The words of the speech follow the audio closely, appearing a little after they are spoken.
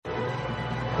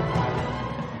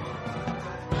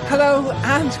Hello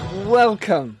and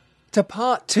welcome to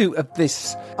part 2 of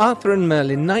this Arthur and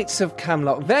Merlin Knights of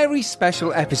Camelot very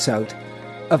special episode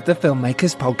of the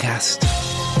Filmmakers Podcast.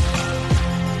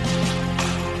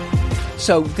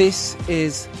 So this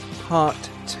is part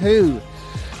 2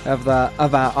 of our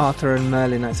Arthur and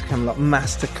Merlin Knights of Camelot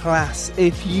masterclass.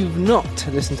 If you've not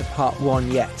listened to part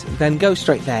 1 yet, then go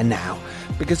straight there now,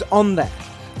 because on there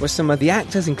were some of the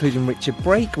actors, including Richard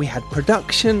Brake. We had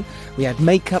production, we had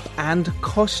makeup and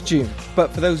costume.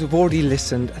 But for those who've already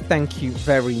listened, thank you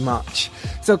very much.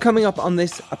 So coming up on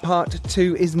this part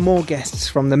 2 is more guests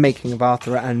from the making of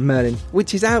Arthur and Merlin,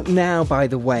 which is out now, by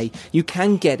the way. You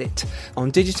can get it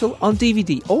on digital, on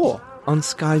DVD, or on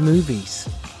Sky Movies.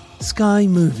 Sky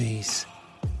Movies.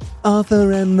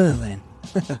 Arthur and Merlin.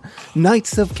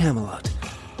 Knights of Camelot.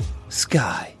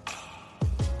 Sky.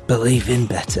 Believe in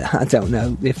better. I don't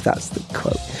know if that's the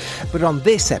quote. But on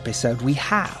this episode, we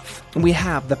have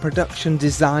the production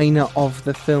designer of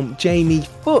the film, Jamie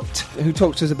Foote, who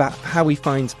talks to us about how he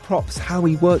finds props, how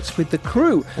he works with the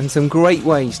crew, and some great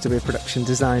ways to be a production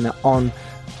designer on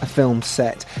a film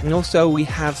set. And also we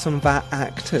have some of our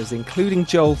actors, including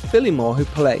Joel Fillimore, who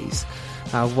plays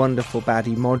our wonderful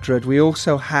baddie Modred. We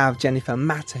also have Jennifer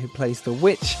Matter, who plays the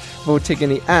witch,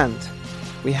 Vortigern, and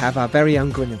we have our very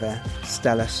own Guinevere,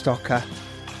 Stella Stocker.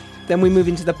 Then we move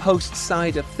into the post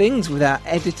side of things with our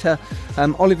editor,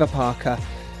 Oliver Parker.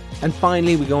 And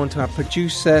finally, we go on to our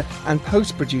producer and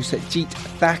post-producer, Jeet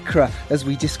Thakra, as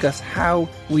we discuss how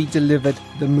we delivered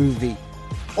the movie.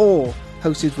 All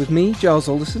hosted with me, Giles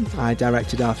Alderson. I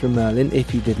directed Arthur and Merlin,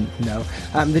 if you didn't know.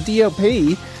 The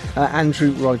DOP, Andrew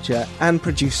Roger, and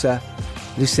producer,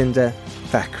 Lucinda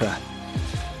Thakra.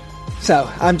 So,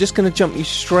 I'm just going to jump you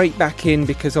straight back in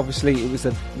because obviously it was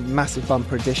a massive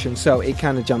bumper edition, so it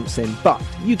kind of jumps in, but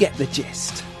you get the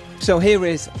gist. So here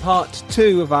is part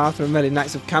 2 of Arthur and Merlin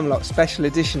Knights of Camelot special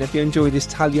edition. If you enjoy this,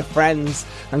 tell your friends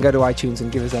and go to iTunes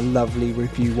and give us a lovely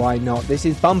review. Why not? This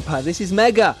is bumper, this is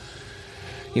mega.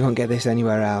 You won't get this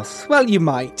anywhere else. Well, you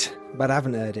might, but I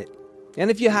haven't heard it.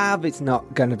 And if you have, it's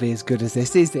not going to be as good as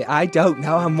this, is it? I don't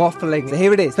know, I'm waffling. So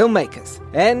here it is, filmmakers,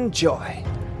 enjoy.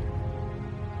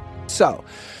 So,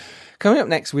 coming up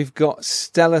next, we've got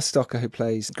Stella Stocker, who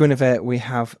plays Guinevere. We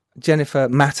have Jennifer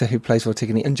Matter, who plays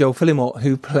Vortigern, and Joel Fillimore,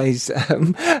 who plays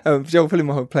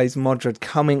Modred,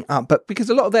 coming up. But because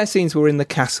a lot of their scenes were in the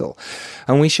castle,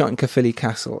 and we shot in Caerphilly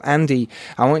Castle. Andy,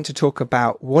 I wanted to talk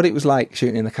about what it was like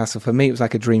shooting in the castle. For me, it was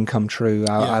like a dream come true.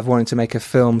 I've wanted to make a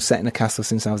film set in a castle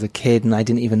since I was a kid, and I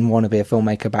didn't even want to be a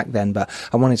filmmaker back then, but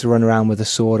I wanted to run around with a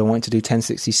sword. I wanted to do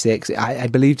 1066. I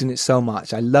believed in it so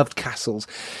much. I loved castles.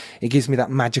 It gives me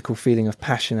that magical feeling of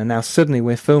passion. And now suddenly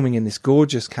we're filming in this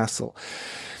gorgeous castle.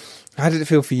 How did it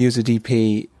feel for you as a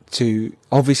DP to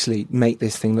obviously make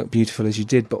this thing look beautiful as you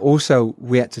did, but also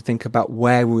we had to think about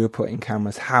where we were putting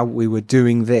cameras, how we were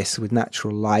doing this with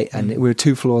natural light, and we were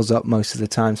 2 floors up most of the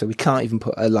time, so we can't even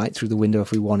put a light through the window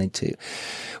if we wanted to.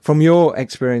 From your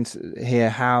experience here,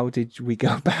 how did we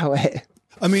go about it?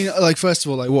 I mean, like, first of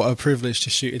all, like, what a privilege to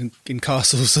shoot in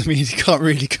castles. I mean, you can't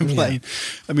really complain.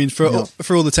 Yeah. I mean, for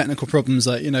all the technical problems,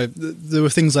 like, you know, there were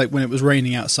things like when it was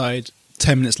raining outside,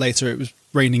 10 minutes later it was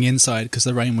raining inside because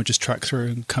the rain would just track through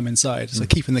and come inside. So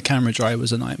keeping the camera dry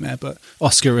was a nightmare, but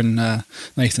Oscar and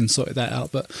Nathan sorted that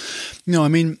out. But no, I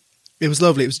mean, it was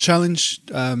lovely. It was a challenge,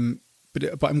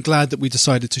 but I'm glad that we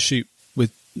decided to shoot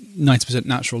with 90%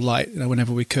 natural light, you know,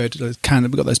 whenever we could. We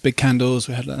got those big candles,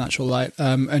 we had that natural light,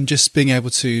 and just being able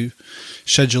to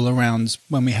schedule around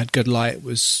when we had good light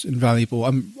was invaluable.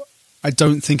 I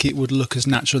don't think it would look as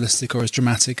naturalistic or as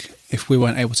dramatic if we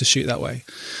weren't able to shoot that way.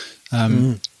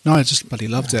 No, I just bloody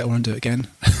loved it. I want to do it again.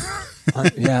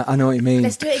 Yeah, I know what you mean.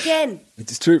 Let's do it again.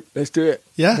 It's true. Let's do it.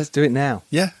 Yeah. Let's do it now.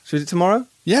 Yeah. Should we do it tomorrow?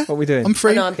 Yeah. What are we doing? I'm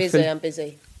free. Oh, no, I'm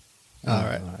busy. All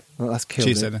right. Well, that's killed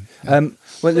Tuesday it. then.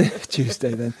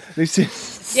 Tuesday then.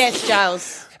 Yes,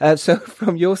 Giles. So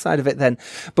from your side of it then,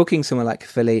 booking somewhere like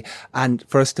Philly and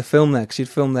for us to film there, because you'd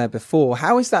filmed there before,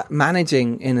 how is that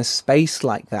managing in a space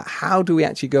like that? How do we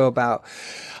actually go about,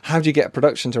 how do you get a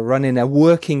production to run in a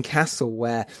working castle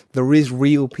where there is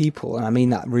real people? And I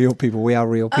mean that real people, we are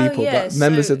real people, but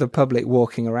members of the public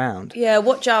walking around. Yeah,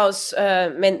 what Giles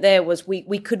meant there was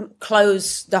we couldn't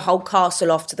close the whole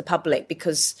castle off to the public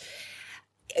because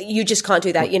you just can't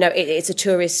do that. You know, it's a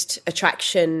tourist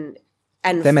attraction.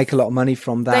 And they make a lot of money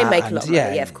from that. They make a lot of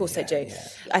money, yeah, of course they do. Yeah.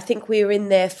 I think we were in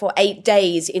there for 8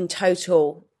 days in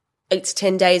total, 8 to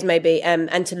 10 days maybe,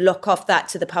 and to lock off that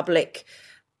to the public.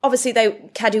 Obviously,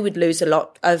 Caddy would lose a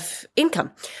lot of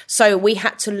income. So we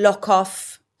had to lock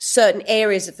off certain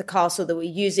areas of the castle that we're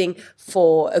using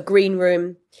for a green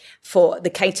room, for the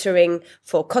catering,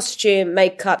 for costume,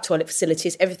 makeup, toilet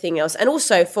facilities, everything else, and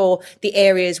also for the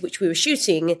areas which we were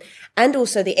shooting, and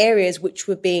also the areas which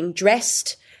were being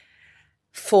dressed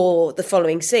for the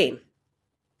following scene.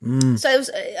 So it was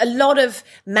a lot of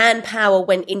manpower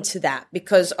went into that,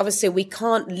 because obviously we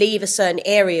can't leave a certain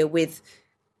area with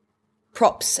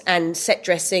props and set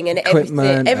dressing and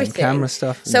Equipment everything, and camera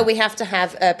stuff. So we have to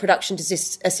have a production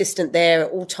assistant there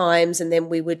at all times, and then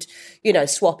we would,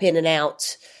 swap in and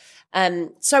out.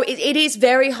 So it is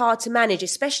very hard to manage,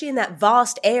 especially in that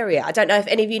vast area. I don't know if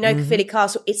any of you know Caerphilly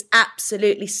Castle. It's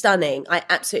absolutely stunning. I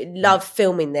absolutely love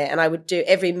filming there, and I would do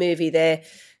every movie there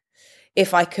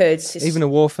if I could. Even a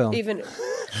war film. Even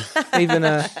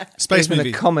a space movie.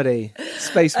 A comedy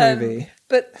space movie.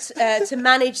 But to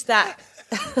manage that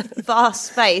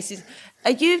vast space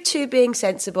are you two being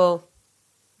sensible?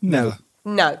 No.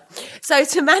 So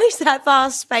to manage that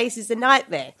vast space is a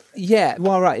nightmare. Yeah,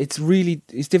 well, right.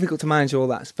 It's difficult to manage all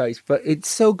that space, but it's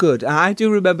so good. I do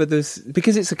remember this,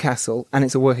 because it's a castle and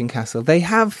it's a working castle. They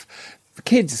have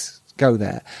kids go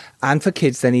there, and for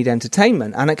kids they need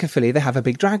entertainment. And at Caerphilly they have a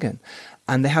big dragon,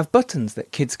 and they have buttons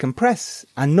that kids can press,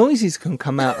 and noises can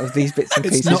come out of these bits and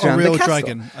pieces. It's not a around real the castle.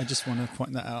 dragon. I just want to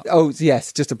point that out. Oh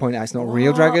yes, just to point out, it's not a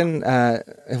real dragon.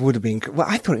 It would have been. Well,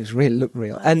 I thought it was real. Looked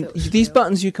real. And these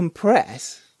buttons you can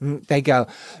press. They go,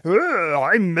 oh,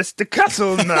 I'm Mr.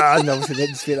 Castleman. And obviously they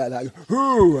just feel like that.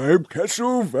 Oh, I'm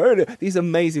Castlevania. These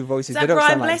amazing voices. Is that they don't Brian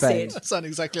sound like Blessed? babes. That sounds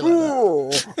exactly like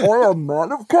that. Oh, I am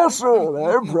man of castle.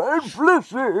 I'm Brian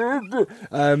Blessed.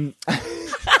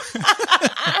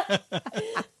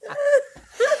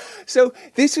 So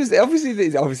this was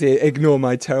obviously ignore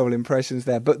my terrible impressions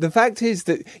there, but the fact is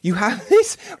that you have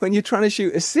this when you're trying to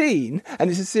shoot a scene, and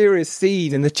it's a serious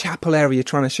scene in the chapel area. You're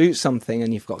trying to shoot something,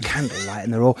 and you've got candlelight,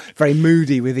 and they're all very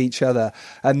moody with each other,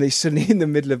 and they're suddenly in the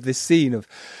middle of this scene of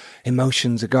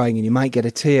emotions are going, and you might get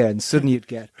a tear, and suddenly you'd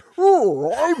get,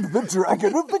 oh, I'm the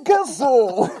dragon of the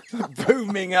castle,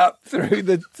 booming up through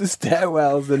the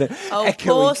stairwells and an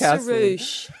echoing poor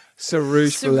castle.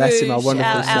 Sarouche, bless him, our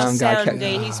wonderful sound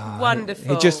guy. He's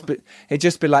wonderful. He'd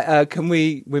just be like, can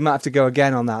we might have to go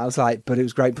again on that. I was like, but it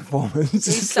was great performance.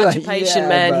 He's such a patient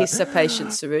man. He's so patient,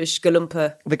 Sarouche.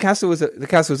 Galumpa. The castle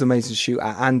was amazing to shoot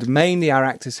at, and mainly our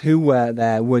actors who were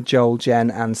there were Joel, Jen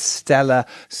and Stella.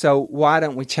 So why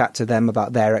don't we chat to them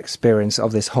about their experience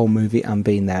of this whole movie and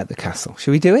being there at the castle? Should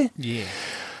we do it? Yeah.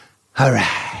 All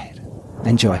right.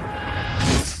 Enjoy.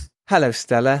 Hello,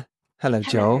 Stella. Hello,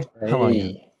 Joel. Hey. How are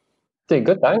you? Doing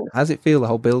good, thanks. How does it feel, the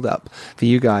whole build-up, for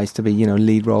you guys to be,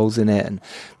 lead roles in it and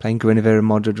playing Guinevere and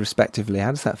Modred respectively?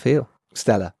 How does that feel,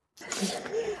 Stella?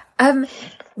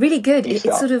 Really good.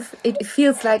 It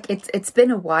feels like it's been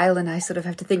a while, and I sort of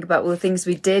have to think about all the things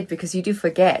we did, because you do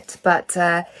forget. But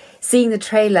seeing the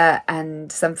trailer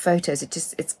and some photos,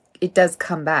 it does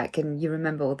come back, and you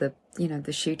remember all the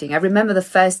the shooting. I remember the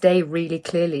first day really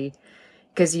clearly,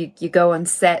 because you go on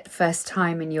set first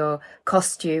time in your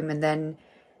costume, and then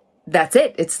that's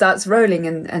it. It starts rolling,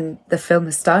 and the film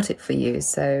has started for you.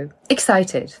 So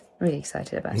excited, really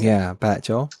excited about it. Yeah, I bet,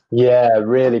 Joel. Yeah,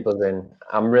 really buzzing.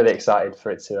 I'm really excited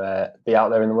for it to be out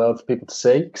there in the world for people to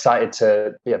see. Excited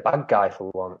to be a bad guy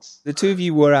for once. The two of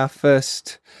you were our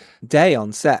first day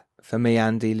on set for me,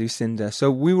 Andy, Lucinda. So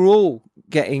we were all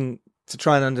getting to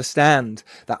try and understand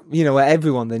that,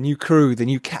 everyone, the new crew, the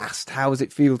new cast, how does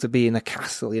it feel to be in a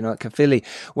castle, at Caerphilly?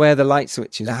 Where are the light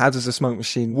switches? How does the smoke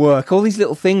machine work? All these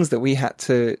little things that we had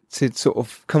to sort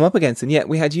of come up against. And yet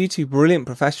we had you two brilliant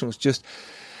professionals just,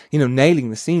 nailing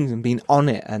the scenes and being on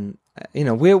it. And,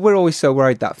 we're always so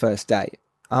worried that first day,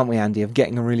 aren't we, Andy, of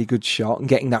getting a really good shot and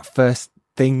getting that first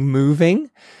thing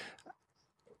moving.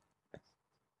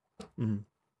 Mm.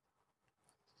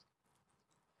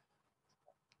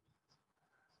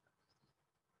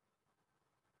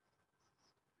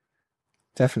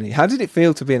 Definitely. How did it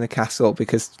feel to be in a castle?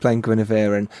 Because playing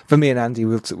Guinevere, and for me and Andy,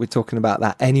 we're talking about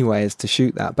that anyway, as to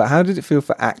shoot that. But how did it feel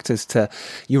for actors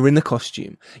you're in the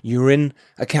costume, you're in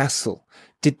a castle?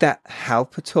 Did that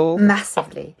help at all?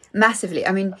 Massively.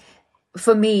 I mean,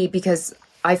 for me, because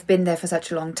I've been there for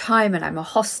such a long time and I'm a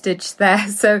hostage there.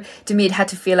 So to me, it had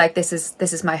to feel like this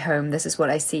is my home. This is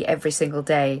what I see every single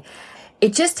day.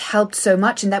 It just helped so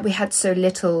much in that we had so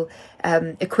little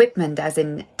equipment, as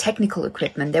in technical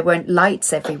equipment. There weren't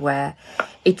lights everywhere.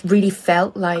 It really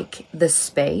felt like the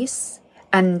space.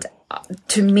 And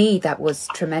to me, that was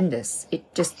tremendous.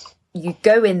 You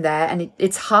go in there and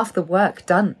it's half the work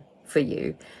done for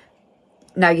you.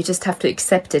 Now you just have to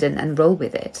accept it and roll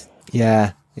with it.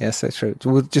 Yeah, so true.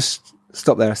 We'll just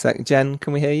stop there a sec. Jen,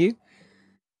 can we hear you?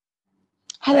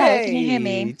 Hello, Hey, can you hear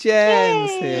me?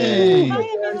 Jen's Yay! here. Hi,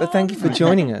 everyone. But thank you for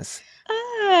joining us.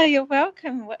 You're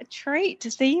welcome. What a treat to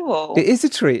see you all. It is a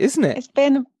treat, isn't it? It's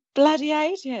been bloody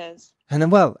ages. And then,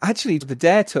 well, actually, the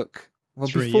Dare took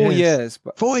 4 years.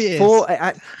 But 4 years.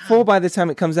 Four by the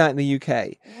time it comes out in the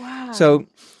UK. Wow. So,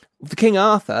 the King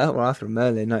Arthur, or Arthur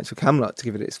Merlin, Knights of Camelot, to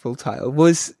give it its full title,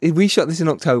 we shot this in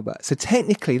October. So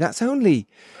technically, that's only,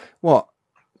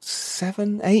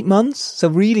 7-8 months? So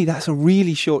really, that's a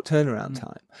really short turnaround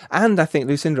time. And I think,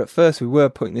 Lucinda, at first, we were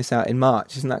putting this out in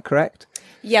March. Isn't that correct?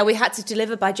 Yeah, we had to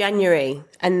deliver by January,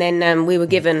 and then we were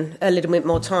given a little bit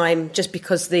more time just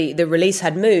because the release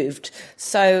had moved.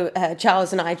 So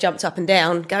Charles and I jumped up and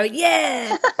down going,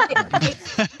 yeah!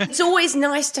 It's always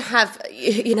nice to have,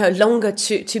 longer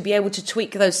to be able to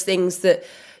tweak those things that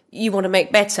you want to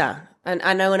make better. And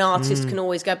I know an artist can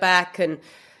always go back and,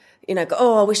 go,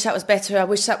 oh, I wish that was better, I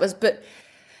wish that was... But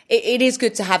it is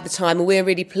good to have the time, and we're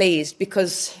really pleased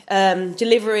because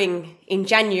delivering in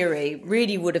January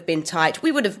really would have been tight.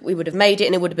 We would have made it,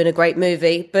 and it would have been a great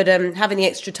movie. But having the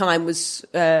extra time was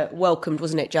welcomed,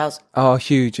 wasn't it, Giles? Oh,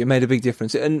 huge! It made a big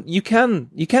difference, and you can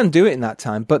do it in that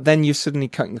time. But then you're suddenly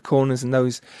cutting the corners, and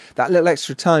that little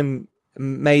extra time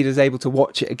made us able to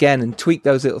watch it again and tweak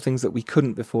those little things that we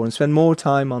couldn't before, and spend more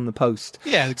time on the post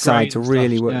side to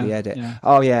really work the edit. Yeah.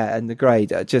 Oh yeah, and the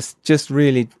grade just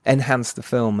really enhanced the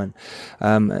film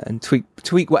and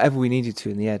tweak whatever we needed to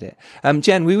in the edit.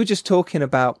 Jen, we were just talking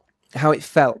about how it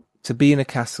felt to be in a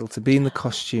castle, to be in the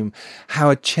costume, how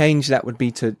a change that would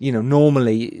be to,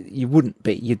 normally you wouldn't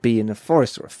be. You'd be in a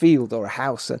forest or a field or a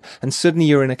house, and suddenly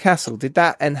you're in a castle. Did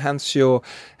that enhance your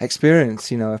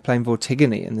experience, of playing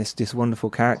Vortigony and this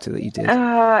wonderful character that you did?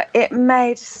 It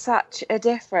made such a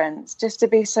difference just to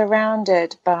be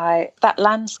surrounded by that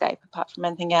landscape, apart from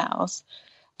anything else,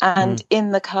 and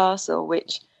in the castle,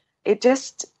 which it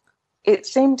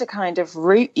seemed to kind of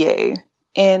root you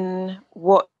in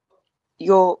what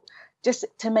you're, just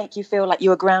to make you feel like you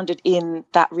were grounded in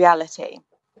that reality.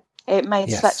 It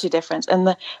made such a difference.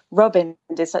 And Robin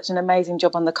did such an amazing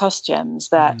job on the costumes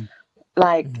that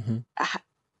like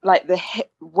the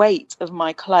weight of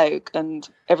my cloak and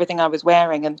everything I was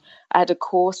wearing, and I had a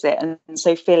corset, and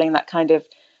so feeling that kind of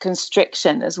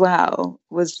constriction as well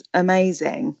was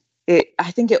amazing.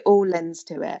 I think it all lends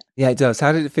to it. Yeah, it does.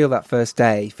 How did it feel that first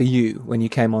day for you when you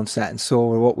came on set and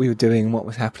saw what we were doing and what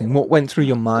was happening? What went through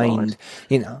your mind,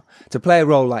 to play a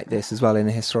role like this as well in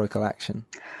a historical action?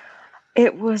 I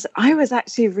was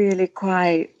actually really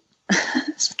quite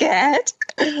scared.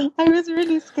 I was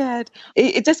really scared.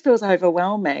 It just feels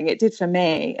overwhelming. It did for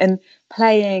me. And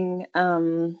playing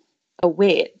a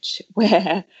witch,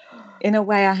 where in a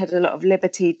way I had a lot of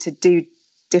liberty to do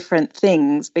different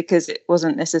things because it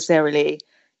wasn't necessarily,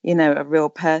 a real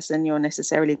person you're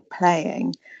necessarily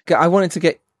playing. I wanted to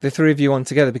get the three of you on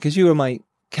together because you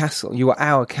were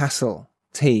our castle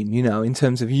team, in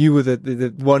terms of you were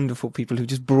the wonderful people who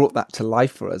just brought that to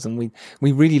life for us, and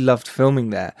we really loved filming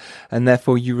there, and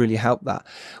therefore you really helped that.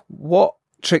 What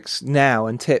tricks now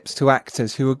and tips to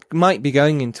actors who might be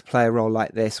going in to play a role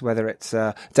like this, whether it's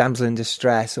a damsel in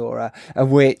distress or a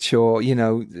witch or,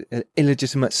 an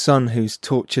illegitimate son who's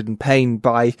tortured and pained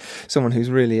by someone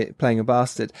who's really playing a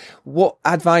bastard? What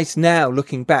advice now,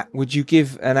 looking back, would you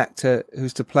give an actor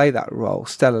who's to play that role?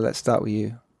 Stella, let's start with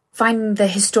you. Finding the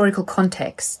historical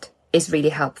context is really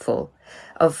helpful,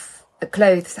 of the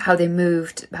clothes, how they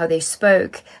moved, how they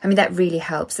spoke. I mean, that really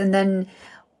helps. And then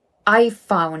I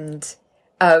found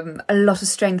a lot of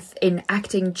strength in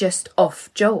acting just off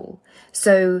Joel.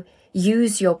 So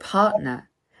use your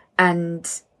partner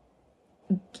and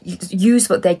use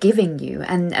what they're giving you.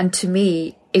 And to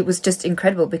me, it was just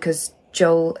incredible because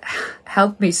Joel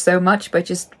helped me so much by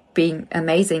just being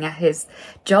amazing at his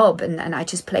job, and I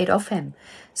just played off him.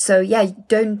 So yeah,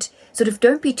 don't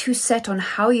be too set on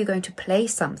how you're going to play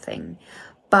something,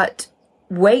 but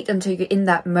wait until you're in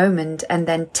that moment and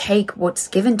then take what's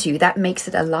given to you. That makes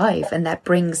it alive, and that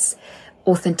brings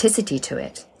authenticity to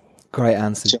it. Great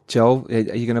answer. Joel,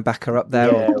 are you going to back her up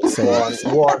there? Yeah,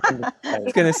 I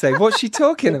was going to say, what's she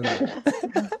talking about?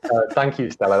 Thank you,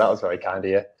 Stella. That was very kind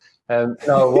of you.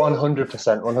 No,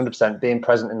 100%. Being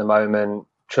present in the moment,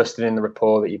 trusting in the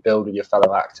rapport that you build with your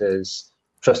fellow actors,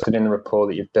 trusting in the rapport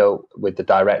that you've built with the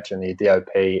director and the DOP.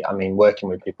 I mean, working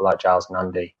with people like Giles and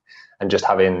Andy, and just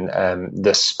having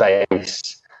the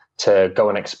space to go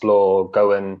and explore,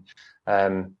 go and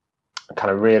kind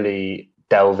of really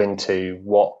delve into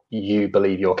what you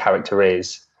believe your character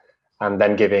is, and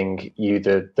then giving you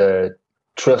the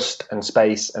trust and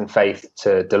space and faith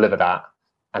to deliver that.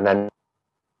 And then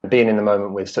being in the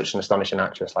moment with such an astonishing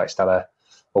actress like Stella,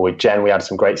 or with Jen, we had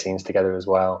some great scenes together as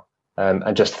well.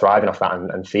 and just thriving off that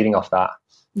and feeding off that.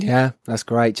 Yeah, that's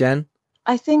great. Jen?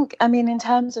 I think, I mean, in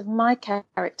terms of my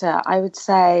character, I would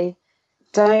say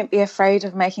don't be afraid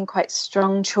of making quite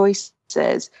strong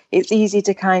choices. It's easy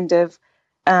to kind of,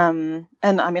 and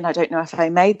I mean, I don't know if I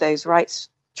made those right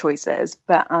choices,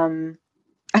 but I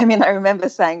mean, I remember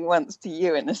saying once to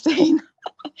you in a scene,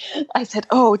 I said,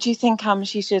 "Oh, do you think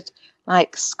she should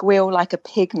like squeal like a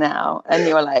pig now?" And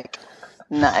you were like,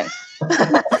 "No."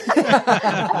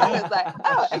 I was like,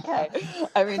 "Oh, okay."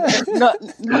 I mean, not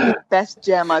the best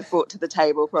gem I've brought to the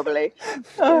table, probably.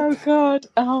 Oh God.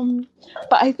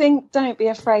 But I think don't be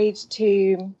afraid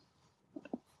to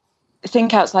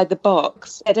think outside the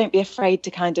box. Don't be afraid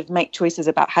to kind of make choices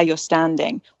about how you're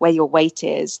standing, where your weight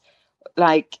is,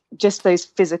 like just those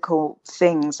physical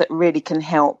things that really can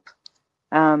help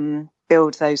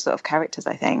build those sort of characters,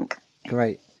 I think.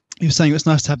 Great. You were saying it was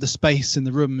nice to have the space in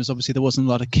the rooms. Obviously, there wasn't a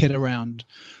lot of kid around.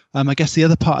 I guess the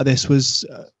other part of this was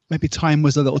maybe time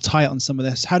was a little tight on some of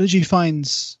this. How did you find?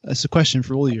 It's a question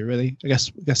for all of you, really. I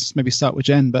guess maybe start with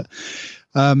Jen. But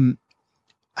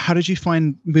how did you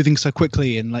find moving so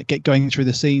quickly and like going through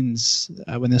the scenes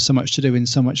when there's so much to do in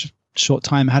so much short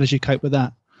time? How did you cope with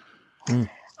that?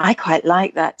 I quite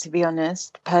like that, to be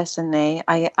honest. Personally,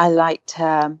 I like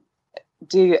to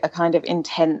do a kind of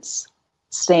intense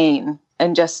scene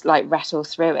and just like rattle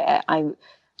through it.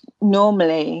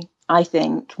 I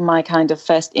think my kind of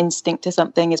first instinct to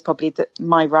something is probably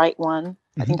my right one.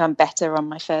 Mm-hmm. I think I'm better on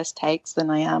my first takes than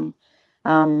I am,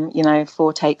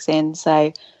 4 takes in.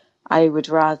 So I would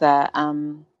rather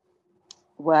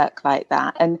work like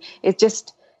that. And it's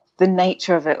just the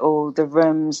nature of it all, the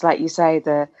rooms, like you say,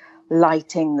 the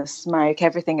lighting, the smoke,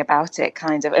 everything about it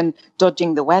kind of, and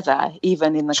dodging the weather,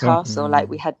 even in the castle. Like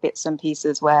we had bits and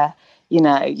pieces where,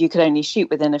 you could only shoot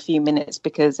within a few minutes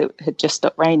because it had just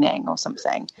stopped raining or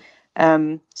something.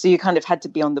 So you kind of had to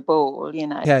be on the ball,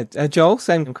 Yeah, Joel,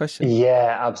 same question.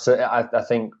 Yeah, absolutely. I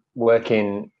think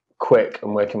working quick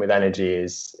and working with energy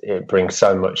it brings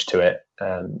so much to it.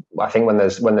 I think when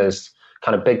there's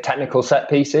kind of big technical set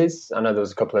pieces, I know there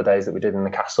was a couple of days that we did in the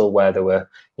castle where there were,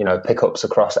 pickups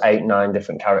across 8-9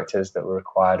 different characters that were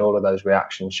required, all of those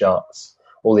reaction shots,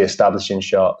 all the establishing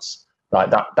shots, like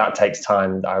that takes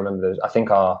time. I remember I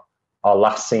think our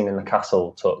last scene in the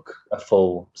castle took a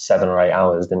full 7 or 8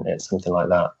 hours, didn't it? Something like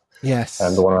that. Yes.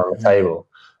 The one on the table.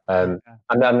 And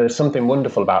there's something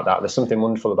wonderful about that. There's something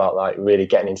wonderful about like really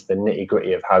getting into the nitty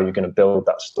gritty of how you're going to build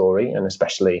that story, and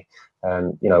especially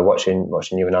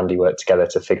watching you and Andy work together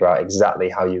to figure out exactly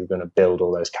how you're going to build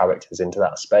all those characters into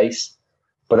that space.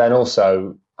 But then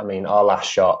also, I mean, our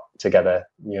last shot together,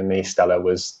 you and me, Stella,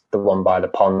 was the one by the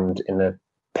pond in the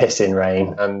pissing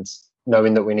rain, and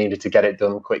knowing that we needed to get it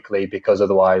done quickly because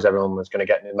otherwise everyone was going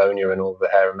to get pneumonia and all the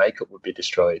hair and makeup would be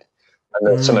destroyed. And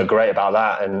there's something great about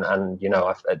that, and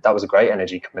that was a great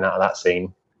energy coming out of that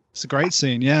scene. It's a great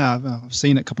scene, yeah. I've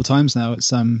seen it a couple of times now.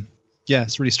 It's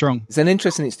it's really strong. It's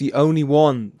interesting. It's the only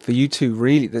one for you two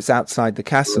really that's outside the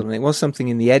castle, and it was something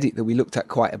in the edit that we looked at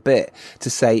quite a bit to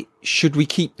say, should we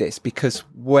keep this? Because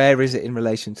where is it in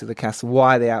relation to the castle?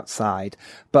 Why are they outside?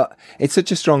 But it's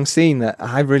such a strong scene that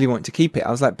I really want to keep it.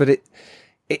 I was like, but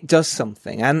it does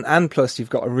something, and plus you've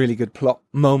got a really good plot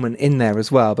moment in there as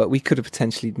well, but we could have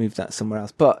potentially moved that somewhere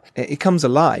else. But it comes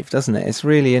alive, doesn't it? It's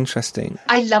really interesting.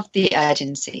 I love the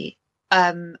urgency.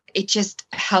 It just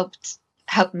helped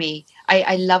me.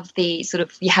 I love the sort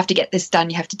of, you have to get this done,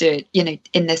 you have to do it,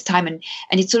 in this time, and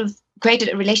it sort of created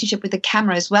a relationship with the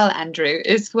camera as well, Andrew,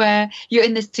 is where you're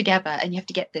in this together and you have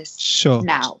to get this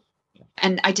now.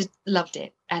 And I just loved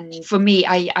it. And for me,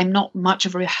 I'm not much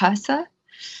of a rehearser.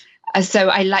 So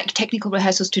I like technical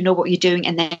rehearsals to know what you're doing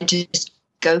and then just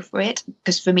go for it,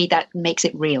 because for me that makes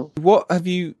it real. What have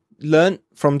you learned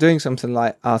from doing something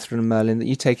like Arthur and Merlin that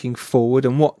you're taking forward,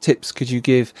 and what tips could you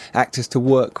give actors to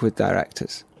work with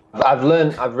directors? I've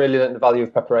really learned the value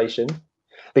of preparation,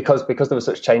 because there were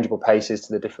such changeable paces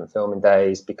to the different filming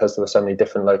days, because there were so many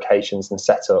different locations and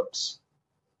setups.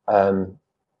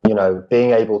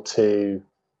 Being able to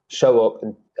show up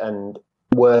and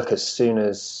work as soon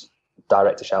as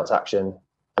director shouts action,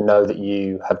 and know that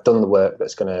you have done the work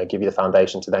that's going to give you the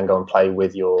foundation to then go and play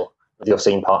with your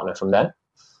scene partner from then.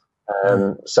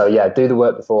 Do the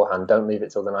work beforehand. Don't leave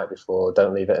it till the night before.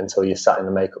 Don't leave it until you're sat in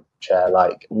the makeup chair.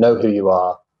 Like, know who you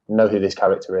are, know who this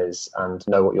character is, and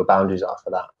know what your boundaries are for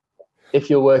that. If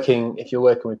you're working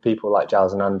with people like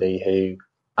Giles and Andy who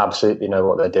absolutely know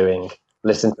what they're doing,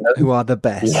 listen to them. Who are the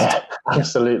best. Yeah,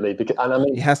 absolutely.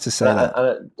 He has to say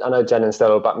that. I know Jen and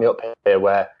Stella will back me up here,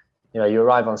 where you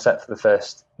arrive on set for the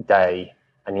first day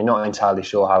and you're not entirely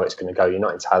sure how it's going to go. You're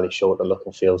not entirely sure what the look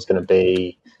and feel is going to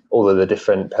be. all of the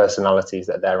different personalities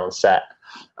that are there on set,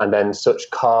 and then such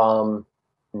calm,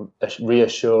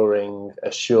 reassuring,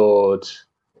 assured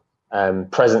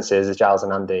presences as Giles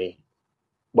and Andy,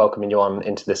 welcoming you on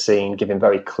into the scene, giving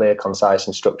very clear, concise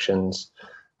instructions,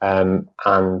 and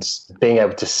being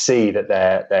able to see that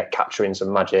they're capturing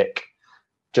some magic.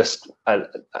 Just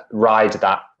ride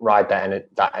that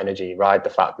energy, ride the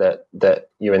fact that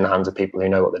you're in the hands of people who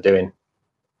know what they're doing.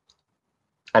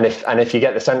 And if you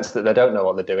get the sense that they don't know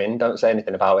what they're doing, don't say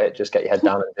anything about it. Just get your head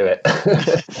down and do it.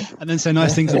 And then say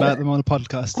nice things about them on a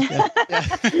podcast. Yeah.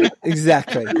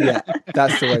 Exactly. Yeah,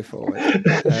 that's the way forward.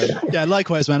 Yeah,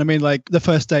 likewise, man. I mean, like, the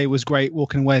first day was great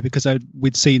walking away because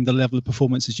we'd seen the level of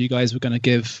performances you guys were going to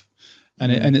give.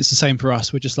 And it's the same for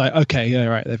us. We're just like, okay, yeah,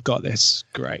 right, they've got this.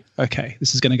 Great. Okay,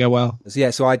 this is going to go well.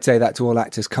 Yeah, so I'd say that to all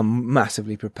actors: come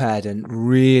massively prepared and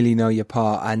really know your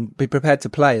part, and be prepared to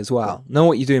play as well. Know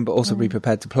what you're doing, but also be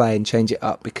prepared to play and change it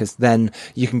up, because then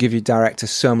you can give your director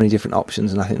so many different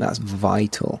options, and I think that's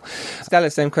vital. Stella,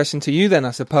 same question to you then,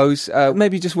 I suppose.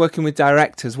 Maybe just working with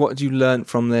directors, what did you learn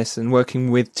from this, and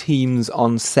working with teams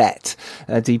on set,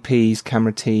 DPs,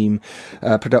 camera team,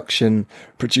 production,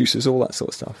 producers, all that sort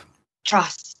of stuff?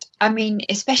 Trust. I mean,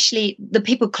 especially the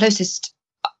people closest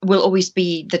will always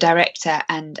be the director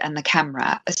and the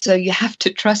camera. So you have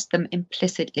to trust them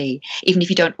implicitly, even if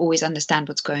you don't always understand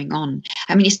what's going on.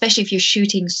 I mean, especially if you're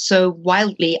shooting so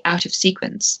wildly out of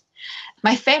sequence.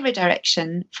 My favorite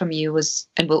direction from you was,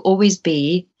 and will always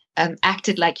be,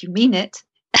 acted like you mean it.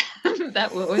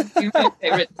 That will always be my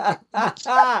favorite.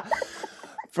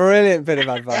 Brilliant bit of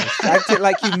advice. Act it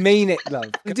like you mean it,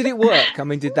 love. Did it work? I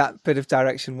mean, did that bit of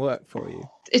direction work for you?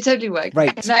 It totally worked.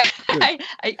 Right. No,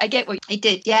 I get what it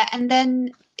did. Yeah. And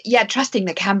then, trusting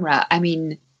the camera. I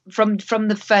mean, from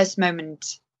the first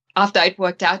moment after I'd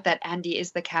worked out that Andy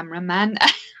is the cameraman,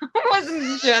 I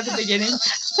wasn't sure at the beginning.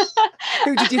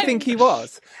 Who did you think he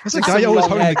was? That's a guy always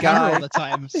holding the camera all the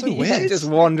time. So weird. Just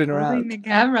wandering Holding around. the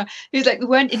camera. He was like, we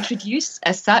weren't introduced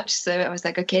as such, so I was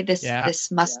like, okay,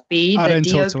 this must be I the don't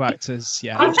talk DOP. to actors.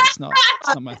 Yeah, it's not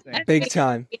my thing. Big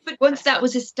time. But once that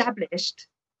was established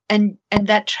and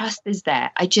that trust is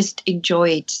there, I just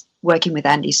enjoyed working with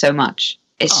Andy so much.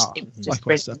 It was just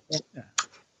likewise, brilliant. yeah.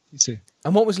 You too.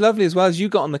 And what was lovely as well is you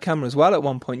got on the camera as well at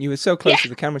one point. You were so close to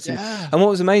the camera team. Yeah. And what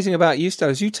was amazing about you,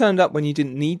 Stella, is you turned up when you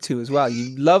didn't need to as well.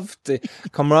 You loved the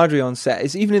camaraderie on set.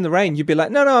 It's even in the rain, you'd be like,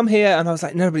 no, I'm here. And I was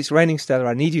like, no, but it's raining, Stella.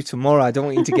 I need you tomorrow. I don't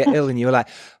want you to get ill. And you were like,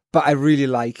 but I really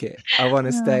like it. I want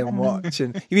to stay and watch.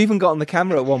 And you even got on the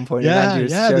camera at one point and Andy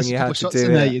was showing you how to do it.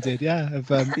 There you did, yeah.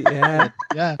 It's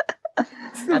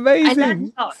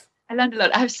amazing. I learned a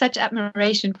lot. I have such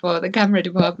admiration for the camera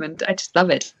department. I just love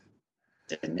it.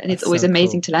 And it's always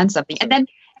amazing to learn something. And then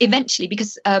eventually,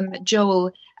 because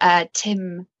Joel,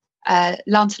 Tim,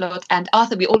 Lancelot and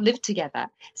Arthur, we all lived together.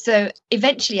 So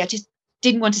eventually I just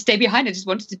didn't want to stay behind. I just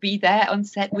wanted to be there on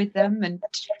set with them and,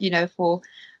 for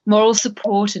moral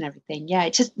support and everything. Yeah,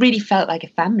 it just really felt like a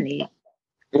family.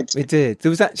 It did. There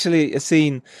was actually a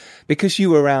scene, because you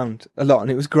were around a lot and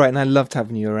it was great, and I loved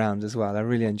having you around as well. I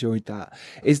really enjoyed that.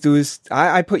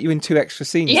 I put you in 2 extra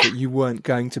scenes that you weren't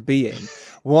going to be in.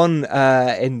 One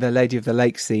in the Lady of the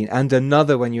Lake scene, and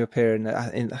another when you appear in I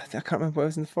can't remember what it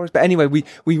was in the forest. But anyway, we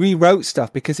rewrote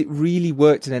stuff because it really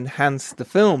worked and enhanced the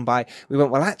film. We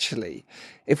went, well, actually,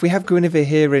 if we have Guinevere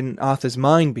here in Arthur's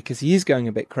mind, because he is going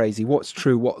a bit crazy, what's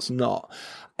true, what's not,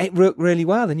 it worked really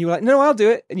well. And you were like, no, I'll do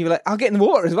it. And you were like, I'll get in the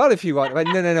water as well if you want. I went,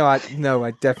 no,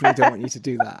 I definitely don't want you to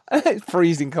do that. It's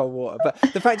freezing cold water. But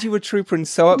the fact you were trooper and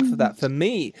so up for that, for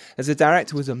me as a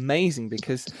director, was amazing,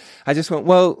 because I just went,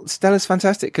 well, Stella's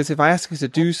fantastic, because if I ask her to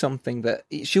do something, that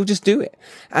she'll just do it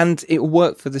and it'll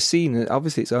work for the scene. And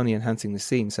obviously it's only enhancing the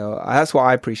scene. So that's what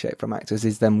I appreciate from actors,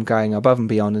 is them going above and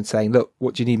beyond and saying, look,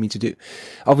 what do you need me to do?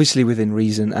 Obviously within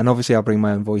reason, and obviously I'll bring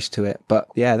my own voice to it. But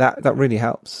yeah, that really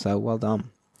helps. So well done.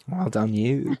 Well done,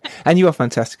 you. And you are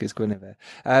fantastic as Guinevere.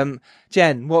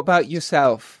 Jen, what about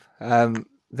yourself? Then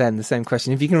the same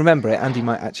question. If you can remember it, Andy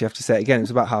might actually have to say it again. It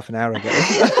was about half an hour ago.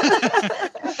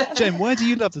 Jen, why do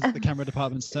you love the camera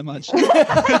department so much?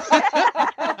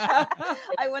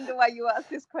 I wonder why you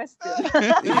asked this question.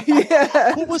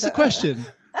 Yeah. What was the question?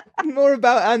 More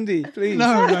about Andy, please.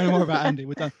 No, more about Andy.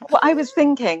 We're done. What I was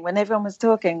thinking when everyone was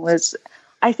talking was,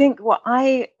 I think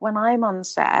when I'm on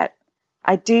set,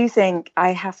 I do think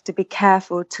I have to be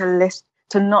careful to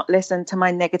not listen to my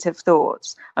negative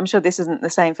thoughts. I'm sure this isn't the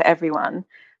same for everyone,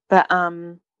 but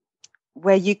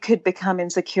where you could become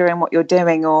insecure in what you're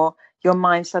doing, or your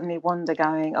mind suddenly wander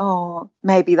going, oh,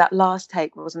 maybe that last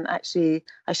take wasn't actually,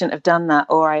 I shouldn't have done that,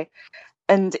 or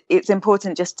and it's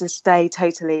important just to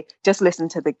just listen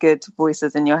to the good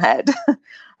voices in your head,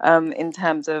 in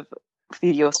terms of for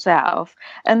yourself.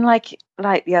 And like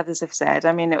the others have said,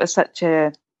 I mean, it was such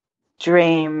a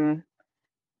dream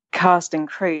cast and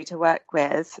crew to work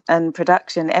with, and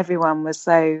production. Everyone was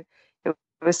it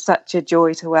was such a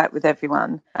joy to work with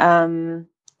everyone.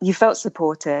 You felt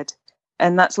supported,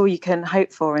 and that's all you can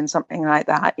hope for in something like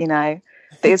that, you know.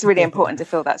 It's really important to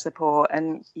feel that support,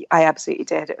 and I absolutely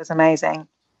did. It was amazing.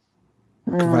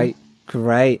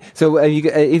 Great. So are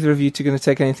either of you two going to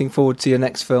take anything forward to your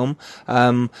next film?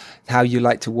 How you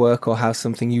like to work, or how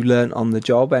something you learnt on the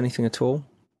job? Anything at all?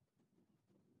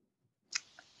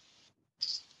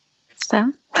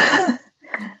 So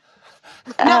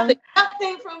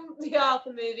Nothing from the Arthur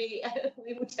movie.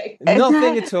 We will take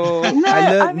nothing at all. No,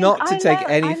 I learned not to take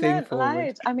I anything learned forward.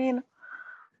 loads. I mean,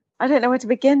 I don't know where to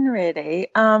begin, really.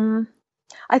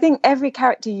 I think every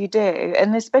character you do,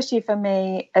 and especially for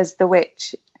me as the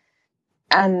witch,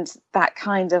 and that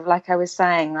kind of, like I was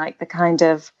saying, like the kind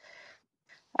of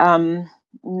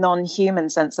non-human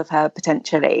sense of her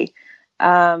potentially.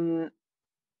 I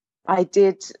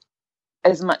did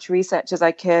as much research as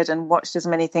I could and watched as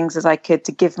many things as I could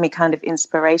to give me kind of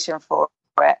inspiration for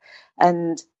it,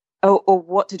 and or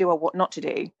what to do or what not to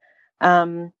do.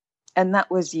 And that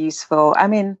was useful. I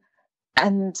mean,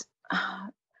 and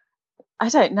I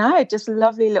don't know, just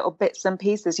lovely little bits and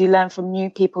pieces you learn from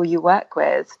new people you work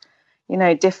with, you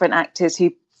know, different actors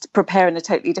who prepare in a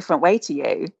totally different way to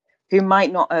you, who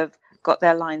might not have got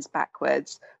their lines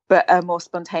backwards, but are more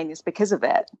spontaneous because of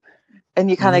it. And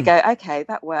you kind of go, okay,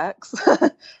 that works.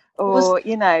 Or,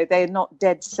 you know, they're not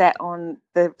dead set on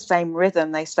the same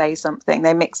rhythm. They say something,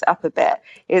 they mix it up a bit.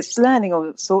 It's learning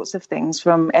all sorts of things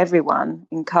from everyone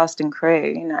in cast and crew.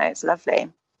 You know, it's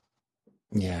lovely.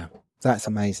 Yeah, that's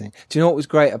amazing. Do you know what was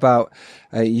great about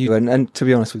you, and to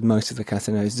be honest with most of the cast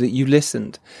I know, is that you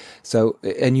listened. So,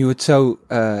 and you were so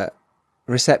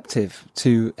receptive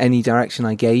to any direction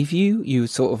I gave you. You were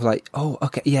sort of like, oh,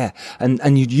 okay, yeah.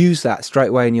 And you'd use that straight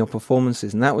away in your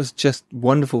performances. And that was just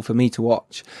wonderful for me to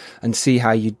watch and see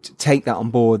how you'd take that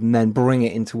on board and then bring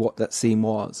it into what that scene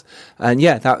was. And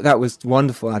yeah, that was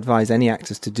wonderful. I advise any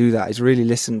actors to do that, is really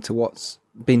listen to what's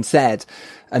been said,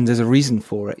 and there's a reason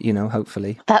for it, you know,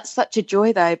 hopefully. That's such a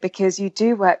joy though, because you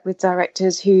do work with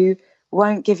directors who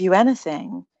won't give you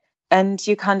anything, and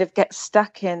you kind of get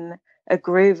stuck in a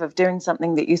groove of doing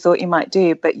something that you thought you might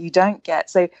do, but you don't get.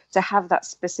 So to have that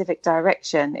specific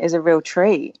direction is a real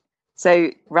treat.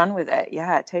 So run with it.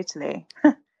 Yeah, totally.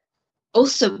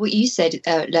 Also, what you said,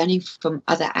 learning from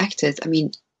other actors. I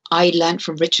mean, I learned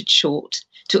from Richard Short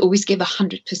to always give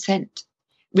 100%.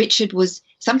 Richard was,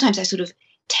 sometimes I sort of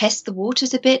test the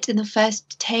waters a bit in the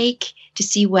first take to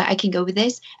see where I can go with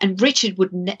this. And Richard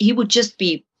he would just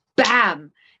be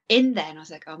bam in there. And I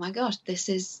was like, oh my gosh, this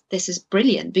is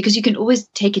brilliant, because you can always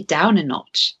take it down a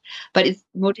notch, but it's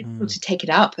more difficult to take it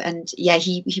up. And yeah,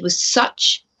 he was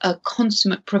such a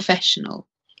consummate professional.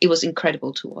 It was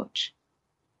incredible to watch.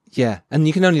 Yeah, and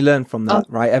you can only learn from that,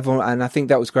 right? Everyone, and I think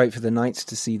that was great for the Knights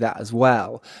to see that as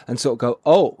well, and sort of go,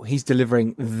 oh, he's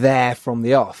delivering there from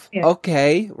the off. Yeah.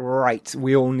 Okay, right,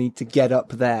 we all need to get up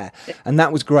there. Yeah. And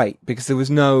that was great, because there was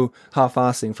no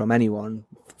half-arsing from anyone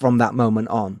from that moment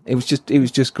on. It was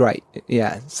just great.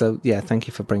 Yeah, so yeah, thank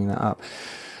you for bringing that up.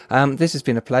 This has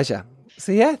been a pleasure.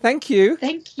 So yeah, thank you.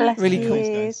 Thank you. Bless really you.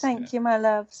 Cool. Thank you, my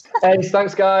loves.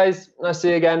 Thanks, guys. Nice to see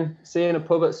you again. See you in a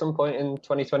pub at some point in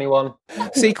 2021.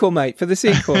 Sequel, mate, for the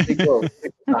sequel. Sequel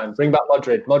time. Bring back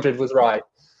Modred. Modred was right.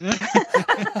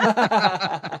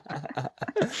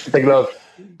 Big love.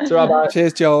 Ta-ra,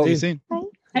 cheers, Joel. See you soon.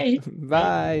 Bye.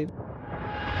 Bye.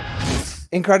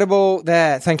 Incredible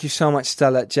there. Thank you so much,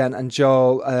 Stella, Jen, and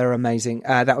Joel. They're amazing.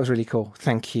 That was really cool.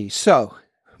 Thank you. So,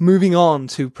 moving on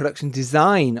to production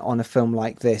design on a film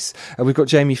like this. We've got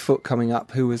Jamie Foote coming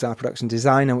up, who is our production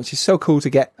designer, which is so cool to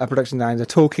get a production designer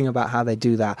talking about how they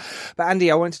do that. But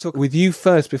Andy, I wanted to talk with you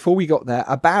first, before we got there,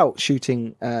 about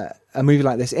shooting a movie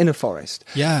like this in a forest.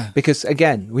 Yeah. Because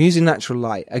again, we're using natural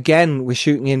light. Again, we're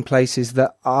shooting in places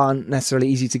that aren't necessarily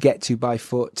easy to get to by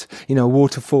foot. You know,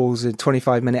 waterfalls and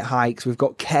 25-minute hikes. We've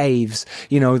got caves,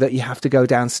 you know, that you have to go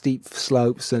down steep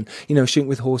slopes, and, you know, shooting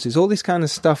with horses, all this kind of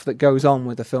stuff that goes on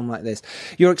with a film like this.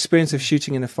 Your experience of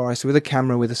shooting in a forest with a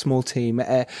camera, with a small team,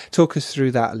 talk us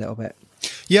through that a little bit.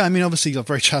 Yeah, I mean, obviously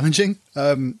very challenging.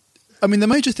 I mean, the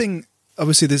major thing,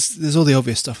 obviously there's all the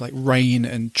obvious stuff like rain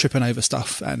and tripping over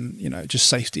stuff and, you know, just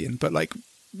safety. But like,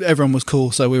 everyone was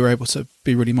cool, so we were able to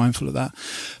be really mindful of that.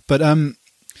 But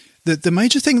the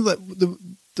major thing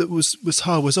that was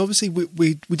hard was, obviously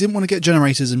we didn't want to get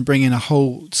generators and bring in a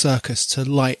whole circus to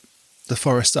light the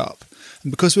forest up.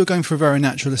 And because we were going for a very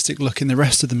naturalistic look in the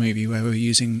rest of the movie, where we were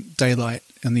using daylight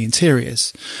and the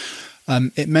interiors,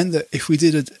 it meant that if we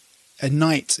did a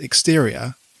night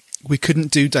exterior, we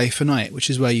couldn't do day for night, which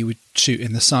is where you would shoot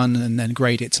in the sun and then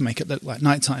grade it to make it look like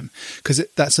nighttime, because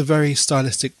that's a very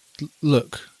stylistic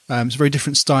look. It's a very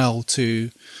different style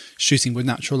to shooting with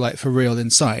natural light for real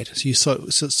inside. So you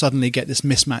suddenly get this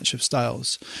mismatch of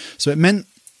styles. So it meant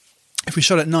if we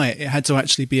shot at night, it had to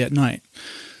actually be at night,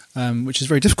 which is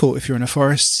very difficult if you're in a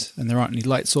forest and there aren't any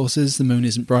light sources. The moon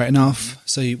isn't bright enough.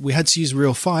 So we had to use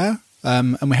real fire,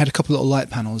 and we had a couple of little light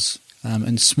panels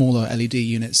and smaller LED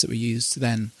units that we used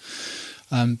then.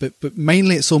 But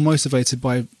mainly it's all motivated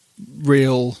by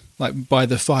by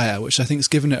the fire, which I think has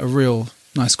given it a real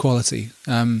nice quality.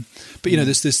 But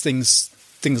there's things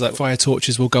like fire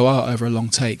torches will go out over a long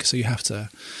take, so you have to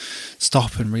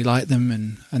stop and relight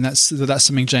them, and that's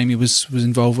something Jamie was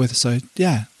involved with. So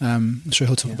I'm sure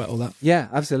he'll talk about all that. Yeah,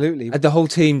 absolutely. The whole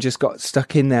team just got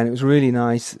stuck in there, and it was really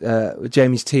nice. With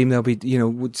Jamie's team, they'll be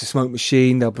with the smoke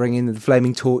machine, they'll bring in the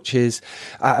flaming torches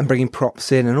and bringing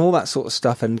props in and all that sort of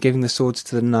stuff, and giving the swords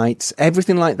to the knights.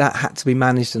 Everything like that had to be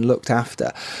managed and looked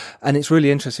after. And it's really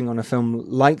interesting on a film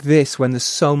like this, when there's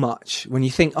so much, when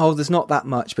you think, oh, there's not that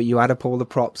much, but you add up all the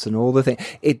props and all the things,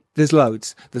 there's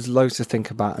loads to think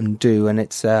about and do. And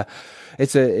it's a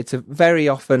very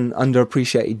often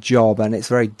underappreciated job, and it's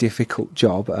a very difficult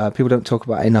job. People don't talk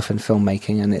about it enough in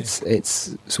filmmaking, and it's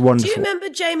wonderful. Do you remember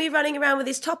Jamie running around with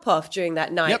his top off during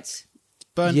that night? Yep.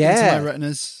 Burnt into my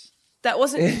retinas. That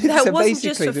wasn't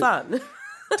just for fun.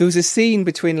 There was a scene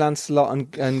between Lancelot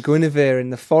and Guinevere in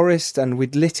the forest, and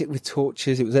we'd lit it with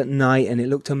torches. It was at night, and it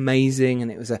looked amazing.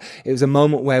 And it was a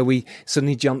moment where we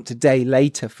suddenly jumped a day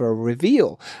later for a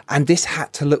reveal. And this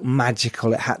had to look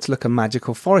magical. It had to look a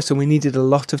magical forest. And we needed a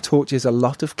lot of torches, a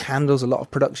lot of candles, a lot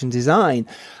of production design.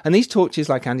 And these torches,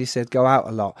 like Andy said, go out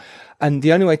a lot. And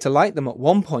the only way to light them at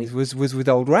one point was with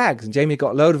old rags. And Jamie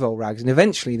got a load of old rags. And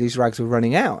eventually these rags were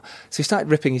running out. So he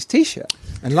started ripping his T-shirt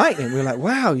and lighting it. We were like,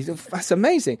 wow, that's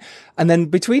amazing. And then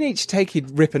between each take,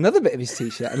 he'd rip another bit of his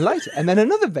T-shirt and light it. And then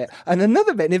another bit and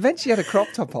another bit. And eventually he had a crop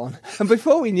top on. And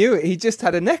before we knew it, he just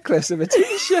had a necklace of a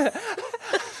T-shirt.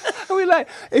 And we're like,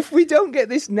 if we don't get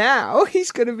this now,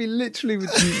 he's going to be literally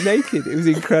naked. It was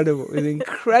incredible. It was an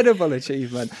incredible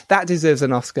achievement. That deserves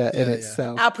an Oscar in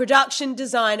itself. Our production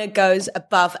designer goes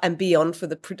above and beyond for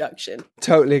the production.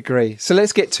 Totally agree. So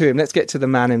let's get to him. Let's get to the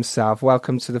man himself.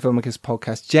 Welcome to the Filmmakers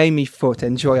Podcast, Jamie Foote.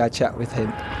 Enjoy our chat with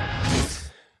him.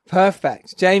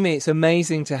 Perfect. Jamie, it's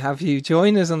amazing to have you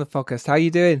join us on the podcast. How are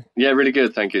you doing? Yeah, really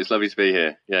good. Thank you. It's lovely to be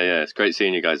here. Yeah. It's great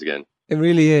seeing you guys again. It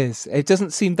really is. It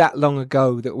doesn't seem that long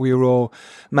ago that we were all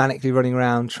manically running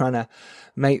around trying to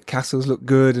make castles look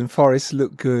good and forests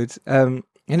look good. And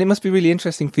it must be really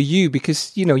interesting for you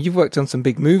because, you've worked on some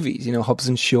big movies, Hobbs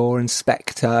and Shaw and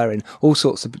Spectre and all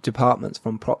sorts of departments,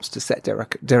 from props to set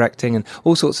directing and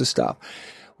all sorts of stuff.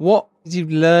 What did you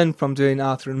learn from doing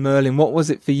Arthur and Merlin? What was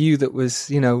it for you that was,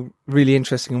 really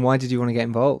interesting, and why did you want to get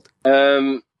involved?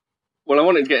 Well, I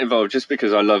wanted to get involved just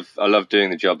because I love doing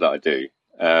the job that I do.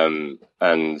 And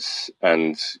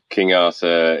King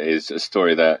Arthur is a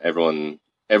story that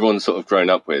everyone's sort of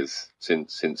grown up with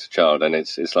since a child, and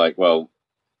it's like, well,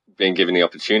 being given the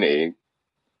opportunity,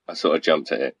 I sort of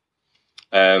jumped at it.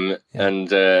 And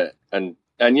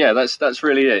that's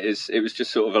really it. It was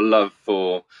just sort of a love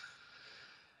for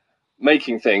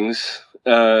making things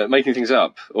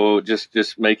up, or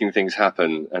just making things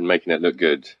happen and making it look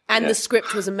good. And the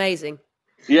script was amazing.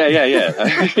 Yeah. Yeah.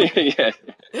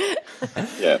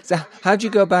 So how do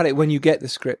you go about it when you get the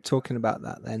script, talking about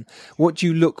that then? What do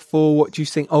you look for? What do you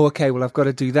think, oh, okay, well, I've got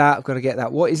to do that. I've got to get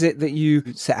that. What is it that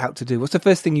you set out to do? What's the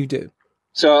first thing you do?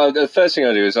 So the first thing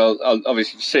I do is I'll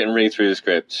obviously sit and read through the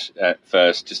script at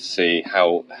first just to see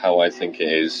how I think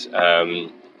it is.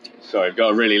 So I've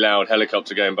got a really loud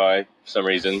helicopter going by for some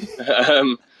reason.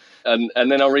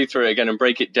 And then I'll read through it again and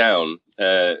break it down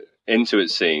into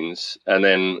its scenes, and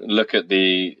then look at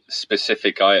the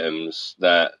specific items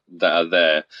that are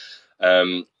there.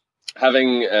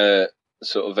 Having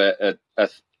sort of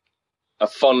a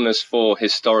fondness for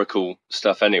historical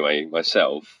stuff anyway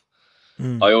myself,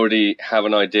 I already have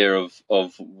an idea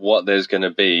of what there's going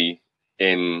to be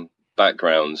in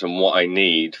backgrounds and what I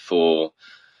need for,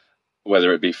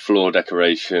 whether it be floor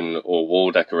decoration or wall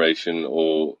decoration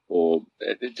or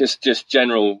just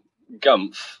general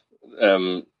gumph.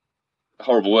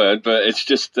 Horrible word, but it's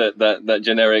just that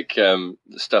generic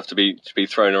stuff to be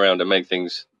thrown around and make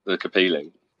things look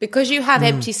appealing. Because you have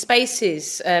empty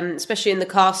spaces, especially in the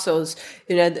castles,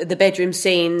 the bedroom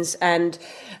scenes and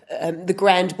the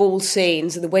grand ball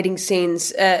scenes and the wedding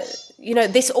scenes,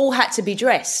 this all had to be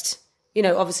dressed.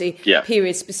 obviously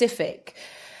period specific.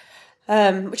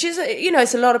 Which is,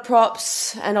 it's a lot of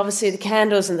props, and obviously the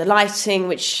candles and the lighting,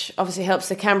 which obviously helps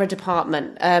the camera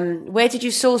department. Where did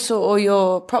you source all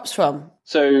your props from?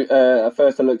 So at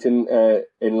first I looked in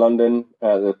London,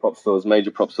 the prop stores,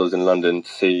 major prop stores in London, to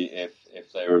see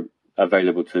if they were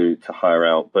available to hire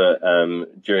out. But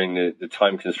during the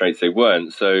time constraints, they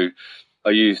weren't. So I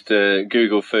used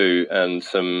Google Foo, and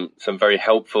some very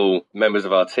helpful members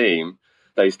of our team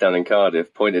based down in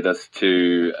Cardiff pointed us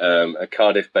to a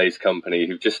Cardiff-based company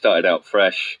who've just started out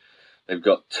fresh. They've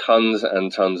got tons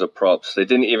and tons of props. They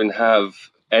didn't even have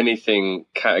anything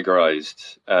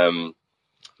categorized.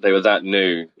 They were that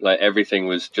new. Like, everything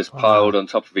was just piled on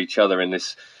top of each other in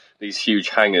these huge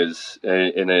hangars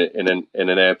in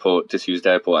an airport, disused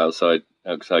airport outside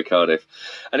Cardiff.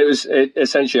 And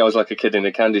essentially I was like a kid in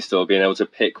a candy store, being able to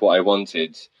pick what I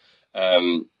wanted.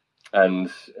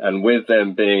 And with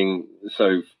them being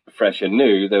so fresh and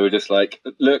new, they were just like,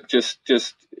 look, just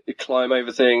climb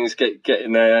over things, get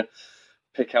in there,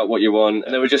 pick out what you want.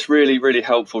 And they were just really, really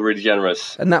helpful, really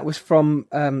generous. And that was from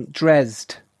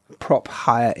Dresd Prop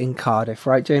Hire in Cardiff,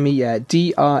 right, Jamie? Yeah,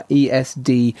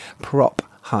 DRESD Prop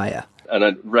Hire. And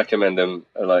I'd recommend them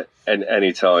like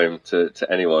any time to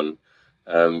anyone.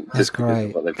 That's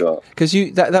great. What they've got. Because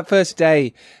that first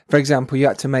day, for example, you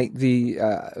had to make the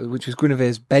which was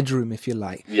Guinevere's bedroom, if you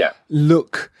like,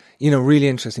 look really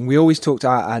interesting. We always talked,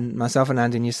 and myself and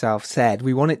Andy and yourself said,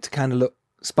 we want it to kind of look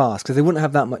sparse, because they wouldn't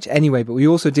have that much anyway, but we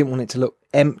also didn't want it to look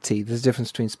empty. There's a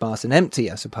difference between sparse and empty,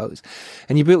 I suppose.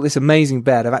 And you built this amazing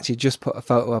bed. I've actually just put a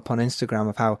photo up on Instagram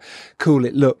of how cool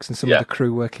it looks, and some of the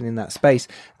crew working in that space.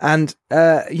 And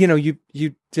you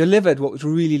delivered what was a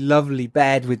really lovely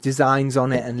bed with designs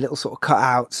on it and little sort of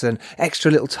cutouts and extra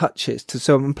little touches to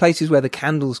some places where the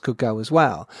candles could go as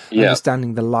well.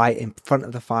 Understanding the light in front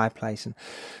of the fireplace,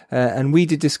 and we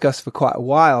did discuss for quite a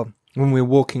while when we were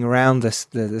walking around the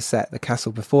set, the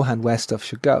castle beforehand, where stuff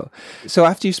should go. So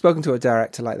after you've spoken to a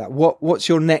director like that, what's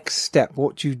your next step?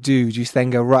 What do you do? Do you then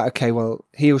go, right, okay, well,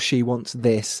 he or she wants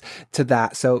this to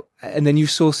that, so, and then you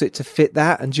source it to fit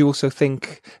that? And do you also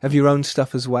think of your own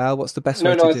stuff as well? What's the best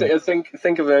way to do it? I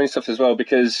think of their own stuff as well,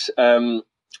 because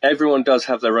everyone does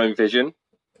have their own vision,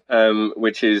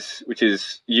 which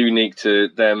is unique to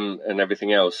them and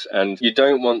everything else. And you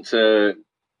don't want to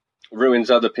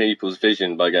ruins other people's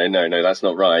vision by going, no, that's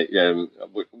not right.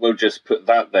 We'll just put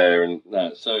that there and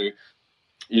that. So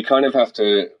you kind of have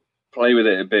to play with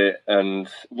it a bit. And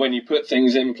when you put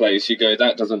things in place, you go,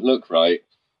 that doesn't look right.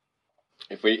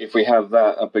 If we have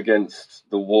that up against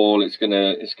the wall, it's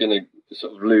gonna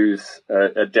sort of lose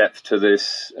a depth to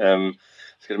this.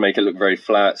 It's gonna make it look very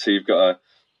flat. So you've got to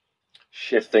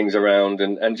shift things around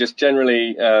and just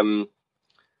generally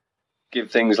give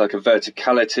things like a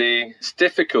verticality. It's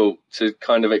difficult to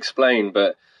kind of explain,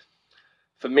 but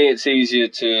for me, it's easier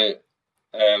to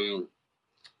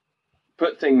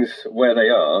put things where they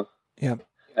are,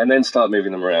 and then start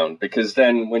moving them around. Because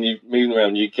then, when you move them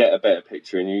around, you get a better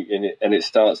picture, and it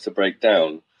starts to break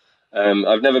down.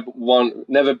 I've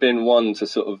never been one to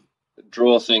sort of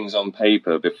draw things on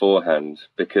paper beforehand,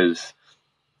 because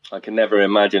I can never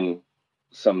imagine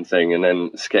something and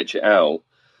then sketch it out.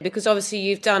 Because obviously,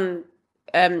 you've done.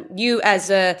 You as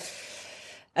a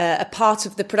part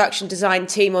of the production design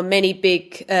team on many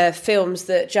big films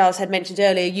that Giles had mentioned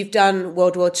earlier. You've done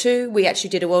World War II. We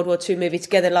actually did a World War II movie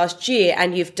together last year,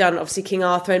 and you've done obviously King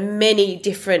Arthur and many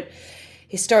different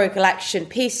historical action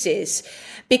pieces.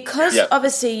 Because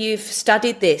obviously you've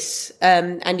studied this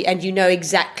and you know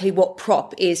exactly what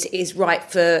prop is right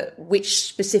for which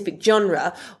specific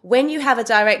genre. When you have a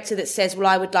director that says, well,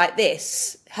 I would like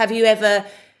this, have you ever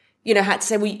had to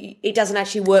say, well, it doesn't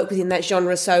actually work within that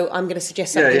genre, so I'm going to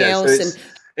suggest something else? So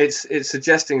it's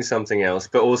suggesting something else,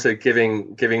 but also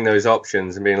giving those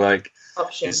options and being like,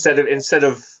 instead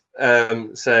of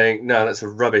saying, no, that's a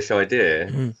rubbish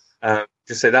idea,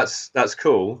 just say that's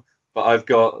cool, but I've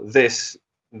got this,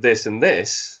 and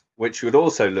this, which would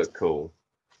also look cool.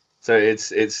 So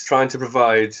it's trying to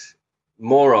provide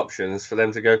more options for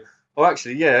them to go, oh,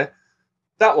 actually,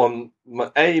 that one,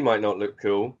 A, might not look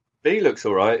cool, B looks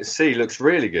all right, C looks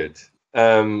really good.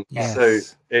 So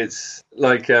it's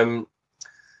like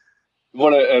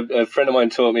what a friend of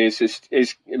mine taught me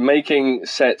is making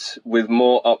sets with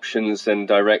more options than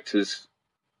directors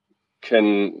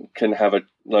can have.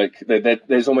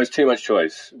 There's almost too much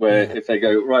choice. Where if they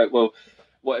go, right, well,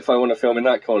 what if I want to film in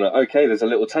that corner? Okay, there's a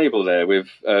little table there with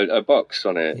a box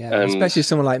on it. Yeah, especially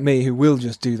someone like me who will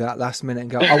just do that last minute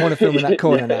and go, I want to film in that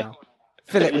corner now.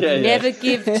 Never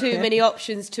give too many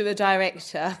options to a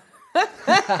director.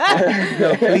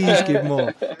 No, please give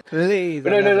more. Please.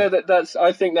 But no.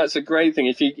 I think that's a great thing.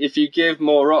 If you give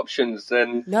more options,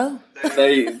 then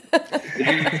they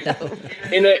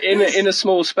in a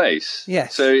small space.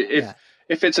 Yes. So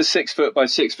if it's a 6 foot by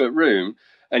 6 foot room,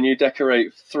 and you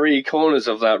decorate 3 corners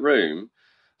of that room,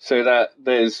 so that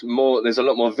there's a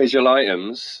lot more visual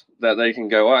items that they can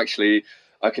go. Oh, actually,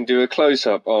 I can do a close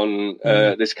up on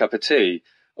this cup of tea.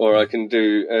 Or I can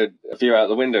do a view out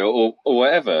the window, or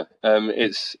whatever.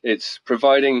 It's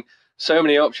providing so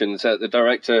many options that the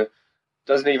director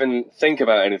doesn't even think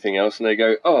about anything else, and they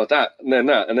go, oh, that, and then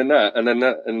that, and then that, and then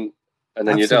that, and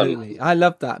then Absolutely. you're done. I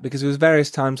love that, because there was various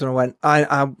times when I went,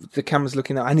 the camera's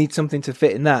looking at, I need something to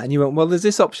fit in that. And you went, well, there's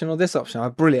this option or this option. Oh,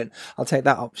 brilliant. I'll take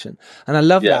that option. And I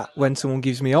love that when someone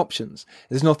gives me options.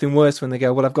 There's nothing worse when they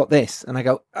go, well, I've got this. And I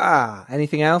go,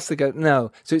 anything else? They go,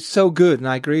 no. So it's so good. And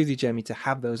I agree with you, Jamie, to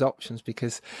have those options,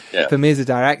 because for me as a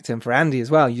director, and for Andy as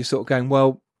well, you're sort of going,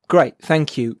 well, great,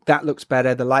 thank you. That looks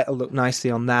better. The light will look nicely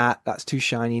on that. That's too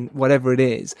shiny, whatever it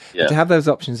is. But to have those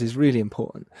options is really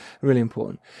important. Really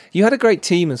important. You had a great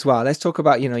team as well. Let's talk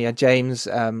about, you had James,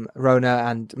 Rona,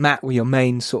 and Matt were your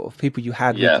main sort of people you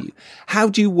had with you. How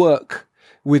do you work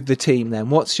with the team then?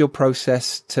 What's your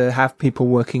process to have people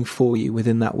working for you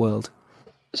within that world?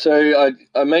 So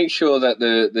I make sure that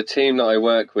the team that I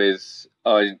work with,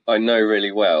 I know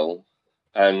really well.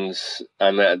 And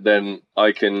that then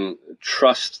I can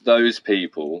trust those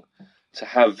people to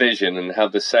have vision and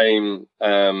have the same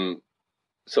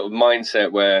sort of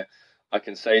mindset, where I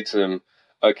can say to them,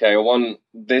 okay, I want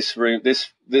this room.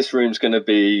 This room's going to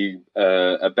be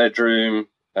a bedroom.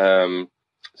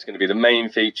 It's going to be the main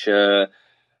feature.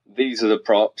 These are the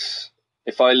props.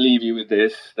 If I leave you with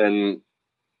this, then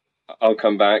I'll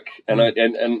come back. And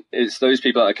and it's those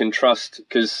people that I can trust,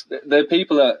 because they're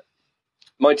people that.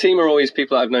 My team are always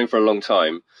people that I've known for a long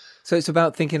time. So it's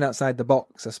about thinking outside the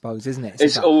box, I suppose, isn't it?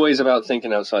 It's always about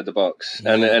thinking outside the box.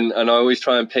 And I always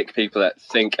try and pick people that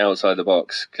think outside the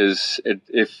box, because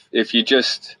if you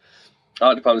just,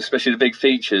 art department, especially the big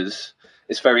features,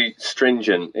 it's very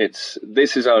stringent.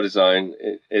 This is our design.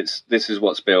 This is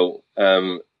what's built.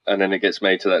 And then it gets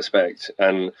made to that spec.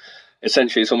 And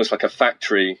essentially it's almost like a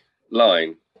factory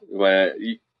line, where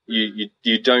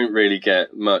you don't really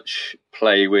get much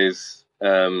play with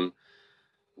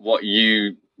what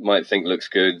you might think looks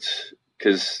good,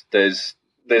 because there's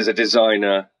a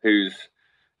designer who's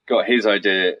got his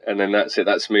idea, and then that's it.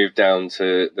 That's moved down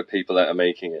to the people that are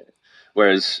making it.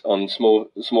 Whereas on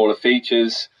smaller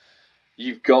features,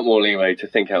 you've got more leeway to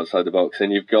think outside the box,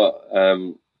 and you've got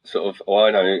sort of,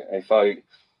 I know if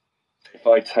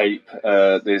I tape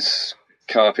this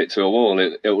carpet to a wall,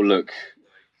 it will look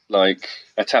like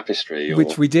a tapestry,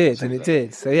 which we did, and it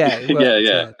did. So it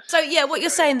worked. So what you're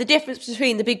saying, the difference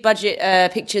between the big budget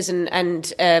pictures and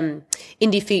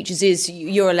indie features is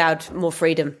you're allowed more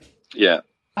freedom. Yeah.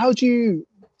 How would you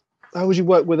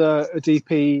work with a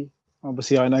DP?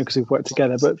 Obviously, I know because we've worked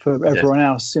together, but for everyone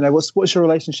else, what's your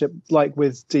relationship like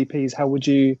with DPs? How would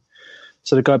you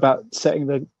sort of go about setting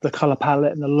the color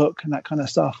palette and the look and that kind of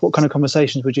stuff? What kind of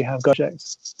conversations would you have?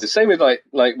 Projects? The same with like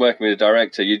working with a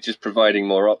director. You're just providing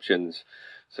more options.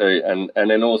 So and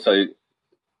then also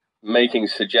making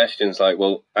suggestions like,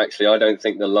 well, actually, I don't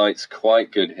think the light's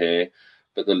quite good here,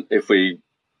 but if we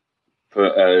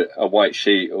put a white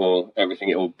sheet or everything,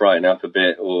 it will brighten up a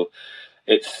bit. Or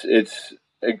it's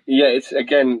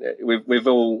again, we've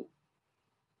all.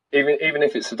 Even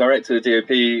if it's the director, the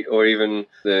DOP, or even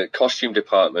the costume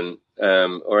department,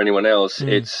 or anyone else,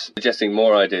 it's suggesting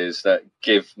more ideas that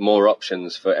give more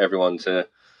options for everyone to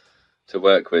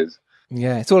work with.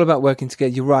 Yeah, it's all about working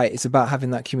together. You're right. It's about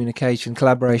having that communication,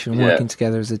 collaboration, and working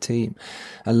together as a team.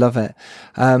 I love it.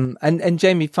 And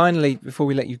Jamie, finally, before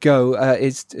we let you go,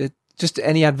 is just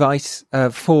any advice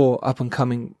for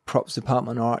up-and-coming props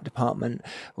department or art department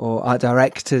or art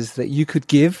directors that you could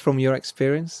give from your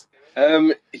experience?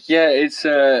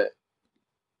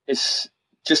 It's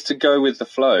just to go with the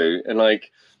flow and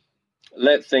like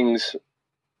let things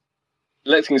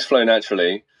flow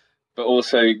naturally, but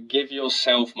also give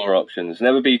yourself more options.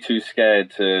 Never be too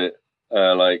scared to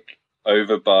like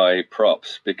overbuy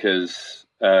props, because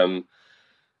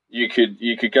you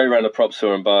could go around a prop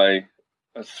store and buy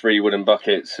 3 wooden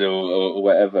buckets or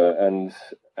whatever, and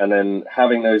then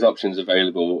having those options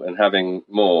available and having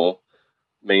more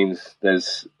means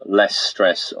there's less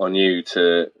stress on you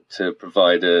to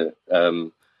provide a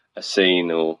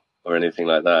scene or anything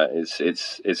like that.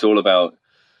 It's all about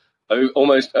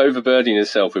almost overburdening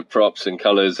yourself with props and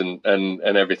colours and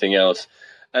everything else.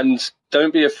 And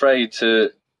don't be afraid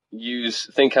to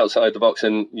think outside the box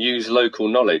and use local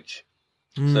knowledge.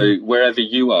 So wherever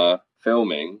you are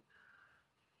filming,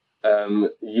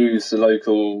 use the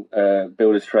local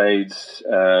builders trades,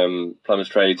 plumbers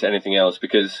trades, anything else,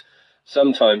 because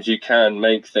sometimes you can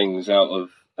make things out of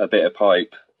a bit of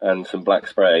pipe and some black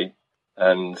spray,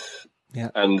 and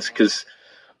because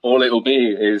all it will be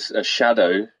is a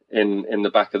shadow in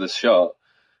the back of the shot,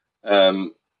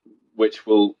 which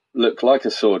will look like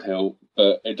a sword hill,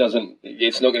 but it doesn't.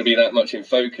 It's not going to be that much in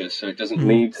focus, so it doesn't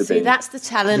need to be. See, that's the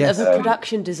talent of a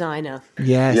production designer.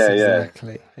 Yes,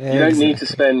 exactly. You don't need to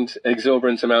spend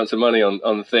exorbitant amounts of money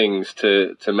on things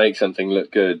to make something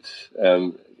look good,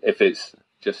 if it's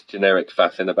just generic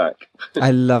faff in the back.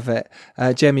 I love it.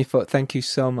 Jamie Foote, thank you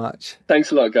so much.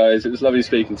 Thanks a lot, guys. It was lovely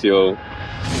speaking to you all.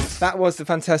 That was the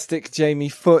fantastic Jamie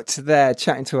Foote there,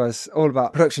 chatting to us all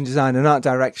about production design and art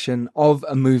direction of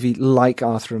a movie like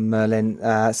Arthur and Merlin.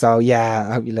 So yeah,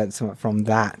 I hope you learned something from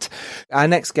that. Our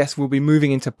next guest will be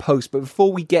moving into post, but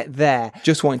before we get there,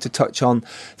 just wanting to touch on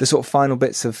the sort of final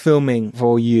bits of filming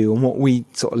for you and what we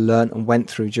sort of learnt and went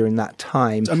through during that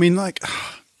time. I mean, like,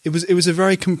 it was a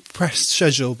very compressed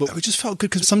schedule, but it just felt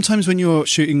good because sometimes when you're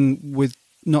shooting with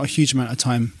not a huge amount of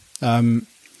time,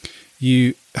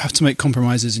 you have to make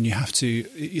compromises, and you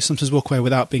sometimes walk away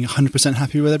without being 100%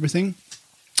 happy with everything.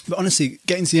 But honestly,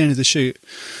 getting to the end of the shoot, I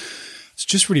was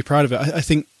just really proud of it. I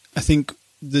think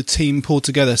the team pulled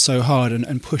together so hard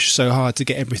and pushed so hard to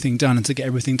get everything done and to get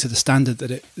everything to the standard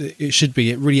that it should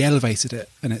be. It really elevated it,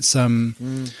 and it's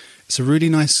a really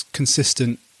nice,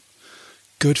 consistent,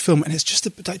 good film. And it's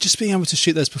just being able to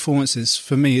shoot those performances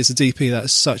for me as a DP.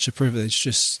 That's such a privilege.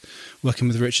 Just working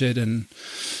with Richard and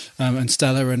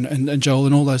Stella and Joel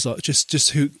and all those lot,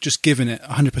 just giving it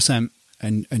 100%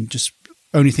 and just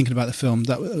only thinking about the film.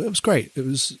 It was great.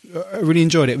 I really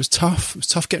enjoyed it. It was tough. It was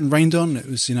tough getting rained on. It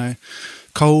was,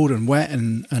 cold and wet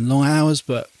and long hours,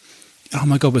 but oh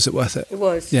my God, was it worth it? It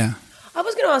was. Yeah. I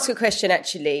was going to ask a question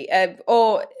actually,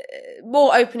 or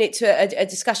more open it to a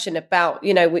discussion about,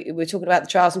 we're talking about the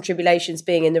trials and tribulations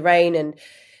being in the rain, and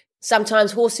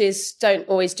sometimes horses don't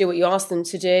always do what you ask them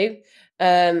to do.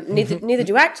 Neither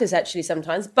do actors actually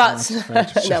sometimes, but no,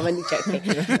 I'm only joking.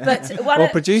 But or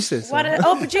producers.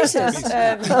 Producers.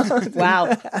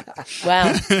 Wow.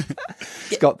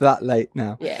 It's got that late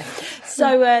now. Yeah.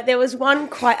 So there was one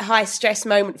quite high stress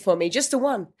moment for me, just the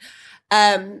one.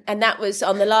 And that was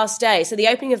on the last day. So the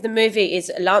opening of the movie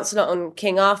is Lancelot and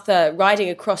King Arthur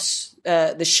riding across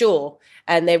the shore,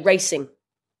 and they're racing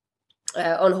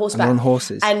on horseback. And on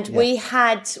horses. And we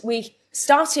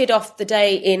started off the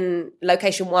day in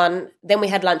location 1, then we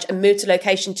had lunch and moved to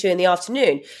location 2 in the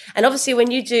afternoon. And obviously when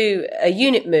you do a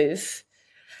unit move,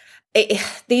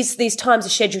 these times are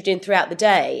scheduled in throughout the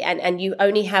day, and you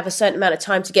only have a certain amount of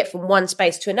time to get from one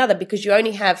space to another because you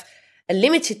only have a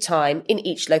limited time in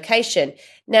each location.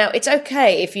 Now, it's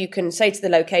okay if you can say to the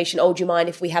location, do you mind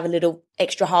if we have a little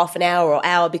extra half an hour or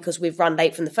hour because we've run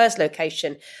late from the first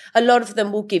location? A lot of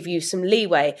them will give you some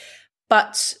leeway.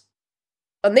 But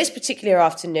on this particular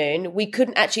afternoon, we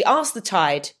couldn't actually ask the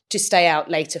tide to stay out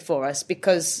later for us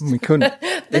because we couldn't.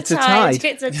 It's a tide.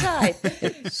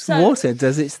 Water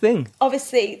does its thing.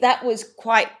 Obviously, that was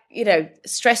quite,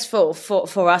 stressful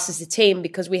for us as a team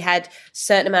because we had a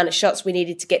certain amount of shots we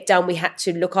needed to get done. We had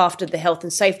to look after the health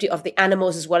and safety of the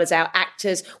animals as well as our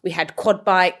actors. We had quad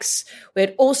bikes. We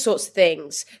had all sorts of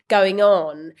things going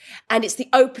on. And it's the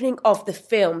opening of the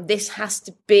film. This has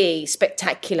to be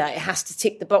spectacular. It has to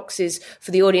tick the boxes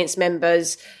for the audience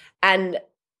members. And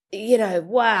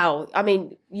wow. I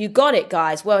mean, you got it,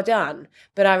 guys. Well done.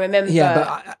 But I remember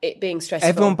it being stressful.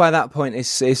 Everyone by that point is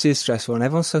stressful, and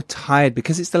everyone's so tired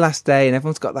because it's the last day and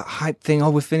everyone's got that hype thing,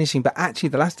 we're finishing. But actually,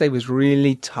 the last day was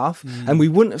really tough, and we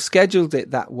wouldn't have scheduled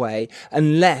it that way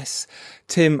unless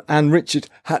Tim and Richard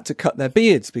had to cut their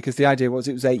beards, because the idea was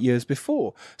it was 8 years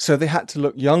before. So they had to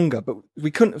look younger, but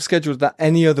we couldn't have scheduled that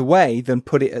any other way than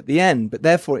put it at the end. But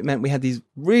therefore it meant we had these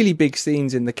really big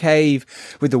scenes in the cave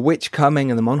with the witch coming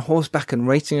and them on horseback and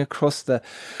racing across the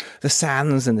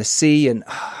sands and the sea. And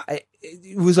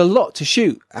it was a lot to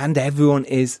shoot, and everyone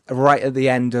is right at the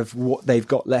end of what they've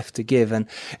got left to give. And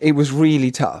it was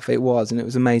really tough. It was, and it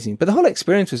was amazing. But the whole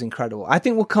experience was incredible. I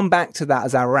think we'll come back to that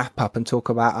as our wrap up and talk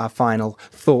about our final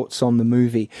thoughts on the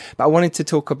movie. But I wanted to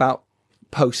talk about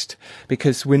post,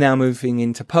 because we're now moving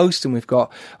into post, and we've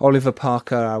got Oliver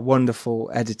Parker, our wonderful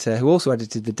editor, who also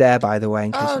edited The Dare, by the way,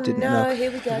 in case you didn't know.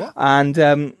 Here we go. And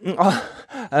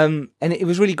it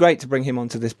was really great to bring him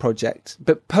onto this project.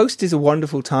 But post is a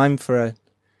wonderful time for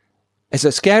it's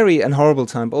a scary and horrible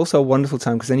time, but also a wonderful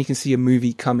time, because then you can see a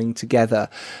movie coming together.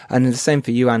 And the same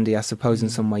for you, Andy, I suppose, in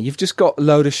some way. You've just got a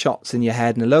load of shots in your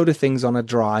head and a load of things on a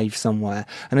drive somewhere.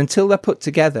 And until they're put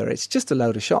together, it's just a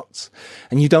load of shots.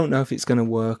 And you don't know if it's going to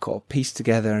work or piece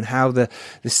together, and how the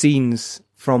scenes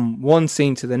from one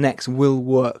scene to the next will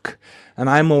work. And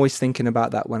I'm always thinking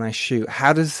about that when I shoot.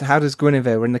 How does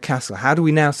Guinevere, we're in the castle, how do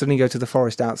we now suddenly go to the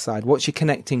forest outside? What's your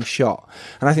connecting shot?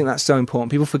 And I think that's so important.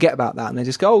 People forget about that and they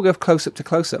just go, oh, go close up to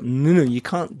close up. No, you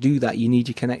can't do that. You need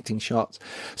your connecting shots.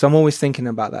 So I'm always thinking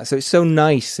about that. So it's so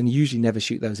nice, and usually never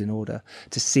shoot those in order,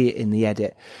 to see it in the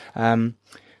edit.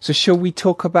 So shall we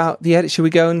talk about the edit? Shall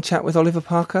we go and chat with Oliver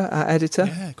Parker, our editor?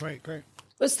 Yeah, great. Well,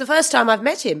 it's the first time I've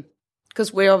met him,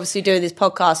 because we're obviously doing this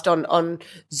podcast on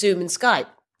Zoom and Skype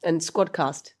and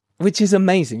Squadcast. Which is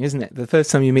amazing, isn't it? The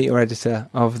first time you meet your editor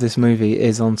of this movie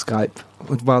is on Skype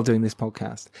while doing this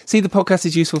podcast. See, the podcast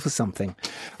is useful for something.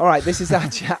 All right, this is our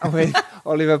chat with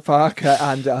Oliver Parker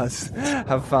and us.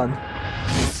 Have fun.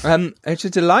 It's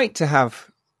a delight to have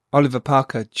Oliver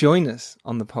Parker join us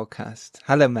on the podcast.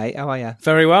 Hello, mate. How are you?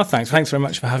 Very well, thanks. Thanks very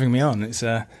much for having me on. It's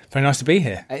very nice to be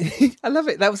here. I love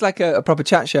it. That was like a proper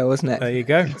chat show, wasn't it? There you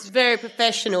go. It's very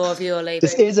professional of you, Oliver.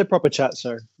 This is a proper chat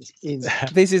show.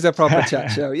 This is a proper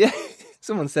chat show. Yeah,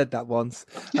 someone said that once.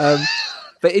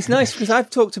 But it's nice because I've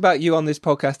talked about you on this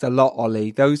podcast a lot, Ollie.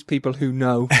 Those people who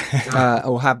know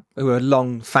who are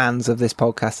long fans of this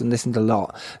podcast and listened a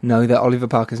lot know that Oliver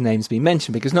Parker's name's been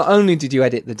mentioned, because not only did you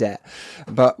edit The Dept,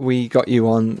 but we got you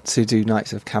on to do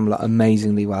Knights of Camelot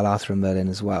amazingly well, Arthur and Merlin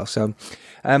as well. So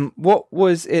what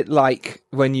was it like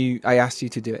when I asked you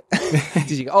to do it?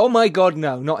 Did you go, oh my God,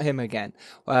 no, not him again?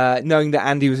 Knowing that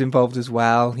Andy was involved as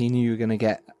well, he knew you were going to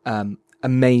get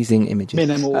amazing images.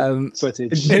 Minimal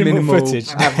footage. Minimal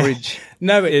footage. Average.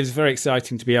 No, it was very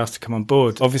exciting to be asked to come on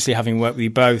board. Obviously, having worked with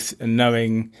you both and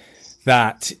knowing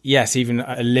that, yes, even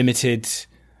a limited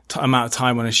amount of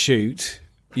time on a shoot,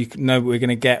 you know we're going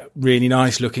to get really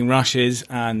nice looking rushes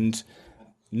and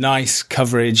nice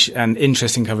coverage and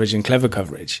interesting coverage and clever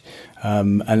coverage.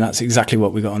 And that's exactly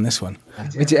what we got on this one.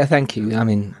 Thank you. I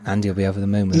mean, Andy will be over the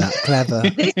moon with that clever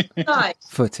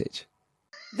footage.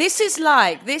 This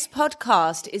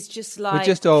podcast is just like... We're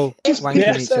just all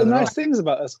wanking each other nice off. things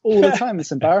about us all the time.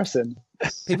 It's embarrassing.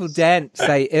 People daren't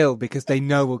say ill because they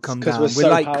know we'll come down. We're so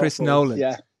like powerful. Chris Nolan.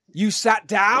 Yeah. You sat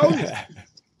down?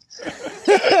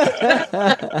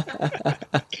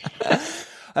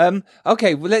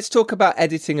 Okay, well, let's talk about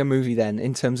editing a movie then,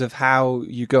 in terms of how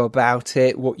you go about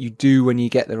it, what you do when you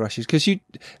get the rushes. Because you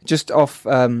just off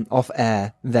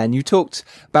air, then you talked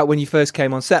about when you first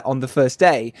came on set on the first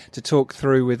day to talk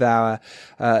through with our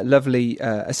lovely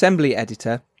assembly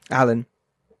editor, Alan,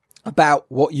 about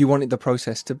what you wanted the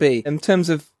process to be. In terms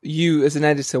of you as an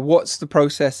editor, what's the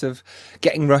process of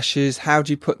getting rushes? How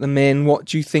do you put them in? What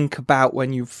do you think about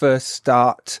when you first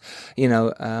start,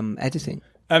 editing?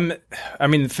 I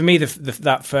mean, for me,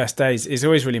 that first day is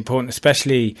always really important,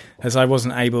 especially as I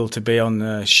wasn't able to be on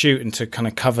the shoot and to kind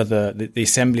of cover the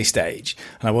assembly stage,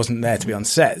 and I wasn't there to be on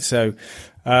set. So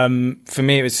for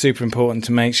me, it was super important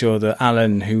to make sure that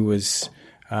Alan, who was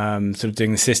sort of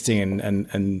doing the assisting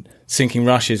and syncing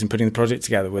rushes and putting the project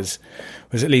together, was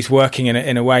at least working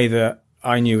in a way that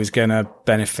I knew was going to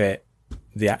benefit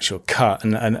the actual cut.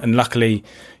 And luckily,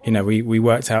 we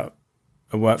worked out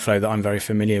a workflow that I'm very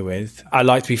familiar with. I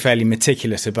like to be fairly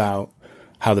meticulous about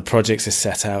how the projects are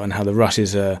set out and how the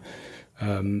rushes are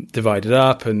divided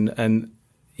up, and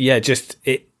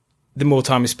the more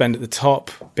time we spend at the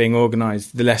top being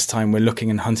organised, the less time we're looking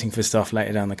and hunting for stuff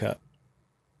later down the cut.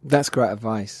 That's great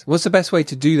advice. What's the best way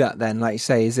to do that then? Like you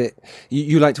say, is it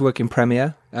you like to work in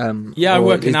Premiere? I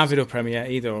work in Avid or Premiere,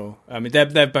 either or. I mean,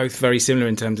 they're both very similar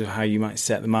in terms of how you might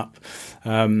set them up.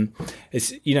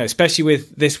 It's especially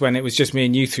with this when it was just me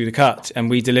and you through the cut,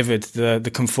 and we delivered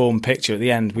the conform picture at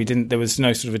the end. There was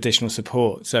no sort of additional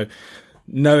support. So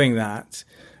knowing that,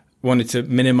 wanted to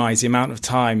minimise the amount of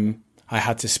time I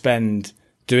had to spend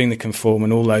doing the conform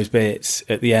and all those bits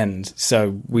at the end.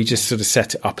 So we just sort of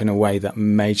set it up in a way that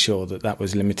made sure that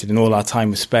was limited, and all our time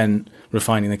was spent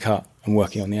refining the cut and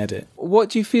working on the edit. What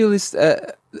do you feel is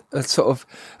a sort of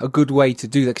a good way to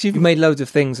do that? Because you've made loads of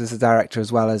things as a director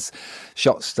as well as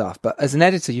shot stuff, but as an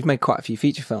editor, you've made quite a few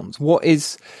feature films. What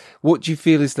do you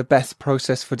feel is the best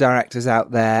process for directors out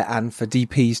there and for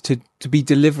DPs to be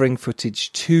delivering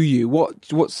footage to you?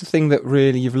 What's the thing that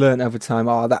really you've learned over time?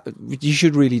 That you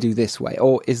should really do this way,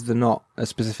 or is there not a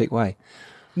specific way?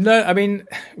 No, I mean,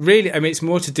 really, it's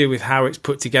more to do with how it's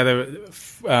put together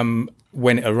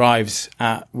when it arrives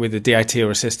with a DIT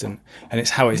or assistant, and it's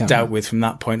how it's dealt with from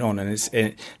that point on.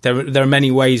 And there are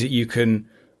many ways that you can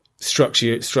structure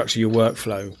your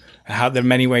workflow. How there are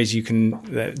many ways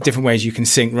different ways you can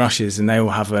sync rushes, and they all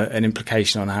have an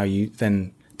implication on how you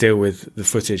then deal with the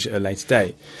footage at a later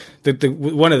date.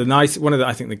 One of the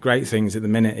I think the great things at the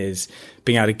minute is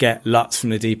being able to get LUTs from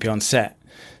the DP on set,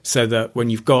 so that when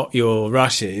you've got your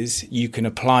rushes, you can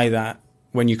apply that.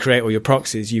 When you create all your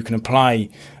proxies, you can apply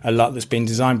a LUT that's been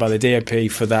designed by the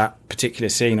DOP for that particular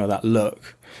scene or that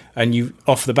look, and you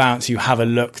off the bounce you have a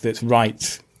look that's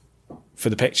right for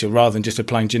the picture, rather than just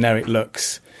applying generic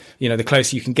looks. The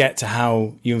closer you can get to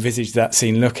how you envisage that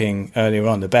scene looking earlier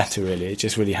on, the better, really. It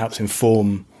just really helps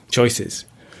inform choices.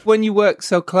 When you work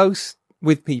so close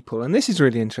with people, and this is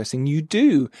really interesting,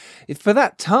 for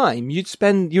that time,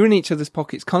 you're in each other's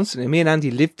pockets constantly. Me and Andy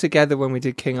lived together when we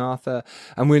did King Arthur,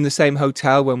 and we're in the same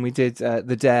hotel when we did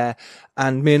the Dare,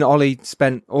 and me and Ollie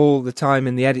spent all the time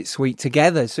in the edit suite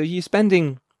together. So you're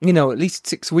spending at least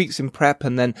 6 weeks in prep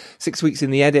and then 6 weeks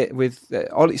in the edit with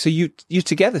Ollie. So you're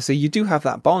together. So you do have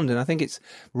that bond. And I think it's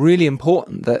really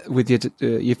important that with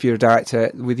if you're a director,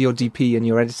 with your DP and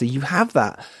your editor, you have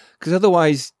that, because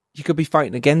otherwise you could be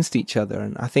fighting against each other.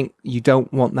 And I think you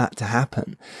don't want that to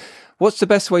happen. What's the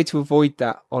best way to avoid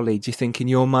that, Ollie, do you think, in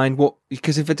your mind?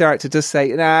 Because if a director does say,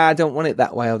 nah, I don't want it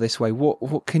that way or this way,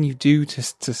 what can you do to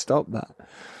stop that?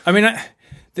 I mean,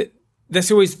 That's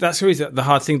always the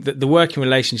hard thing. That the working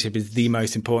relationship is the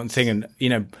most important thing,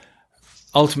 and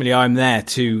ultimately, I'm there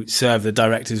to serve the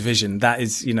director's vision. That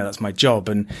is, that's my job,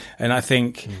 and I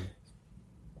think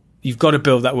you've got to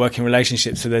build that working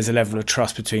relationship so there's a level of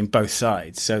trust between both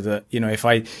sides. So that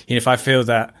if I feel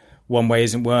that one way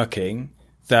isn't working,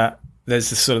 that there's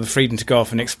the sort of the freedom to go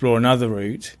off and explore another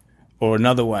route or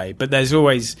another way. But there's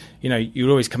always, you're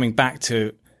always coming back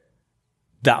to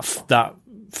that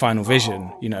final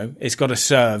vision. It's got to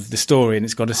serve the story and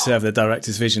it's got to serve the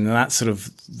director's vision, and that's sort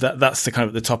of that's the kind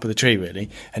of at the top of the tree,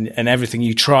 really, and everything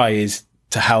you try is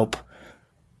to help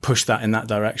push that in that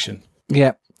direction.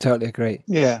 Yeah, totally agree.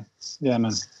 Yeah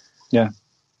man. Yeah.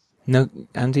 No,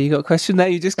 Andy, you got a question there?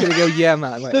 You're just going to go, yeah,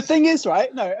 man. The thing is,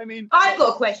 right? No, I mean, I've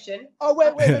got a question. Oh,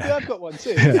 wait, maybe I've got one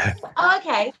too. Oh,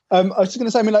 okay. I was just going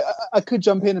to say, I mean, like, I could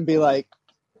jump in and be like,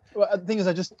 well, the thing is,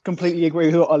 I just completely agree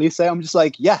with what Ollie's saying. I'm just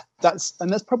like, yeah, that's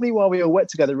probably why we all work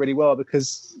together really well,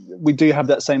 because we do have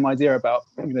that same idea about,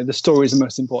 the story is the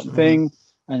most important thing,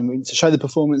 and we need to show the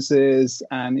performances,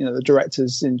 and, the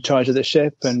director's in charge of the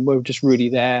ship, and we're just really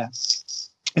there.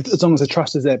 As long as the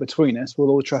trust is there between us, we'll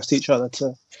all trust each other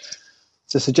to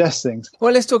suggest things.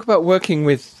 Well, let's talk about working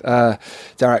with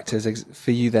directors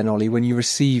for you then, Ollie, when you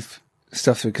receive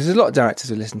stuff through, because there's a lot of directors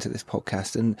who listen to this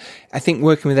podcast, and I think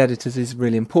working with editors is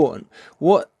really important.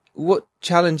 What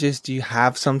challenges do you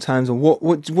have sometimes, or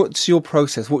what's your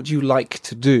process? What do you like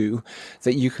to do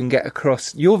that you can get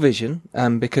across your vision?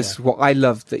 Because what I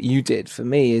loved that you did for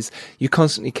me is you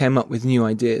constantly came up with new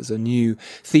ideas or new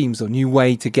themes or new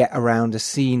way to get around a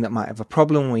scene that might have a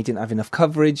problem where you didn't have enough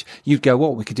coverage. You'd go,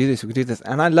 well, we could do this,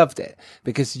 and I loved it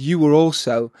because you were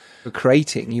also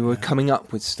creating, you were coming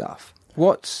up with stuff.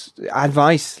 What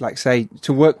advice, like say,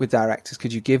 to work with directors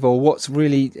could you give, or what's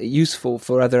really useful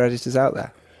for other editors out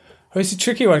there? Well, it's a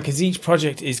tricky one because each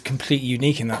project is completely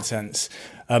unique in that sense,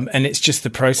 and it's just the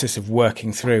process of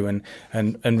working through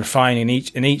and refining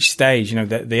in each stage.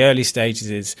 The early stages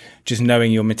is just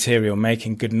knowing your material,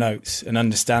 making good notes, and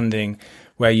understanding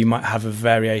where you might have a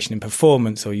variation in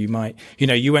performance, or you might,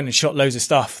 you went and shot loads of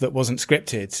stuff that wasn't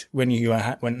scripted when you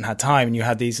went and had time, and you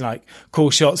had these like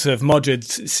cool shots of Modred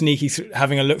sneaky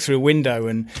having a look through a window,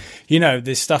 and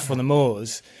there's stuff on the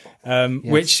moors,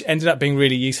 which ended up being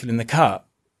really useful in the cut.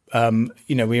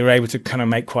 We were able to kind of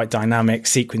make quite dynamic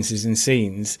sequences and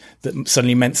scenes that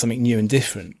suddenly meant something new and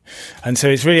different. And so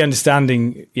it's really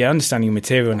understanding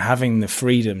material and having the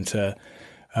freedom to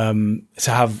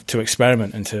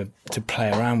experiment and to play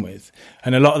around with.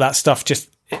 And a lot of that stuff just,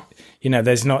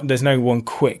 there's no one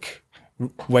quick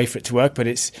way for it to work, but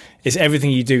it's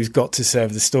everything you do has got to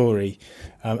serve the story.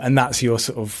 And that's your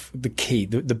sort of the key,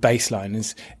 the baseline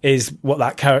is what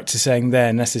that character's saying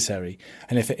there necessary.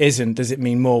 And if it isn't, does it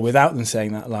mean more without them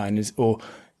saying that line? Or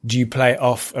do you play it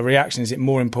off a reaction? Is it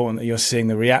more important that you're seeing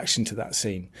the reaction to that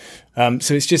scene?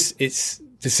 So it's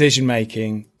decision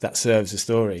making that serves the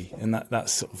story, and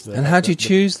that's sort of the. And how do you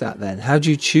choose that then? How do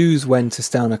you choose when to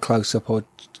stay on a close up or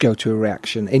go to a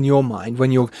reaction in your mind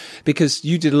because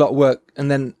you did a lot of work, and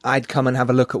then I'd come and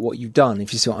have a look at what you've done,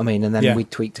 if you see what I mean, and then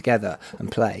we'd tweak together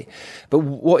and play. But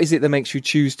what is it that makes you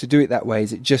choose to do it that way?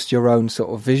 Is it just your own sort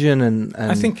of vision and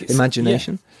I think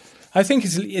imagination? I think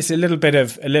it's a little bit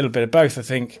of both. I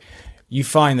think you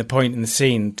find the point in the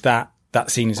scene that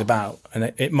scene is about,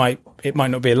 and it might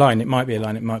not be a line, it might be a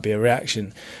line, it might be a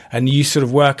reaction, and you sort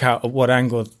of work out at what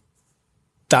angle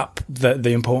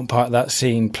the important part of that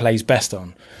scene plays best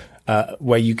on,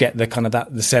 where you get the kind of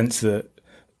the sense that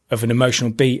of an emotional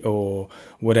beat or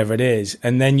whatever it is,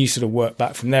 and then you sort of work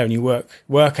back from there, and you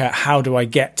work out, how do I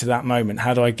get to that moment?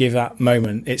 How do I give that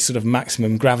moment its sort of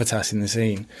maximum gravitas in the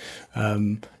scene?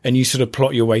 And you sort of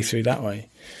plot your way through that way.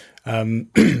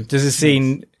 Does a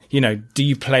scene, do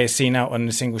you play a scene out on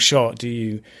a single shot?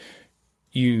 Do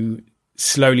you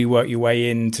slowly work your way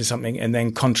into something and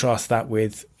then contrast that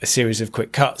with a series of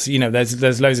quick cuts?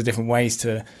 There's loads of different ways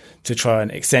to try and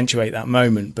accentuate that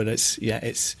moment, but it's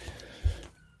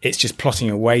just plotting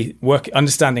your way,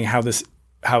 understanding how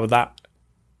that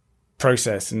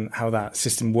process and how that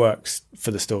system works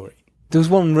for the story. There was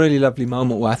one really lovely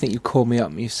moment where I think you called me up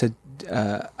and you said,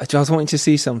 Giles, I want you to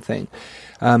see something,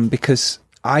 because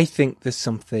I think there's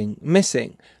something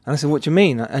missing. And I said, what do you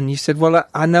mean? And you said, well,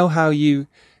 I know how you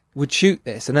would shoot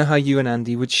this. I know how you and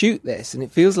Andy would shoot this. And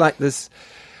it feels like there's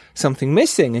something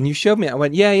missing. And you showed me. I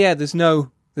went, yeah, there's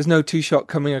no two-shot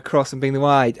coming across and being the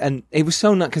wide. And it was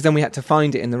so nuts, because then we had to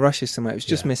find it in the rushes somewhere. It was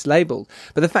just mislabeled.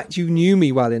 But the fact you knew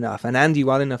me well enough and Andy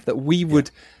well enough that we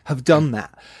would have done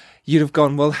that, you'd have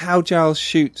gone, well, how Giles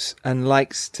shoots and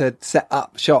likes to set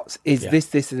up shots is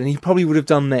this, and he probably would have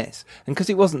done this. And because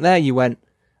it wasn't there, you went,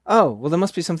 oh, well, there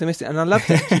must be something missing. And I loved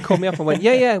it. You called me up and went,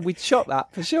 yeah, we'd shot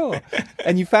that for sure.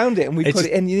 And you found it and we put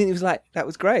it in. And it was like, that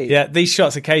was great. Yeah, these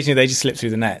shots, occasionally, they just slip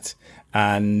through the net.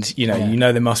 And, you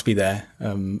know they must be there.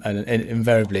 And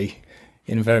invariably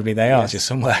they are just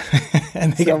somewhere.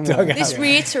 And they get dug out. This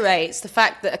reiterates the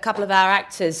fact that a couple of our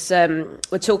actors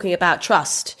were talking about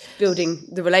trust, building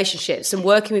the relationships and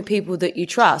working with people that you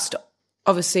trust.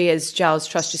 Obviously, as Giles,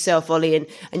 trust yourself, Ollie,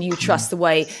 and you trust the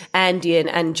way Andy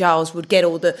and Giles would get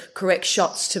all the correct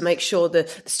shots to make sure the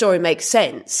story makes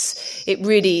sense. It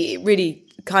really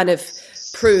kind of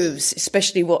proves,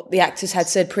 especially what the actors had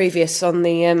said previous on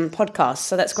the podcast.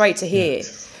 So that's great to hear.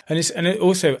 Yeah.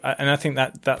 And I think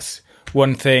that's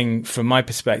one thing from my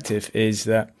perspective is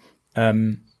that,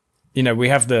 we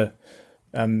have the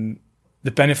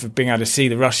benefit of being able to see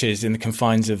the rushes in the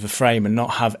confines of a frame and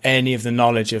not have any of the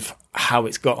knowledge of how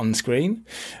it's got on screen.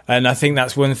 And I think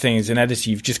that's one thing as an editor,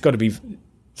 you've just got to be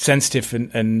sensitive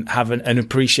and have an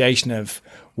appreciation of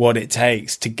what it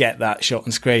takes to get that shot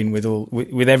on screen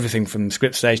with everything from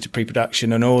script stage to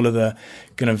pre-production and all of the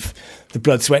kind of the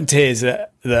blood, sweat and tears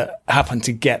that happen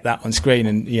to get that on screen.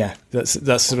 And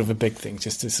that's sort of a big thing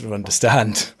just to sort of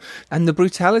understand. And the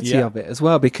brutality of it as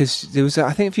well, because there was,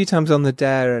 I think, a few times on the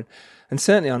Dare and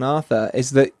certainly on Arthur,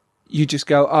 is that you just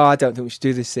go, oh, I don't think we should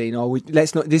do this scene, or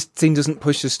let's not, this scene doesn't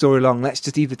push the story along, let's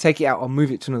just either take it out or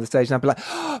move it to another stage. And I'd be like,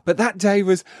 oh, but that day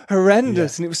was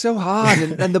horrendous and it was so hard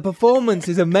and the performance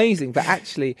is amazing, but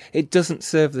actually it doesn't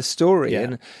serve the story.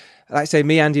 And like I say,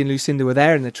 me, Andy and Lucinda were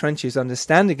there in the trenches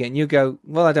understanding it, and you go,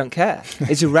 well, I don't care.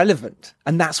 It's irrelevant.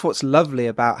 And that's what's lovely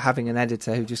about having an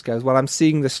editor who just goes, well, I'm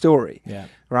seeing the story. Yeah.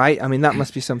 Right? I mean, that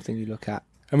must be something you look at.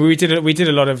 And we did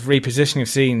a lot of repositioning of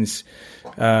scenes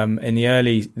in the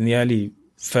early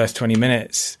first 20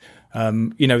 minutes,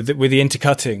 with the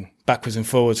intercutting backwards and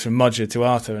forwards from Modra to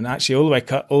Arthur, and actually all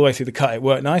the way through the cut, it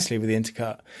worked nicely with the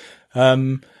intercut.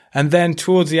 And then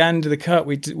towards the end of the cut,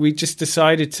 we just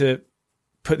decided to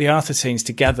put the Arthur scenes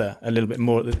together a little bit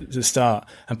more at the start,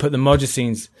 and put the Modra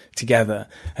scenes together,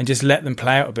 and just let them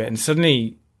play out a bit. And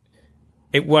suddenly,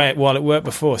 while it worked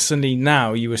before, suddenly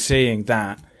now you were seeing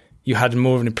that. You had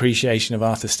more of an appreciation of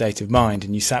Arthur's state of mind,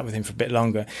 and you sat with him for a bit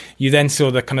longer. You then saw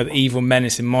the kind of evil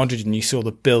menace in Modred, and you saw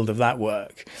the build of that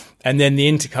work. And then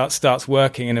the intercut starts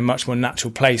working in a much more natural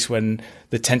place when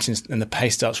the tension and the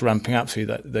pace starts ramping up through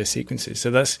those sequences. So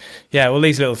that's, all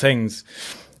these little things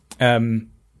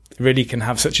really can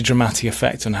have such a dramatic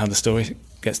effect on how the story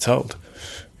gets told.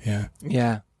 Yeah.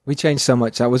 Yeah. We changed so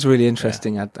much. That was really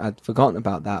interesting. Yeah. I'd forgotten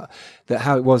about that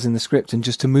how it was in the script, and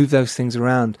just to move those things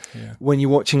around when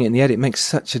you're watching it in the edit makes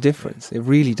such a difference. It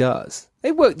really does.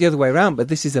 It worked the other way around, but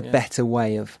this is a better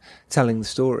way of telling the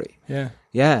story. Yeah.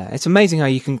 Yeah. It's amazing how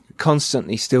you can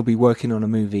constantly still be working on a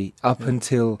movie up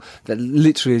until that,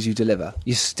 literally as you deliver.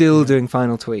 You're still doing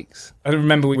final tweaks. I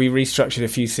remember we restructured a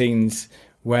few scenes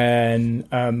when,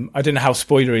 I don't know how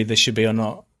spoilery this should be or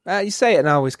not. You say it and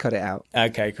I always cut it out.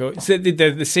 Okay, cool. So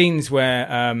the scenes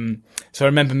where... so I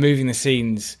remember moving the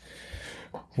scenes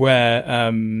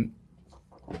where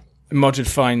Modred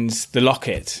finds the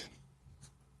locket.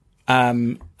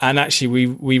 And actually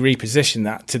we repositioned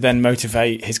that to then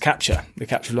motivate his capture, the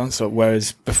capture of Lancelot,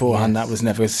 whereas beforehand that was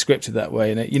never scripted that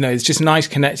way. And it's just nice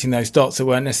connecting those dots that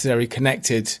weren't necessarily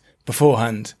connected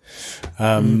beforehand.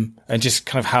 And just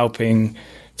kind of helping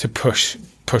to push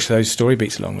those story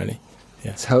beats along, really.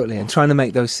 Yeah. Totally, and trying to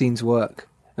make those scenes work.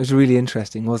 was really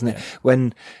interesting, wasn't it?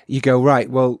 When you go, right,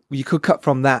 well, you could cut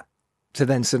from that to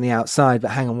then suddenly outside,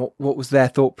 but hang on, what was their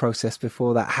thought process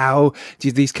before that? How do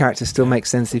these characters still make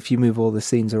sense if you move all the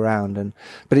scenes around?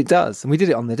 But it does, and we did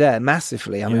it on the day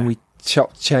massively. I mean, we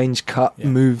chopped, changed, cut,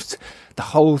 moved the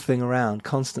whole thing around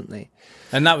constantly,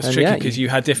 and that was tricky because you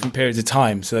had different periods of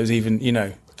time. So there was even,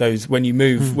 those when you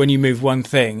move one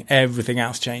thing, everything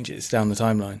else changes down the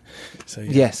timeline. So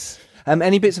yes.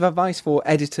 Any bits of advice for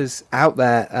editors out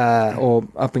there or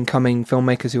up-and-coming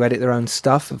filmmakers who edit their own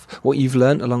stuff of what you've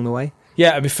learned along the way?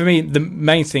 Yeah, I mean, for me, the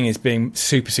main thing is being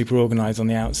super, super organised on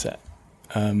the outset,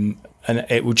 and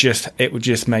it will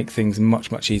just make things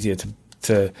much, much easier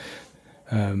to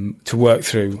work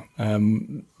through.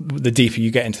 The deeper you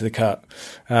get into the cut,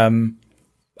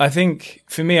 I think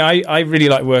for me, I really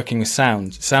like working with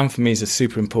sound. Sound for me is a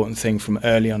super important thing from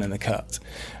early on in the cut.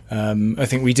 I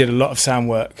think we did a lot of sound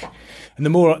work, and the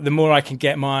more I can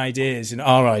get my ideas and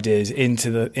our ideas into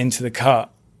the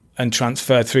cut and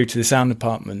transferred through to the sound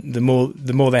department, the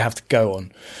more they have to go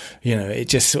on. It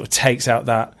just sort of takes out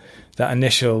that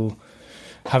initial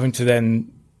having to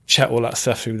then chat all that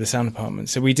stuff through the sound department.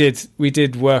 So we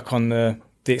did work on the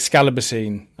Excalibur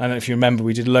scene. I don't know if you remember,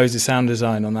 we did loads of sound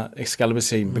design on that Excalibur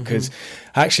scene because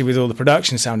actually with all the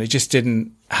production sound, it just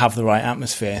didn't have the right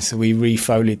atmosphere. So we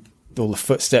refolied all the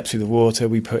footsteps through the water.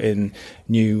 We put in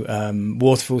new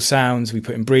waterfall sounds. We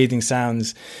put in breathing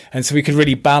sounds, and so we could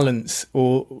really balance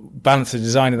the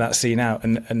design of that scene out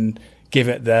and give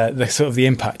it the sort of the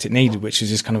impact it needed, which is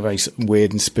just kind of very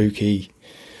weird and spooky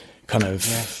kind of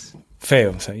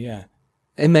feel. So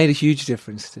it made a huge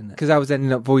difference, didn't it? Because I was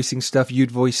ending up voicing stuff, you'd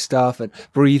voice stuff, and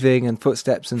breathing and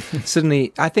footsteps, and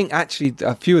suddenly, I think actually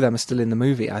a few of them are still in the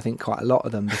movie. I think quite a lot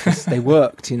of them because they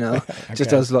worked, okay.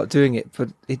 Just I was a lot doing it, but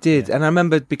it did. And I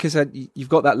remember because you've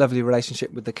got that lovely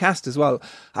relationship with the cast as well.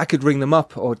 I could ring them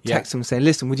up or text them and say,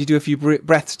 "Listen, would you do a few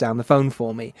breaths down the phone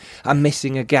for me? I'm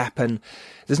missing a gap." And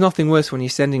there's nothing worse when you're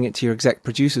sending it to your exec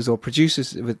producers or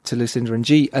producers to Lucinda and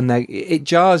G, and it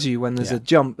jars you when there's a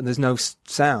jump and there's no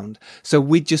sound. So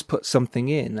we'd just put something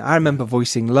in. I remember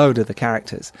voicing a load of the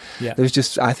characters. Yeah. There was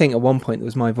just, I think at one point there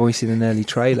was my voice in an early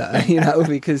trailer,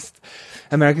 because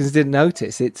Americans didn't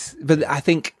notice. But I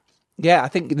think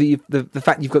the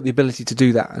fact you've got the ability to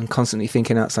do that and constantly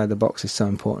thinking outside the box is so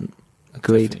important.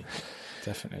 Agreed.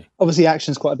 Definitely. Obviously,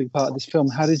 action is quite a big part of this film.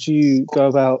 How did you go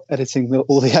about editing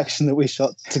all the action that we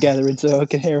shot together into a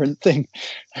coherent thing?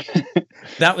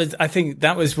 I think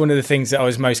that was one of the things that I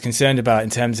was most concerned about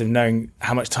in terms of knowing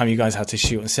how much time you guys had to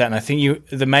shoot on set. And I think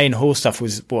the main horse stuff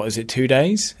was, 2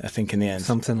 days? I think in the end.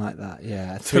 Something like that,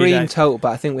 yeah. 3 in total, but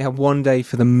I think we had 1 day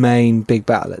for the main big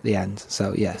battle at the end.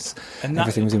 So yes, and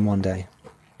everything was in 1 day.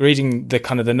 Reading the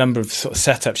kind of the number of sort of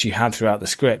setups you had throughout the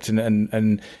script,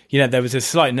 and there was a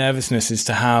slight nervousness as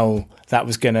to how that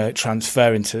was going to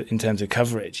transfer in terms of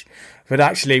coverage. But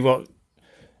actually, what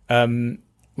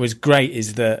was great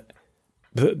is that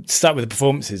start with the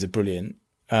performances are brilliant,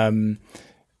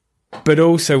 but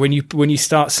also when you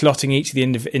start slotting each of the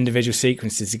individual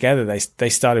sequences together, they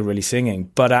started really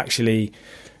singing. But actually,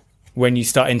 when you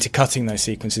start intercutting those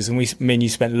sequences, and me and you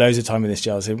spent loads of time with this,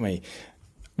 Giles, didn't we?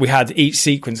 We had each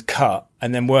sequence cut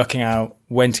and then working out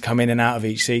when to come in and out of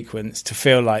each sequence to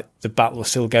feel like the battle was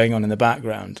still going on in the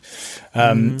background.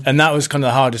 And that was kind of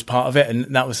the hardest part of it.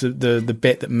 And that was the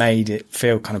bit that made it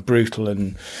feel kind of brutal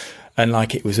and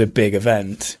like it was a big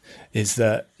event, is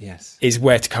that is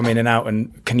where to come in and out,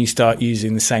 and can you start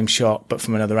using the same shot but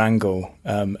from another angle,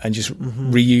 and just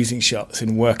reusing shots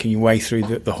and working your way through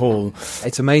the hall.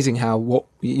 It's amazing how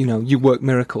you work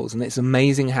miracles, and it's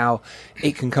amazing how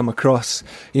it can come across,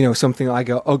 something like,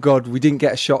 oh God, we didn't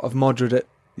get a shot of Modred at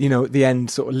the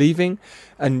end sort of leaving,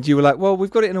 and you were like, well,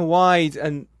 we've got it in a wide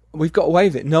and we've got away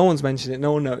with it. No one's mentioned it.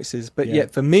 No one notices. But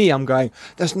yet for me, I'm going,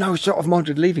 there's no shot of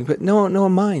Modred leaving, but no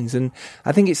one minds. And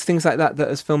I think it's things like that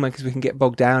as filmmakers we can get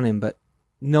bogged down in, but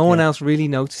no one else really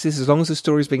notices. As long as the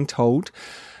story's being told,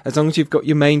 as long as you've got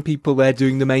your main people there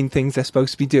doing the main things they're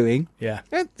supposed to be doing, you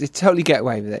totally get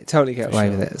away with it. Totally get away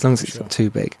with it, as long as it's not too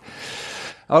big.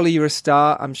 Ollie, you're a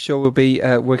star. I'm sure we'll be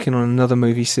working on another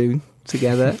movie soon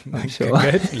together. I'm sure.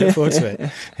 Good. Look forward to it.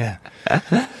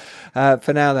 Yeah.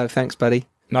 For now, though, thanks, buddy.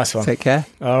 Nice one. Take care.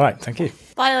 All right. Thank you.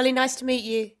 Bye, Ollie. Nice to meet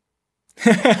you.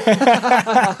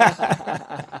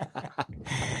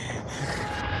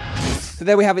 So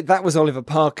there we have it. That was Oliver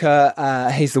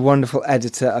Parker. He's the wonderful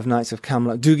editor of Knights of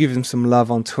Camelot. Do give him some love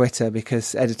on Twitter,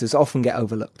 because editors often get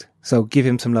overlooked. So give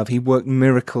him some love. He worked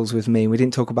miracles with me. We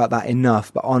didn't talk about that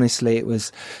enough, but honestly, it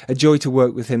was a joy to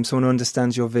work with him. Someone who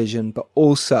understands your vision, but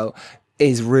also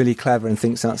is really clever and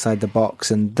thinks outside the box,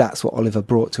 and that's what Oliver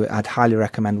brought to it. I'd highly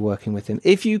recommend working with him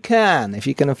if you can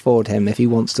afford him, if he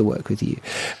wants to work with you.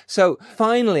 So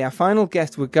finally, our final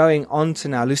guest we're going on to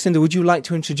now. Lucinda, would you like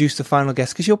to introduce the final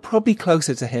guest? Because you're probably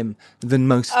closer to him than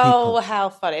most people. Oh, how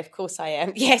funny. Of course I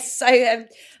am. Yes. So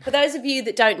for those of you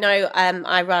that don't know,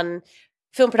 I run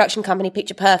film production company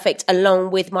Picture Perfect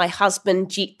along with my husband,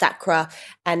 Dept Thakra,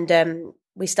 and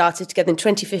we started together in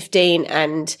 2015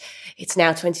 and it's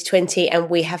now 2020 and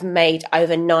we have made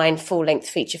over 9 full-length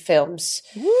feature films,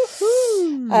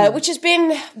 which has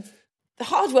been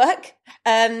hard work,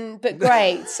 but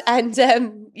great. And,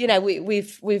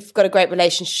 we've got a great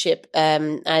relationship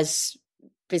as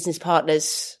business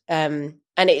partners. And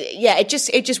it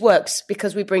just works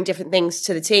because we bring different things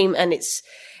to the team, and it's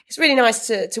really nice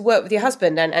to work with your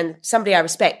husband and somebody I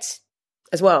respect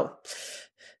as well.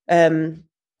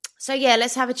 So,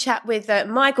 let's have a chat with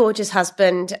my gorgeous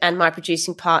husband and my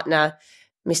producing partner,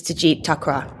 Mr. Dept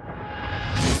Thakra.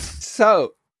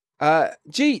 So,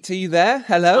 Dept, are you there?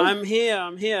 Hello? I'm here.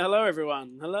 Hello,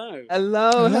 everyone. Hello.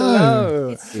 Hello.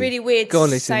 It's really weird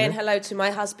saying hello to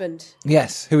my husband.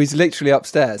 Yes, who is literally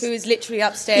upstairs.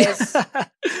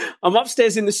 I'm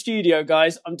upstairs in the studio,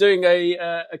 guys. I'm doing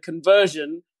a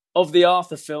conversion of the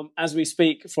Arthur film as we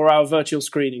speak for our virtual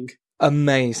screening.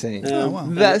 Amazing. Wow.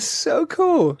 That's so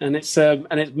cool. And it's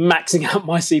maxing out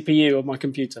my CPU on my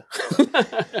computer.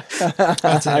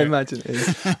 I imagine it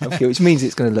is. Okay, which means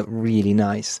it's going to look really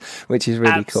nice, which is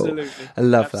really cool. I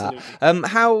love that.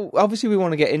 How obviously we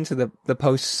want to get into the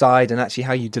post side and actually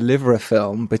how you deliver a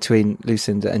film between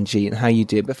Lucinda and Dept and how you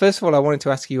do it. But first of all, I wanted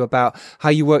to ask you about how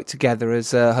you work together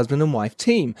as a husband and wife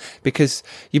team, because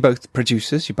you both produce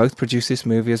this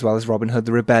movie as well as Robin Hood,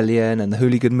 The Rebellion and the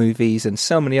Hooligan movies and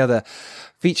so many other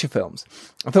feature films.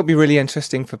 I thought it'd be really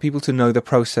interesting for people to know the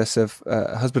process of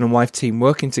a husband and wife team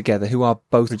working together who are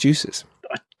both producers.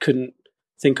 I couldn't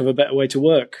think of a better way to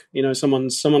work. You know,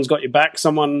 someone's got your back.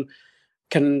 Someone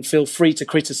can feel free to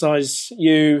criticize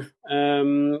you.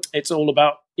 It's all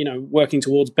about, working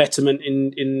towards betterment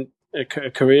in a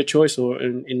career choice or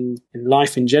in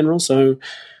life in general. So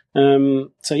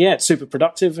it's super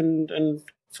productive and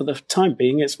for the time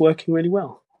being, it's working really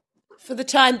well. For the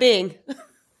time being.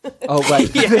 Oh,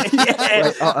 wait. Wait,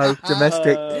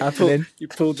 domestic happening. You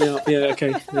pulled me up. Yeah,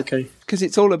 okay. Because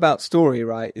it's all about story,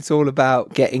 right? It's all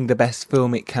about getting the best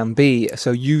film it can be.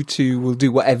 So you two will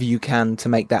do whatever you can to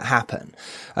make that happen.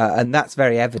 And that's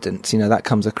very evident. That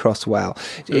comes across well.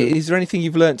 Is there anything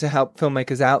you've learned to help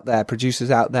filmmakers out there,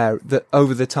 producers out there, that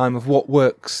over the time of what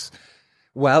works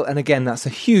well? And again, that's a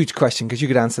huge question because you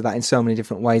could answer that in so many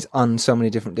different ways on so many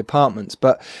different departments.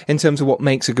 But in terms of what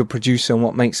makes a good producer and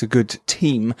what makes a good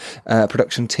team,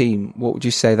 production team, what would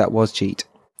you say that was, Dept?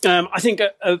 I think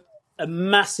a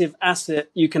massive asset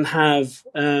you can have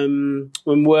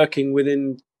when working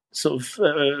within sort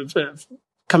of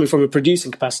coming from a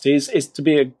producing capacity is to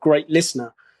be a great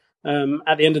listener.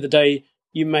 At the end of the day,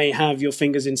 you may have your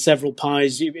fingers in several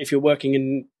pies. If you're working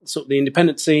in sort of the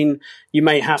independent scene, you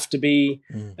may have to be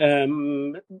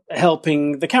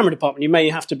helping the camera department. You may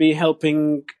have to be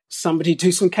helping somebody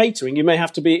do some catering. You may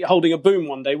have to be holding a boom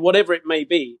one day, whatever it may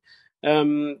be.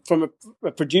 From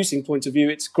a producing point of view,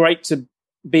 it's great to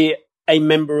be a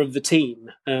member of the team.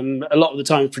 A lot of the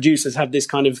time, producers have this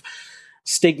kind of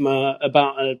stigma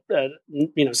about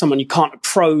someone you can't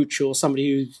approach or somebody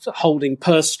who's holding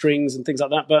purse strings and things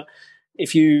like that. But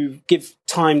if you give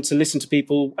time to listen to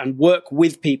people and work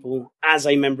with people as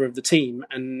a member of the team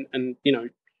and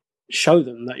show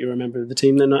them that you're a member of the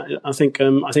team, then I think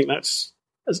that's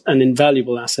an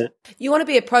invaluable asset. You want to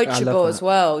be approachable as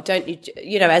well, don't you?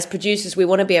 As producers, we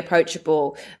want to be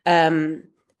approachable, and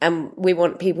we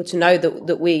want people to know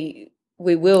that we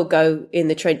will go in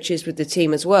the trenches with the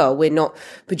team as well. We're not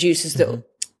producers that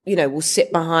will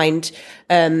sit behind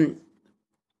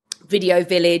Video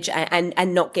Village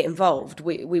and not get involved.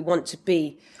 We want to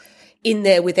be in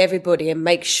there with everybody and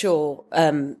make sure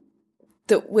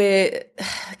that we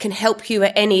can help you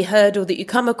at any hurdle that you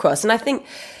come across. And I think,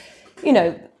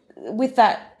 with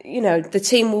that, the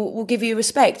team will give you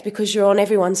respect because you're on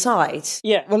everyone's side.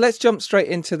 Yeah. Well, let's jump straight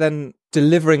into then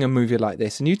delivering a movie like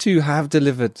this. And you two have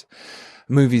delivered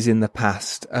movies in the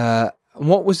past.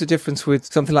 What was the difference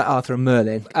with something like Arthur and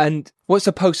Merlin? And what's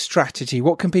the post strategy?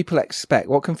 What can people expect?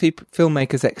 What can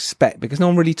filmmakers expect? Because no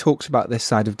one really talks about this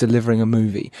side of delivering a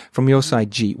movie. From your side,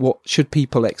 Dept, what should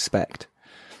people expect?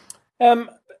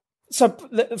 So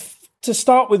to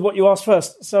start with what you asked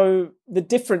first, so the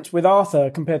difference with Arthur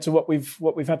compared to what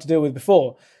we've had to deal with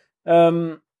before,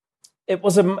 it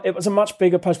was a much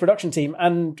bigger post-production team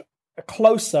and a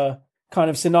closer kind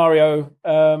of scenario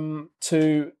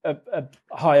to a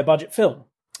higher budget film.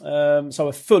 So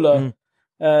a fuller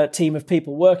team of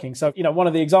people working. So, one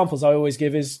of the examples I always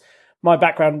give is my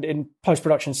background in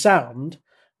post-production sound.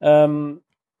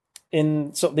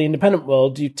 In sort of the independent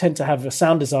world, you tend to have a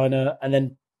sound designer and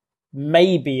then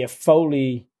maybe a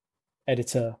Foley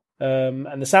editor.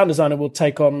 And the sound designer will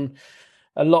take on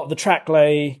a lot of the track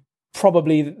lay,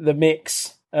 probably the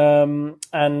mix,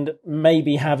 and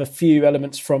maybe have a few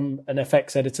elements from an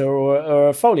FX editor or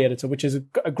a Foley editor, which is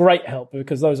a great help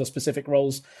because those are specific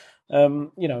roles,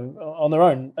 on their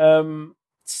own.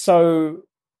 So,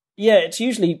 yeah, it's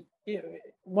usually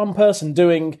one person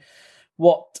doing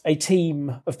what a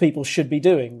team of people should be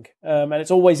doing. And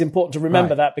it's always important to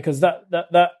remember that because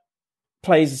that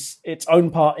plays its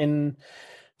own part in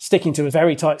sticking to a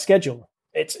very tight schedule.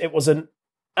 It was an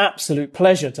absolute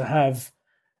pleasure to have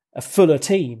a fuller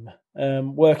team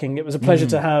working. It was a pleasure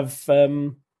to have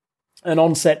an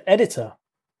on-set editor.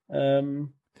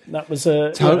 That was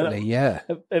totally,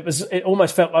 It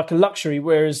almost felt like a luxury,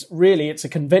 whereas really it's a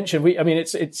convention.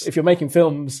 It's if you're making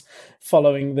films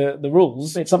following the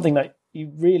rules, it's something that you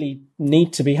really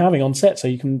need to be having on set, so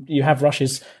you have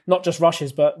rushes, not just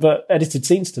rushes, but edited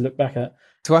scenes to look back at.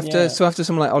 So after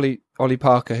someone like Ollie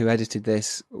Parker, who edited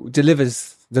this,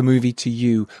 delivers the movie to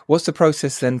you, what's the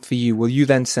process then for you? Will you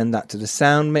then send that to the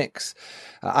sound mix?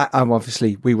 I'm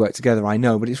obviously, we work together, I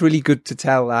know, but it's really good to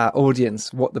tell our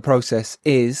audience what the process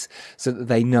is so that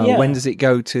they know. When does it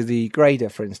go to the grader,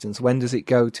 for instance? When does it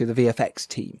go to the VFX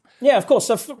team? Yeah, of course.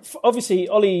 So obviously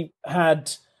Ollie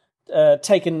had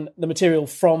taken the material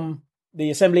from the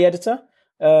assembly editor.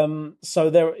 So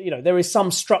there is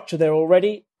some structure there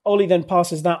already. Ollie then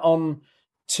passes that on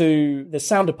to the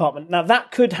sound department. Now that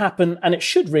could happen, and it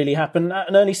should really happen at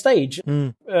an early stage.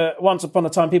 Once upon a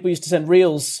time, people used to send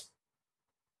reels,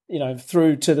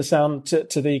 through to the sound,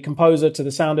 to the composer, to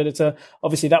the sound editor.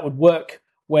 Obviously that would work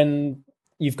when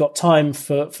you've got time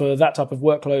for that type of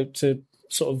workload to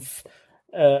sort of,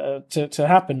 to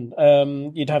happen.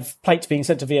 You'd have plates being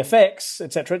sent to VFX,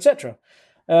 etc., etc.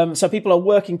 So people are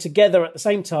working together at the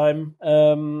same time,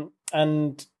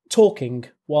 and talking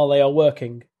while they are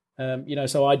working.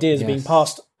 So ideas are being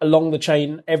passed along the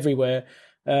chain everywhere,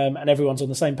 and everyone's on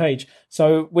the same page.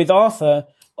 So with Arthur,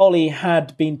 Ollie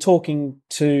had been talking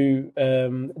to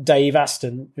Dave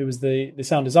Aston, who was the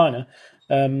sound designer,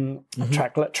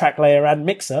 track layer and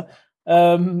mixer,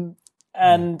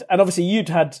 and obviously you'd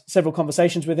had several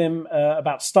conversations with him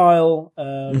about style,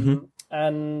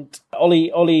 and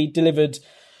Ollie delivered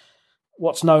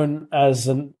what was known as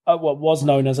an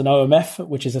OMF,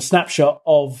 which is a snapshot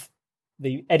of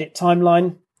the edit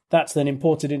timeline. That's then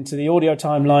imported into the audio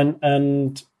timeline,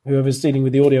 and whoever's dealing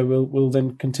with the audio will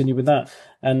then continue with that.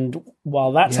 And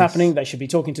while that's happening, they should be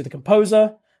talking to the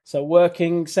composer. So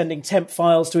working, sending temp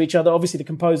files to each other. Obviously, the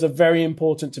composer, very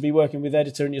important to be working with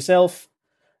editor and yourself.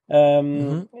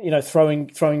 Throwing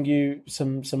you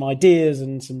some ideas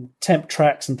and some temp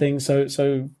tracks and things.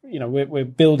 So we're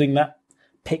building that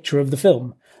picture of the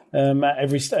film at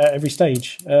every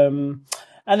stage. And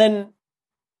then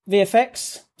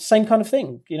VFX, same kind of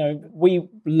thing. We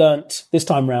learnt this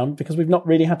time round, because we've not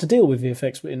really had to deal with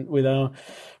VFX with our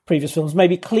previous films,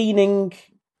 maybe cleaning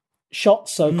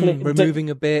shots, so removing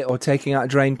a bit or taking out a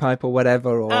drain pipe or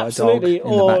whatever, or absolutely, a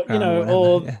dog in the background,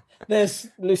 or there's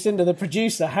Lucinda, the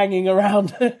producer, hanging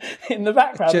around in the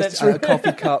background. Just a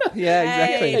coffee cup. Yeah,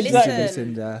 exactly. Hey, listen.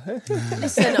 Lucinda.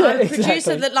 Listen, I'm a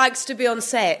producer that likes to be on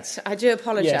set. I do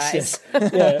apologise. Yes.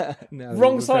 Yeah. No,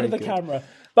 wrong side of the camera.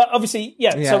 But obviously,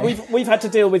 so we've had to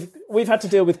deal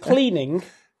with cleaning,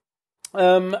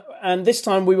 and this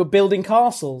time we were building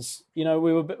castles. We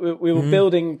were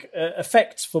building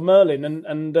effects for Merlin,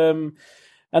 and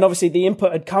obviously the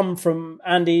input had come from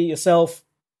Andy, yourself,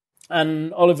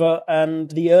 and Oliver.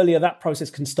 And the earlier that process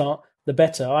can start, the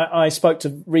better. I spoke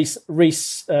to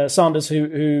Rhys Sanders,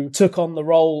 who took on the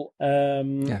role.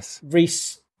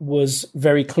 Rhys was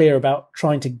very clear about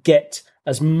trying to get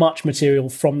as much material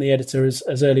from the editor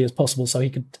as early as possible, so he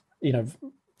could,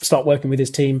 start working with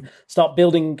his team, start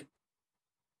building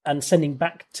and sending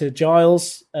back to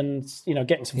Giles, and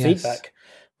getting some feedback.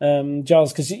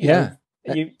 Giles, because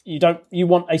you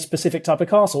want a specific type of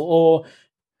castle, or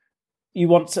you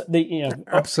want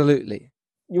absolutely.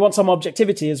 You want some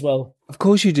objectivity as well. Of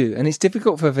course you do. And it's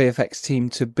difficult for a VFX team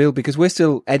to build, because we're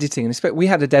still editing. And we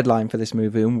had a deadline for this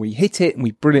movie, and we hit it, and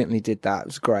we brilliantly did that. It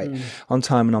was great, on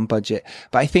time and on budget.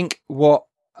 But I think what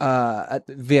at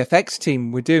the VFX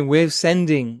team we're doing, we're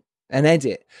sending an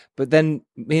edit, but then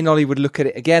me and Ollie would look at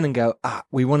it again and go,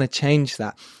 we want to change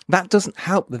that. That doesn't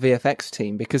help the VFX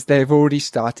team because they've already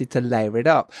started to layer it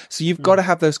up. So you've got to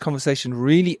have those conversations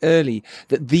really early,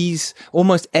 that these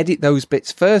almost edit those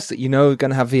bits first that you know are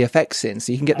going to have VFX in,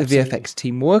 so you can get the VFX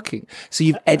team working. So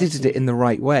you've edited it in the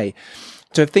right way.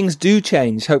 So if things do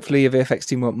change, hopefully your VFX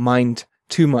team won't mind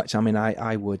too much. I mean,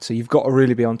 I would. So you've got to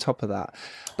really be on top of that.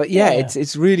 But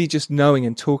it's really just knowing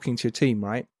and talking to your team,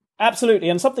 right? Absolutely.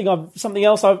 And something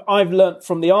else I've learnt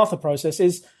from the Arthur process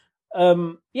is,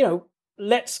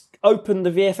 let's open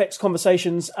the VFX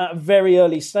conversations at a very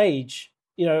early stage.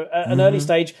 At an early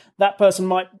stage, that person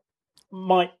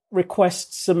might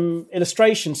request some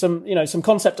illustration, some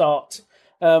concept art,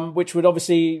 which would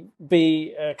obviously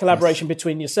be a collaboration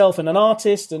between yourself and an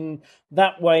artist. And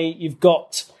that way you've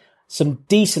got some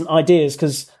decent ideas,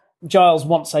 because Giles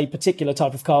wants a particular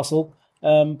type of castle,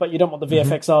 but you don't want the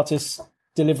VFX artists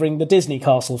delivering the Disney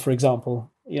castle, for example.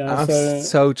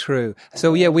 So true.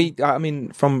 So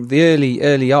from the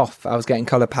early off, I was getting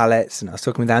color palettes, and I was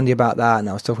talking with Andy about that, and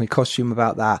I was talking with costume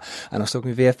about that, and I was talking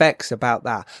with VFX about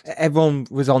that. Everyone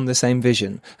was on the same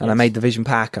vision, and I made the vision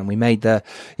pack, and we made the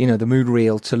mood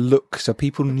reel to look, so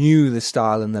people knew the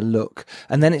style and the look.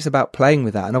 And then it's about playing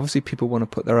with that, and obviously people want to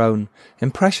put their own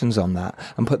impressions on that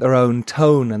and put their own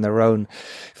tone and their own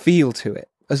feel to it,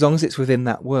 as long as it's within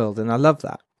that world. And I love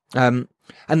that.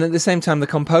 And at the same time, the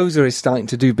composer is starting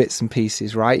to do bits and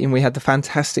pieces, right? And we had the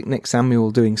fantastic Nick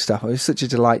Samuel doing stuff. It was such a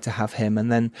delight to have him.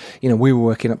 And then, we were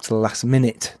working up to the last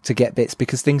minute to get bits,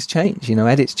 because things change,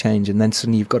 edits change, and then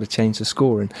suddenly you've got to change the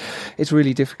score, and it's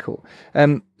really difficult.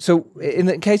 So in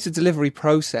the case of delivery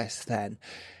process, then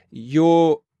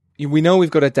we know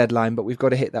we've got a deadline, but we've got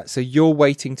to hit that. So you're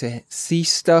waiting to see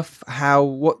stuff.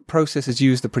 What processes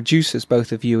you as the producers,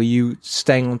 both of you, are you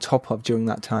staying on top of during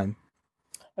that time?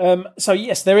 So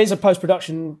yes, there is a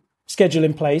post-production schedule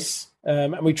in place,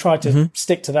 and we try to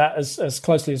stick to that as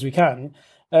closely as we can.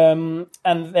 And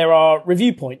there are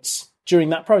review points during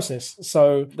that process.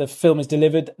 So the film is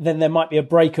delivered, then there might be a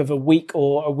break of a week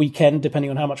or a weekend,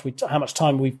 depending on how much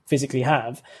time we physically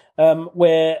have,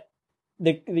 where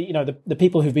the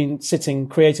people who've been sitting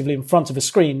creatively in front of a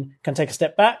screen can take a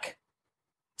step back,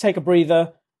 take a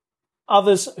breather.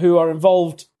 Others who are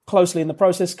involved closely in the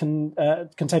process can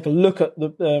take a look at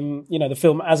the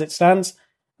film as it stands,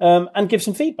 and give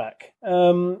some feedback.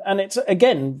 And it's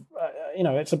again,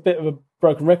 it's a bit of a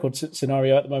broken record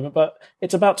scenario at the moment, but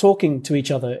it's about talking to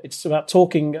each other. It's about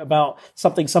talking about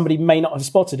something somebody may not have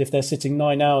spotted if they're sitting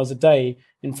 9 hours a day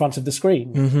in front of the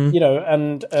screen.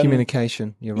 And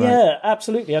communication. You're right. Yeah,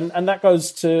 absolutely. And that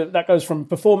goes from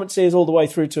performances all the way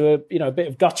through to a bit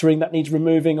of guttering that needs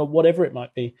removing, or whatever it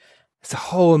might be. It's a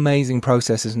whole amazing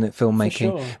process, isn't it,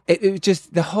 filmmaking? For sure. It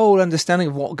just, the whole understanding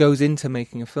of what goes into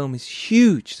making a film is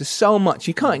huge. There's so much.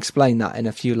 You can't explain that in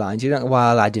a few lines. You don't,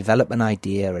 I develop an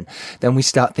idea and then we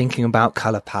start thinking about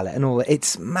colour palette and all that.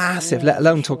 It's massive, let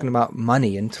alone talking about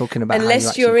money and talking about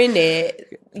unless you're in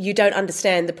it, you don't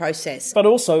understand the process. But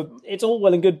also, it's all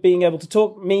well and good being able to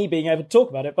talk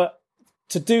about it, but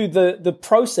to do the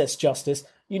process justice,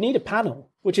 you need a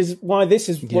panel, which is why this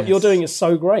is what you're doing is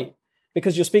so great.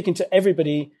 Because you're speaking to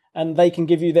everybody and they can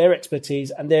give you their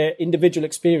expertise and their individual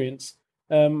experience,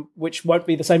 which won't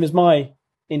be the same as my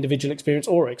individual experience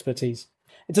or expertise.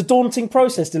 It's a daunting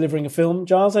process delivering a film,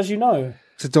 Giles, as you know.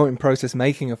 It's a daunting process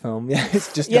making a film. Yeah,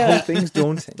 it's just the whole thing's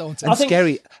daunting and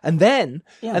scary. And then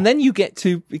you get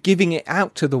to giving it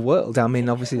out to the world. I mean,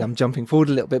 obviously I'm jumping forward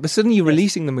a little bit, but suddenly you're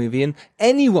releasing the movie and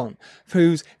anyone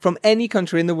who's from any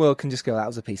country in the world can just go, that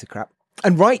was a piece of crap.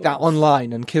 And write that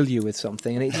online and kill you with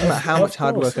something. And it doesn't matter how much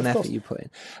hard work and effort you put in.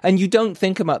 And you don't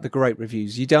think about the great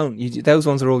reviews. You don't. Those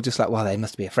ones are all just like, well, they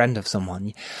must be a friend of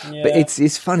someone. Yeah. But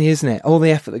it's funny, isn't it? All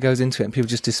the effort that goes into it and people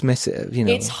just dismiss it.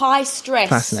 It's high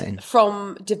stress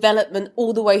from development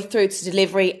all the way through to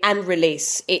delivery and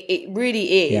release. It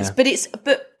really is. Yeah.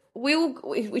 But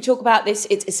we talk about this.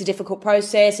 It's a difficult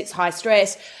process. It's high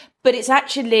stress, but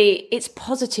it's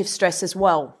positive stress as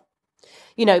well.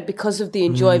 Because of the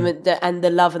enjoyment and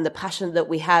the love and the passion that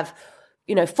we have,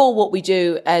 for what we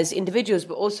do as individuals,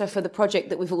 but also for the project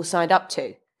that we've all signed up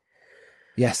to.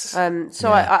 Yes. I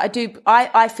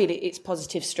feel it's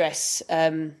positive stress.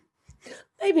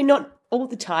 Maybe not all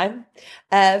the time.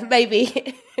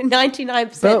 Maybe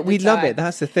 99%. But we love it.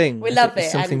 That's the thing. We love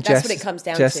it, and that's what it comes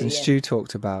down to. Jess and Stu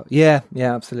talked about. Yeah,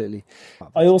 absolutely.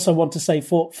 I also want to say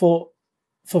for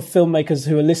filmmakers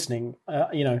who are listening,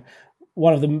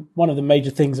 one of the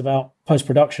major things about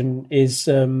post-production is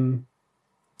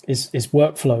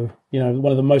workflow.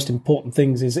 One of the most important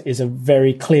things is a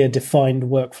very clear, defined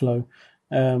workflow.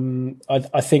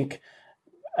 I think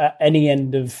at any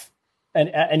end of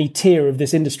any tier of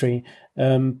this industry,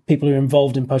 people who are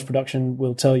involved in post-production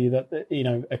will tell you that, you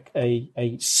know,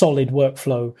 a solid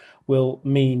workflow will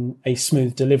mean a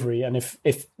smooth delivery. And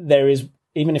if there is,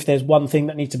 even if there's one thing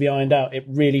that needs to be ironed out, it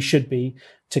really should be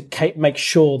to make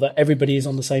sure that everybody is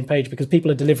on the same page, because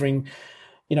people are delivering,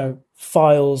 you know,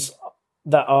 files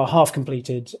that are half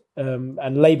completed,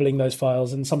 and labeling those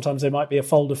files. And sometimes there might be a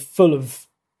folder full of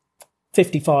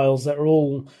 50 files that are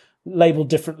all labeled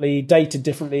differently, dated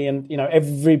differently. And, you know,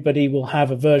 everybody will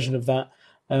have a version of that.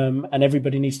 And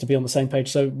everybody needs to be on the same page.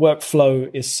 So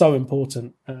workflow is so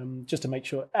important, just to make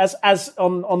sure, as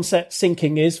on set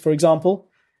syncing is, for example,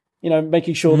 you know,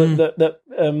 making sure that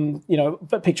you know,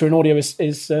 picture and audio is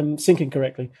syncing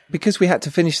correctly. Because we had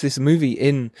to finish this movie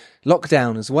in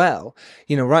lockdown as well,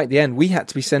 you know, right at the end, we had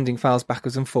to be sending files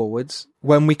backwards and forwards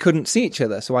when we couldn't see each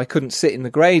other. So I couldn't sit in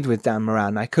the grade with Dan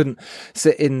Moran. I couldn't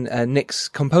sit in Nick's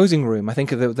composing room. I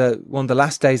think the one of the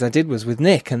last days I did was with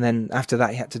Nick, and then after that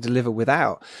he had to deliver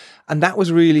without. And that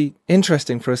was really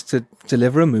interesting for us to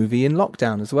deliver a movie in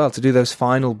lockdown as well, to do those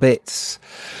final bits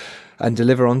and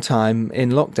deliver on time in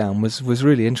lockdown was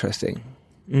really interesting.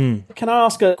 Can I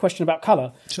ask a question about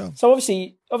colour? Sure. So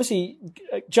obviously,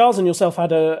 Giles and yourself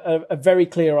had a very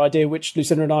clear idea, which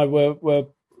Lucinda and I were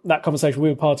that conversation we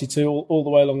were party to all the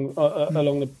way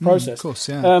along the process. Of course,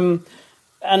 yeah.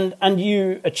 And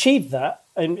you achieved that.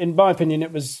 In my opinion,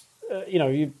 it was you know,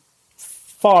 you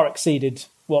far exceeded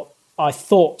what I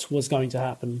thought was going to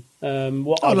happen.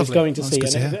 What I was going to see,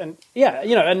 and yeah,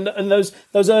 you know, and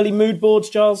those early mood boards,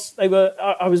 Giles, they were.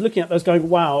 I was looking at those, going,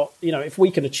 "Wow, you know, if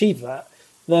we can achieve that,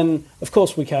 then of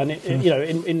course we can." You know,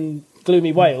 in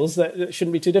gloomy Wales, that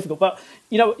shouldn't be too difficult. But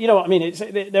you know what I mean.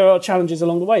 There are challenges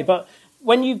along the way. But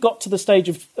when you got to the stage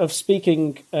of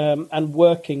speaking and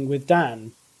working with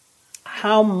Dan,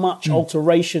 how much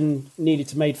alteration needed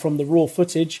to be made from the raw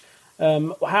footage?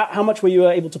 How much were you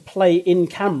able to play in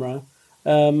camera?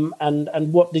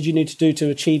 And what did you need to do to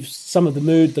achieve some of the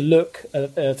mood, the look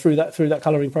through that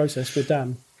colouring process with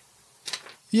Dan?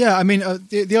 Yeah, I mean,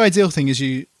 the ideal thing is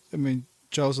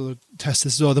Giles will test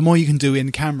this as well. The more you can do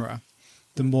in camera,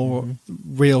 the more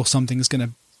real something is going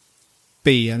to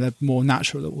be, and the more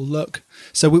natural it will look.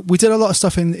 So we did a lot of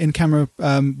stuff in camera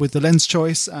with the lens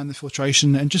choice and the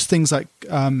filtration, and just things like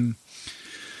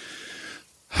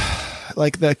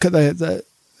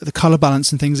the color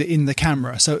balance and things in the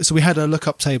camera. So we had a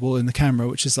lookup table in the camera,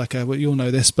 which is like well, you'll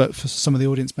know this, but for some of the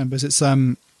audience members, it's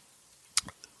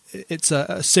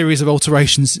a series of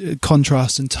alterations,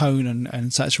 contrast and tone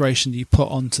and saturation you put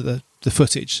onto the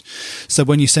footage. So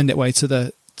when you send it away to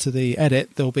the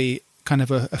edit, there'll be kind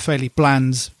of a fairly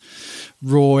bland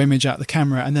raw image out the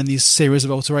camera, and then these series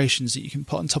of alterations that you can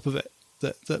put on top of it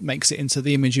that makes it into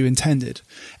the image you intended.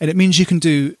 And it means you can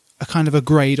do a kind of a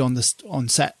grade on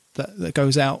set that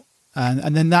goes out,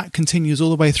 and then that continues all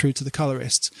the way through to the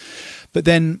colorist. But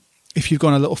then if you've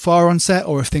gone a little far on set,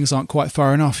 or if things aren't quite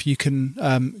far enough, you can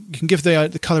give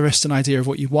the colorist an idea of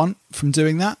what you want from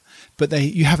doing that, but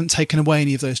you haven't taken away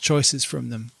any of those choices from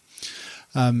them.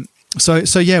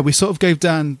 So yeah, we sort of gave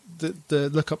Dan the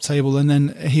lookup table, and then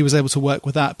he was able to work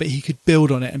with that, but he could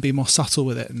build on it and be more subtle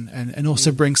with it, and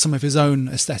also bring some of his own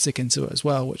aesthetic into it as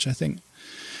well, which I think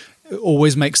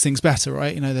always makes things better,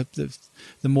 right? You know,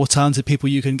 the more talented people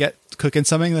you can get cooking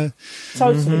something,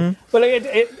 totally. Well,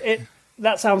 it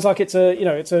that sounds like it's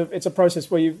a process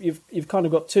where you've kind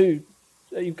of got two.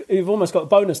 You've almost got a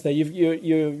bonus there.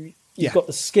 You've got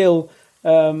the skill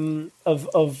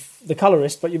of the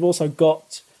colorist, but you've also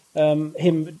got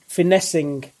him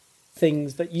finessing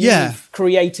things that you've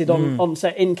created on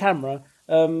set in camera.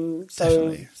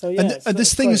 Definitely. So yeah, and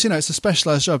there's things, it's a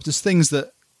specialized job. There's things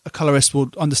that a colorist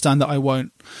will understand that I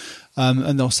won't,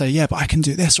 and they'll say, yeah, but I can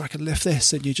do this, or I can lift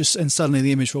this, and suddenly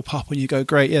the image will pop, and you go,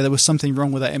 great, yeah, there was something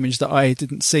wrong with that image that I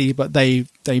didn't see, but they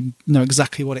know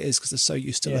exactly what it is because they're so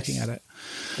used to looking at it.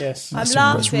 Yes, I'm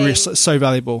laughing. It's so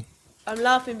valuable. I'm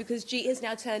laughing because Jeet has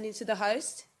now turned into the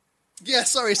host. Yeah,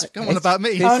 sorry, come on about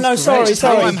me. Oh no, sorry.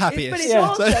 I'm happiest. But it's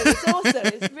awesome. It's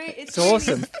awesome. It's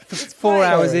awesome. It's 4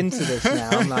 hours into this now.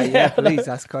 I'm like, yeah, please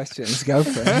ask questions. Go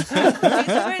for it. It's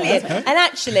brilliant. And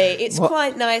actually, it's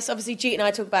quite nice. Obviously, Jeet and I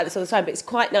talk about this all the time, but it's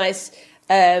quite nice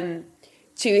to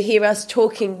hear us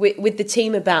talking with the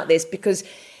team about this, because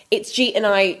it's Jeet and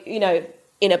I,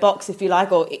 in a box, if you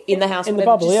like, or in the house, in the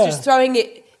bubble, just throwing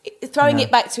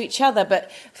it back to each other.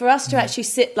 But for us to actually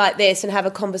sit like this and have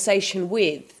a conversation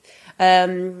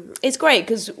it's great,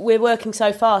 because we're working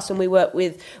so fast and we work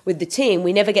with the team.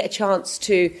 We never get a chance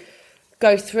to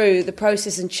go through the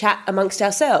process and chat amongst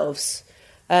ourselves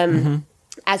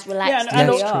as relaxed as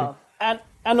we are.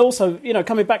 And also,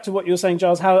 coming back to what you were saying,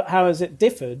 Giles, how has it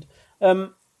differed?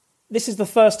 this is the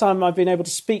first time I've been able to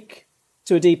speak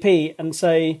to a DP and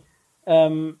say,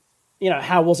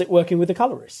 how was it working with the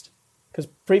colorist? Because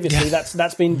previously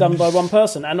that's been done by one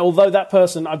person, and although that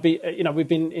person we've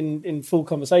been in full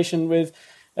conversation with,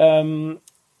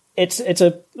 it's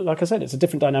like I said, it's a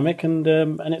different dynamic, and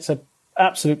it's a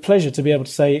absolute pleasure to be able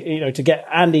to say, to get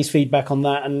Andy's feedback on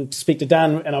that and to speak to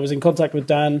Dan. And I was in contact with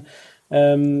Dan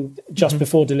just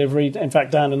before delivery. In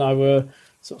fact, Dan and I were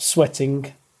sort of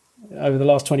sweating over the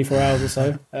last 24 hours or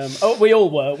so. We all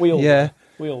were. We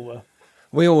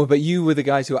all were, but you were the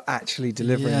guys who were actually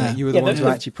delivering it. You were the ones who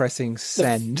were actually pressing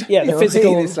send. The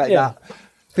physical. It's like that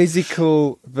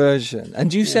physical version.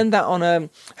 And do you send that on a?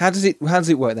 How does it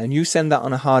work then? You send that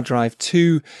on a hard drive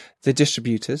to the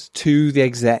distributors, to the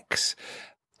execs,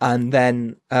 and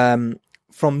then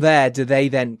from there, do they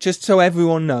then? Just so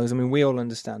everyone knows. I mean, we all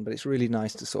understand, but it's really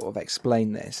nice to sort of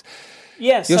explain this.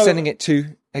 Yes, you're sending it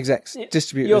to execs,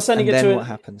 distributors, you're sending and it then to what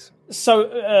happens?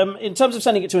 So, in terms of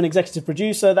sending it to an executive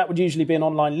producer, that would usually be an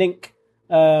online link.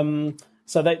 So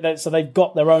they've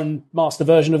got their own master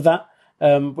version of that,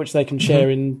 which they can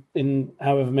share in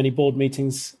however many board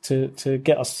meetings to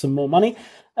get us some more money.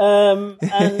 But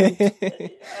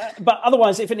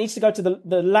otherwise, if it needs to go to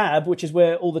the lab, which is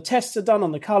where all the tests are done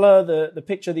on the color, the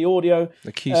picture, the audio,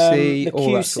 the QC,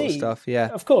 all that sort of stuff,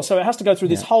 of course. So it has to go through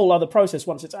this whole other process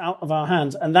once it's out of our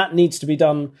hands, and that needs to be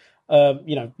done,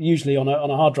 usually on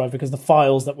a hard drive, because the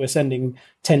files that we're sending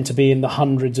tend to be in the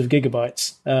hundreds of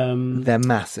gigabytes. They're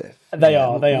massive. They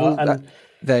are.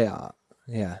 They are.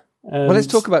 Yeah. Well, let's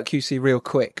talk about QC real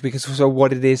quick, because so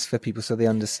what it is for people so they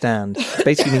understand.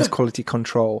 Basically means quality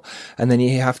control. And then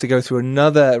you have to go through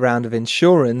another round of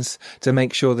insurance to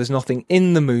make sure there's nothing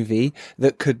in the movie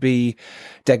that could be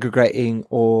degrading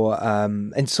or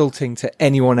insulting to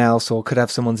anyone else, or could have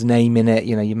someone's name in it.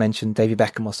 You mentioned David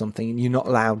Beckham or something, and you're not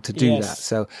allowed to do that.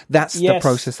 So that's the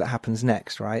process that happens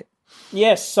next, right?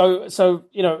 Yes, so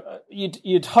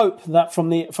you'd hope that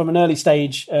from an early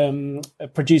stage, a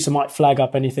producer might flag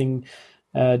up anything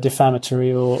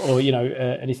defamatory or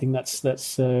anything that's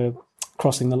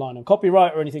crossing the line on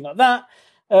copyright or anything like that.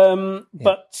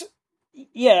 But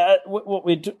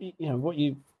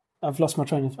I've lost my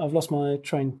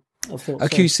train of thought.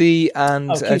 QC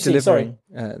and delivering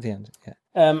at the end.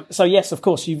 Yeah. So yes, of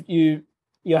course,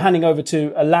 you're handing over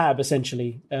to a lab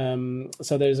essentially.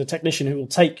 So there's a technician who will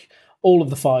take all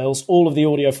of the files, all of the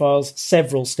audio files,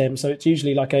 several stems. So it's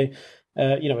usually like a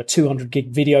 200 gig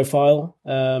video file,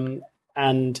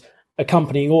 and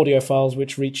accompanying audio files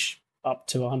which reach up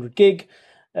to 100 gig.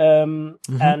 And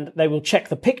they will check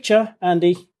the picture,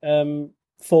 Andy,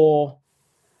 for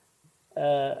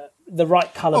the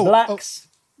right color blacks.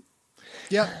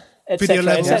 Yeah. Video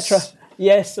levels. Et cetera.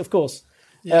 Yes, of course.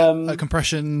 Yeah.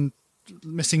 Compression,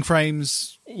 missing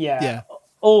frames. Yeah.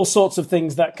 All sorts of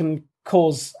things that can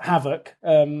cause havoc,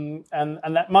 and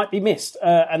that might be missed,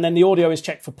 and then the audio is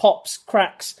checked for pops,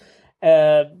 cracks,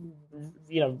 that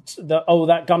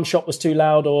gunshot was too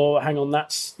loud, or hang on,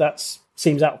 that's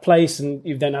seems out of place, and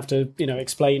you then have to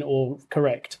explain or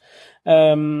correct,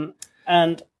 and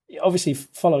obviously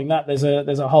following that there's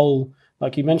a whole,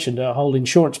 like you mentioned, a whole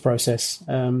insurance process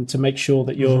to make sure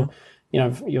that you're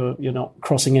not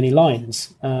crossing any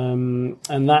lines, and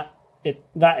that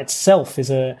itself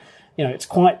is it's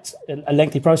quite a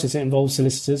lengthy process. It involves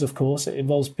solicitors, of course. It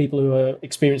involves people who are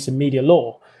experienced in media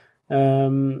law,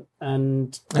 and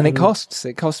it costs.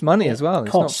 It costs money as well.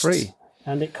 It's not free,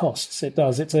 and it costs. It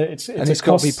does. It's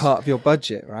got to be part of your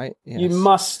budget, right? Yes. You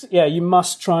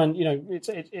must try and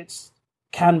it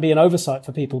can be an oversight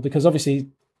for people, because obviously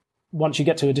once you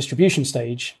get to a distribution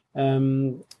stage,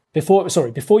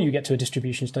 before you get to a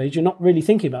distribution stage, you're not really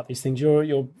thinking about these things.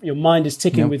 Your mind is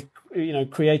ticking with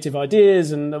creative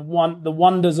ideas and the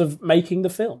wonders of making the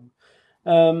film.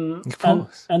 Of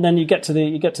course. And then you get to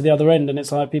the other end, and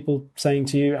it's like people saying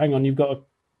to you, "Hang on, you've got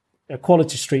a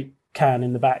Quality Street can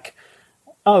in the back."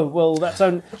 Oh well, that's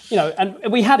and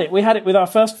we had it with our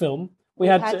first film. We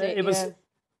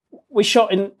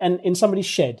shot in somebody's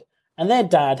shed, and their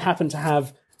dad happened to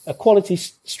have a Quality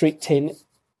Street tin,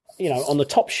 on the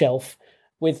top shelf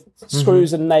with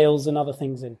screws and nails and other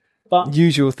things in. But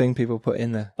usual thing people put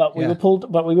in there. But we were pulled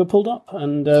up,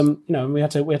 and we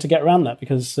had to get around that,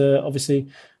 because obviously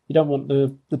you don't want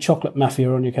the chocolate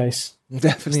mafia on your case.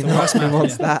 Definitely not. Who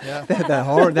wants that? Yeah. They're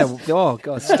horrible. Oh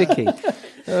god, sticky.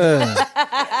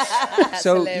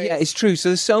 So it's true. So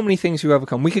there's so many things we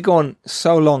overcome. We could go on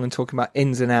so long and talk about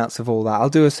ins and outs of all that. I'll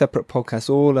do a separate podcast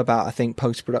all about, I think,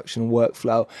 post-production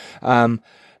workflow.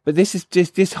 But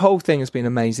this whole thing has been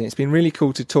amazing. It's been really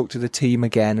cool to talk to the team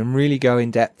again and really go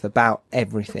in depth about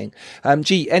everything.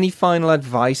 G, any final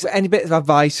advice? Any bit of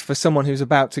advice for someone who's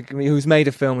made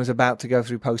a film, is about to go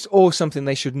through post, or something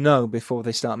they should know before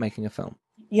they start making a film?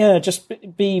 Yeah, just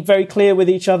be very clear with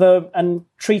each other and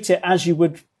treat it as you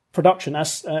would production.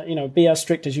 As be as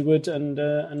strict as you would,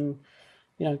 and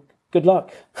good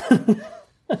luck.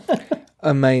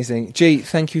 Amazing. G,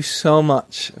 thank you so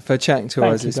much for chatting to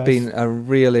us. It's guys. been a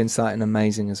real insight and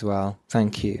amazing as well.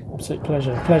 Thank you. Absolute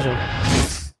pleasure.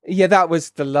 Yeah, that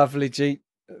was the lovely G.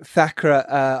 Thakra.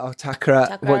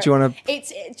 What do you want to...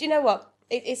 Do you know what?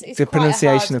 It's the quite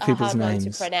pronunciation a of people's hard one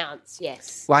names. to pronounce,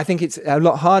 yes. Well, I think it's a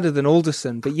lot harder than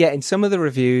Alderson, but yet in some of the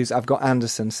reviews I've got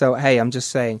Anderson. So, hey, I'm just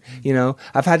saying,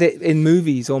 I've had it in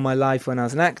movies all my life when I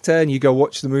was an actor, and you go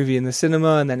watch the movie in the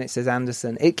cinema and then it says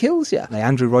Anderson. It kills you. Like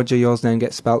Andrew Roger, yours name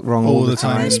gets spelt wrong all the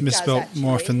time. It's misspelt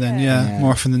more often than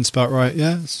more often than spelt right.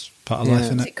 Yeah, it's part of life,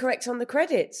 isn't it? Is it correct on the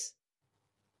credits?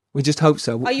 We just hope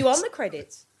so. Are you on the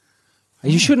credits?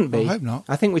 You shouldn't be. I hope not.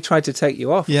 I think we tried to take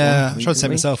you off. Yeah, I tried to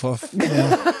take myself off.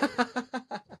 Yeah.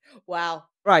 Wow.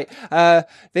 Right.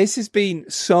 This has been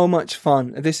so much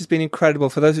fun. This has been incredible.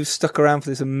 For those who've stuck around for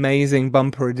this amazing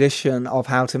bumper edition of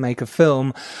How to Make a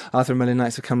Film, Arthur Merlin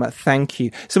Knights of Camelot, thank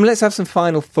you. So let's have some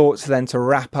final thoughts then to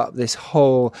wrap up this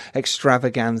whole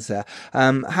extravaganza.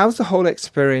 How's the whole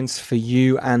experience for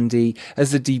you, Andy,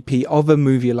 as the DP of a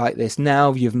movie like this?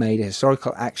 Now you've made a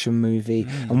historical action movie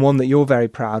and one that you're very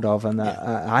proud of, and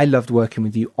I loved working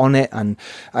with you on it, and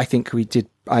I think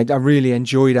I really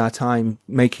enjoyed our time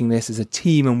making this as a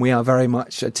team, and we are very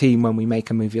much a team when we make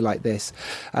a movie like this.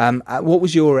 What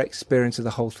was your experience of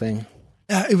the whole thing?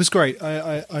 It was great.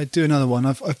 I do another one.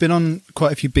 I've been on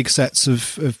quite a few big sets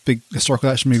of big historical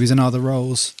action movies in other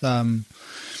roles,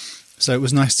 so it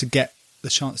was nice to get the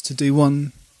chance to do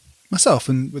one myself,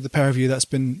 and with the pair of you, that's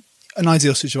been an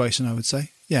ideal situation, I would say.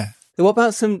 Yeah. So what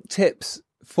about some tips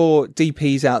for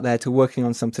DPs out there to working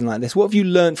on something like this? What have you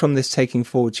learned from this taking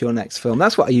forward to your next film?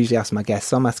 That's what I usually ask my guests,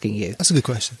 so I'm asking you. That's a good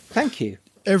question. Thank you.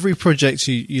 Every project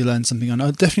you learn something on.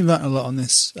 I definitely learned a lot on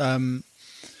this. The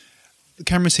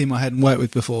camera team I hadn't worked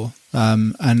with before,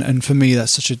 and for me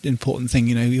that's such an important thing.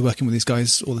 You're working with these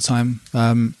guys all the time.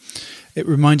 It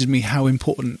reminded me how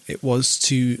important it was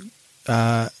to,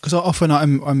 because often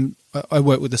I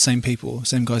work with the same people,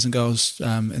 same guys and girls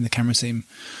in the camera team,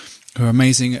 who are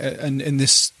amazing. And in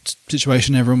this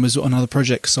situation, everyone was on other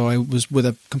projects, so I was with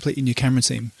a completely new camera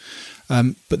team.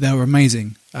 But they were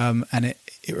amazing, and it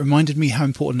reminded me how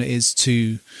important it is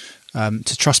to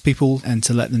trust people and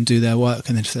to let them do their work.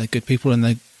 And then if they're good people and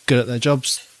they're good at their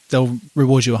jobs, they'll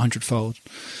reward you 100-fold.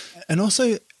 And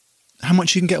also how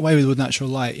much you can get away with natural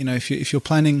light. If you're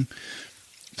planning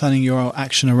your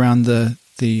action around the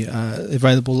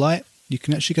available light, you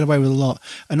can actually get away with a lot.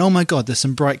 And oh my God, there's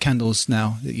some bright candles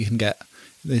now that you can get.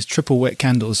 There's triple wick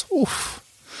candles. Oof.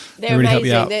 They're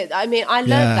really amazing. I learned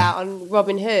that on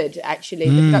Robin Hood, actually.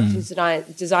 The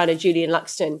production designer, Julian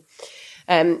Luxton.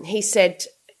 He said,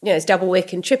 it's double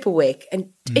wick and triple wick.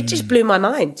 And it just blew my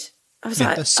mind. I was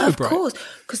like, so of bright. course.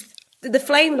 Because the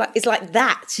flame is like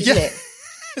that, isn't it?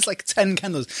 It's like 10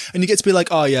 candles. And you get to be like,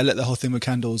 oh yeah, I lit the whole thing with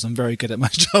candles. I'm very good at my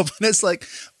job. And it's like,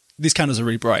 these candles are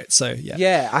really bright, so yeah.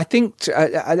 Yeah, I think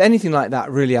anything like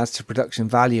that really adds to production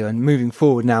value. And moving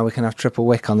forward, now we can have triple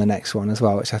wick on the next one as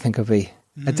well, which I think will be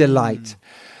a delight.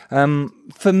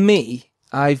 For me,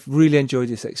 I've really enjoyed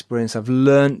this experience. I've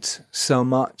learnt so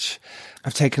much.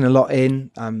 I've taken a lot in.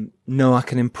 Know I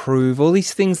can improve. All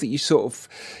these things that you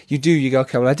do, you go,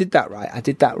 okay, well, I did that right. I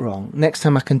did that wrong. Next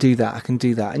time I can do that. I can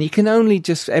do that. And you can only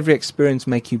every experience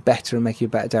make you better and make you a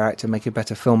better director, make you a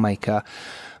better filmmaker.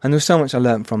 And there's so much I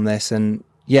learned from this, and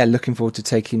looking forward to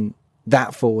taking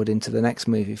that forward into the next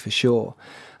movie for sure.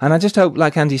 And I just hope,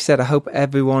 like Andy said, I hope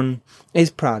everyone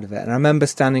is proud of it. And I remember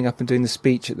standing up and doing the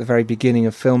speech at the very beginning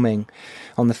of filming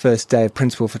on the first day of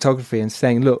principal photography and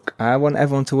saying, look, I want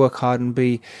everyone to work hard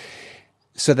and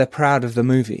so they're proud of the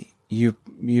movie.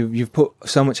 You've put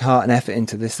so much heart and effort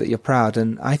into this that you're proud.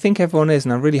 And I think everyone is,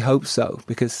 and I really hope so,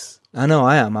 because I know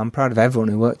I am. I'm proud of everyone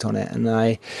who worked on it, and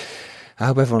I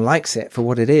hope everyone likes it for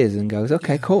what it is and goes,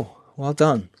 okay, cool. Well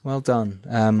done.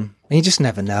 And you just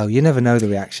never know. You never know the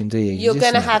reaction, do you? You're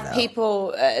going to have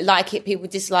people like it, people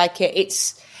dislike it.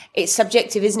 It's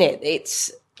subjective, isn't it?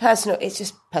 It's personal. It's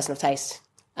just personal taste.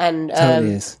 And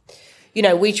totally is.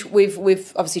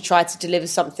 We've obviously tried to deliver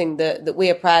something that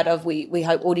we are proud of. We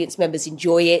hope audience members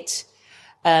enjoy it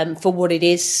for what it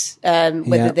is.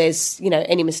 Whether there's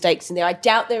any mistakes in there, I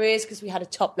doubt there is, because we had a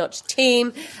top-notch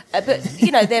team. But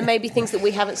there may be things that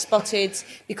we haven't spotted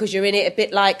because you're in it. A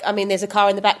bit like, there's a car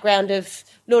in the background of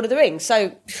Lord of the Rings,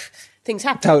 so things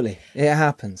happen. Totally, it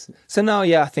happens. So no,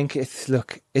 yeah, I think it's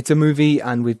a movie,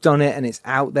 and we've done it, and it's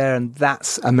out there, and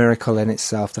that's a miracle in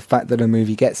itself. The fact that a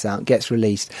movie gets out, gets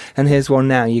released, and here's one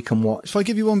now you can watch. If I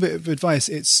give you one bit of advice,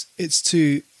 it's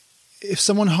to, if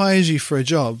someone hires you for a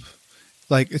job,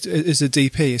 like as a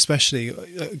DP especially,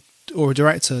 or a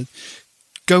director,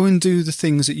 go and do the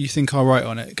things that you think are right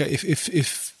on it.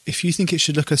 If you think it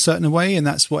should look a certain way, and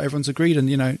that's what everyone's agreed on,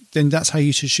 then that's how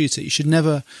you should shoot it. You should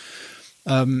never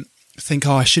think,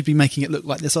 I should be making it look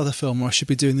like this other film, or I should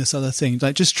be doing this other thing.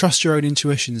 Like, just trust your own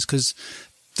intuitions, because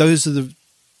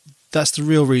that's the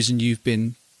real reason you've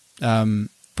been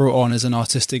brought on as an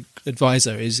artistic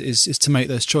advisor is to make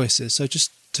those choices. So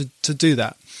just to do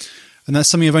that. And that's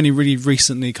something I've only really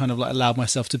recently kind of like allowed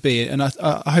myself to be. And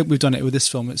I hope we've done it with this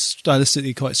film. It's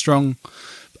stylistically quite strong,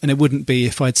 and it wouldn't be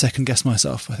if I'd second guessed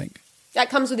myself, I think. That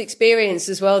comes with experience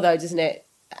as well, though, doesn't it,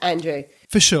 Andrew?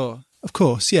 For sure. Of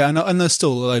course, yeah, and there's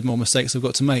still a load more mistakes I've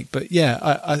got to make. But yeah,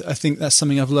 I think that's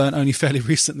something I've learned only fairly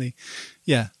recently.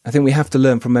 Yeah. I think we have to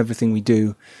learn from everything we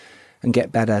do and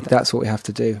get better. That's what we have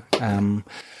to do.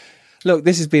 Look,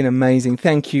 this has been amazing.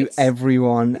 Thank you,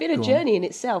 everyone. It's been a journey in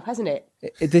itself, hasn't it?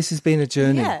 This has been a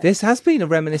journey. Yeah. This has been a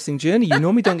reminiscing journey. You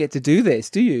normally don't get to do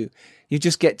this, do you? You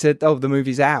just get to, the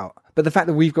movie's out. But the fact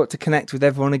that we've got to connect with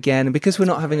everyone again, and because we're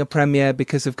not having a premiere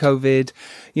because of COVID,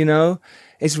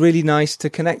 it's really nice to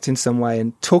connect in some way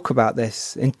and talk about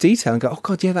this in detail and go, oh,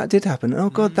 God, yeah, that did happen. Oh,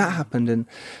 God, that happened. And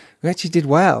we actually did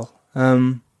well.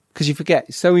 Because you forget.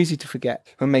 It's so easy to forget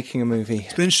when making a movie.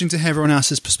 It's been interesting to hear everyone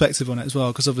else's perspective on it as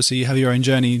well, because obviously you have your own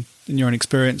journey and your own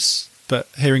experience, but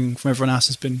hearing from everyone else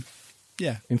has been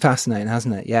fascinating,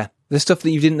 hasn't it? Yeah. The stuff that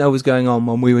you didn't know was going on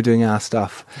when we were doing our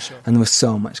stuff. For sure. And there was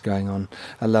so much going on.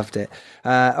 I loved it.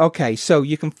 Okay, so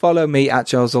you can follow me at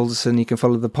Giles Alderson. You can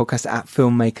follow the podcast at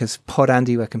Filmmakers Pod.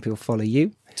 Andy, where can people follow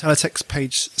you? Teletext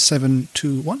page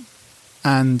 721.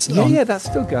 And yeah, that's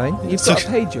still going. You've got a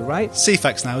pager, right?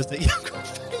 CFAX now, isn't it? You've got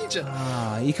a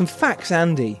pager. You can fax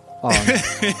Andy on.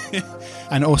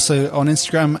 And also on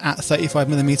Instagram at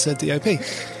 35mm DOP.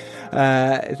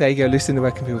 There you go, Lucinda.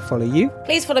 Where can people follow you?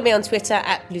 Please follow me on Twitter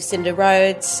at Lucinda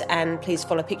Rhodes, and please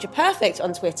follow Picture Perfect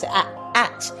on Twitter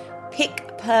at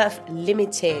PicPerf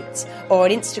Limited, or on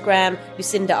Instagram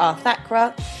Lucinda R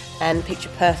Thakra, and Picture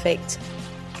Perfect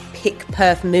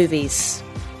PicPerf Movies.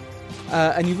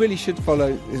 And you really should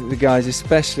follow the guys,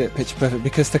 especially at Picture Perfect,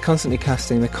 because they're constantly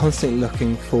casting, they're constantly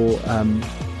looking for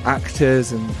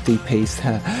actors and DPs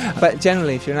there. But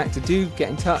generally, if you're an actor, do get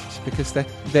in touch, because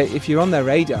if you're on their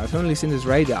radar, if you're on Lucinda's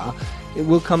radar, it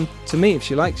will come to me if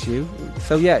she likes you.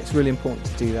 So yeah, it's really important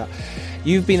to do that.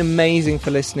 You've been amazing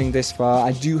for listening this far.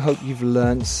 I do hope you've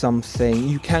learned something.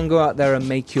 You can go out there and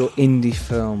make your indie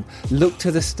film. Look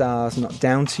to the stars, not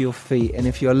down to your feet. And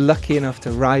if you're lucky enough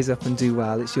to rise up and do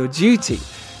well, it's your duty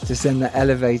to send the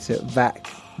elevator back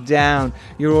down.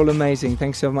 You're all amazing.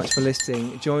 Thanks so much for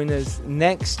listening. Join us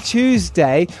next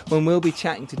Tuesday when we'll be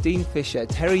chatting to Dean Fisher,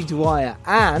 Terry Dwyer,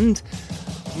 and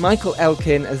Michael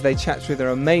Elkin as they chat through their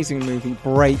amazing movie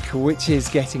Break, which is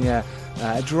getting a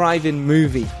drive-in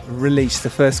movie release, the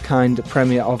first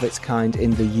premiere of its kind in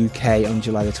the UK on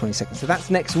July the 22nd. So that's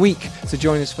next week, so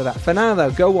join us for that. For now though,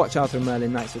 go watch Arthur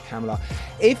Merlin, Knights of Camelot.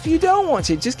 If you don't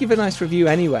watch it, just give a nice review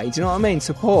anyway. Do you know what I mean?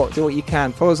 Support, do what you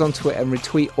can. Follow us on Twitter and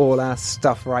retweet all our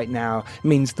stuff right now. It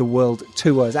means the world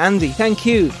to us. Andy, thank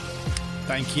you.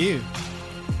 Thank you.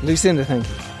 Lucinda, thank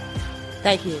you.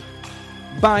 Thank you.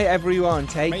 Bye everyone,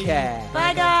 take care.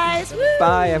 Bye guys. Woo!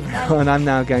 Bye everyone. I'm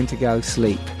now going to go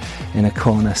sleep in a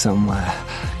corner somewhere.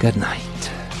 Good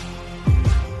night.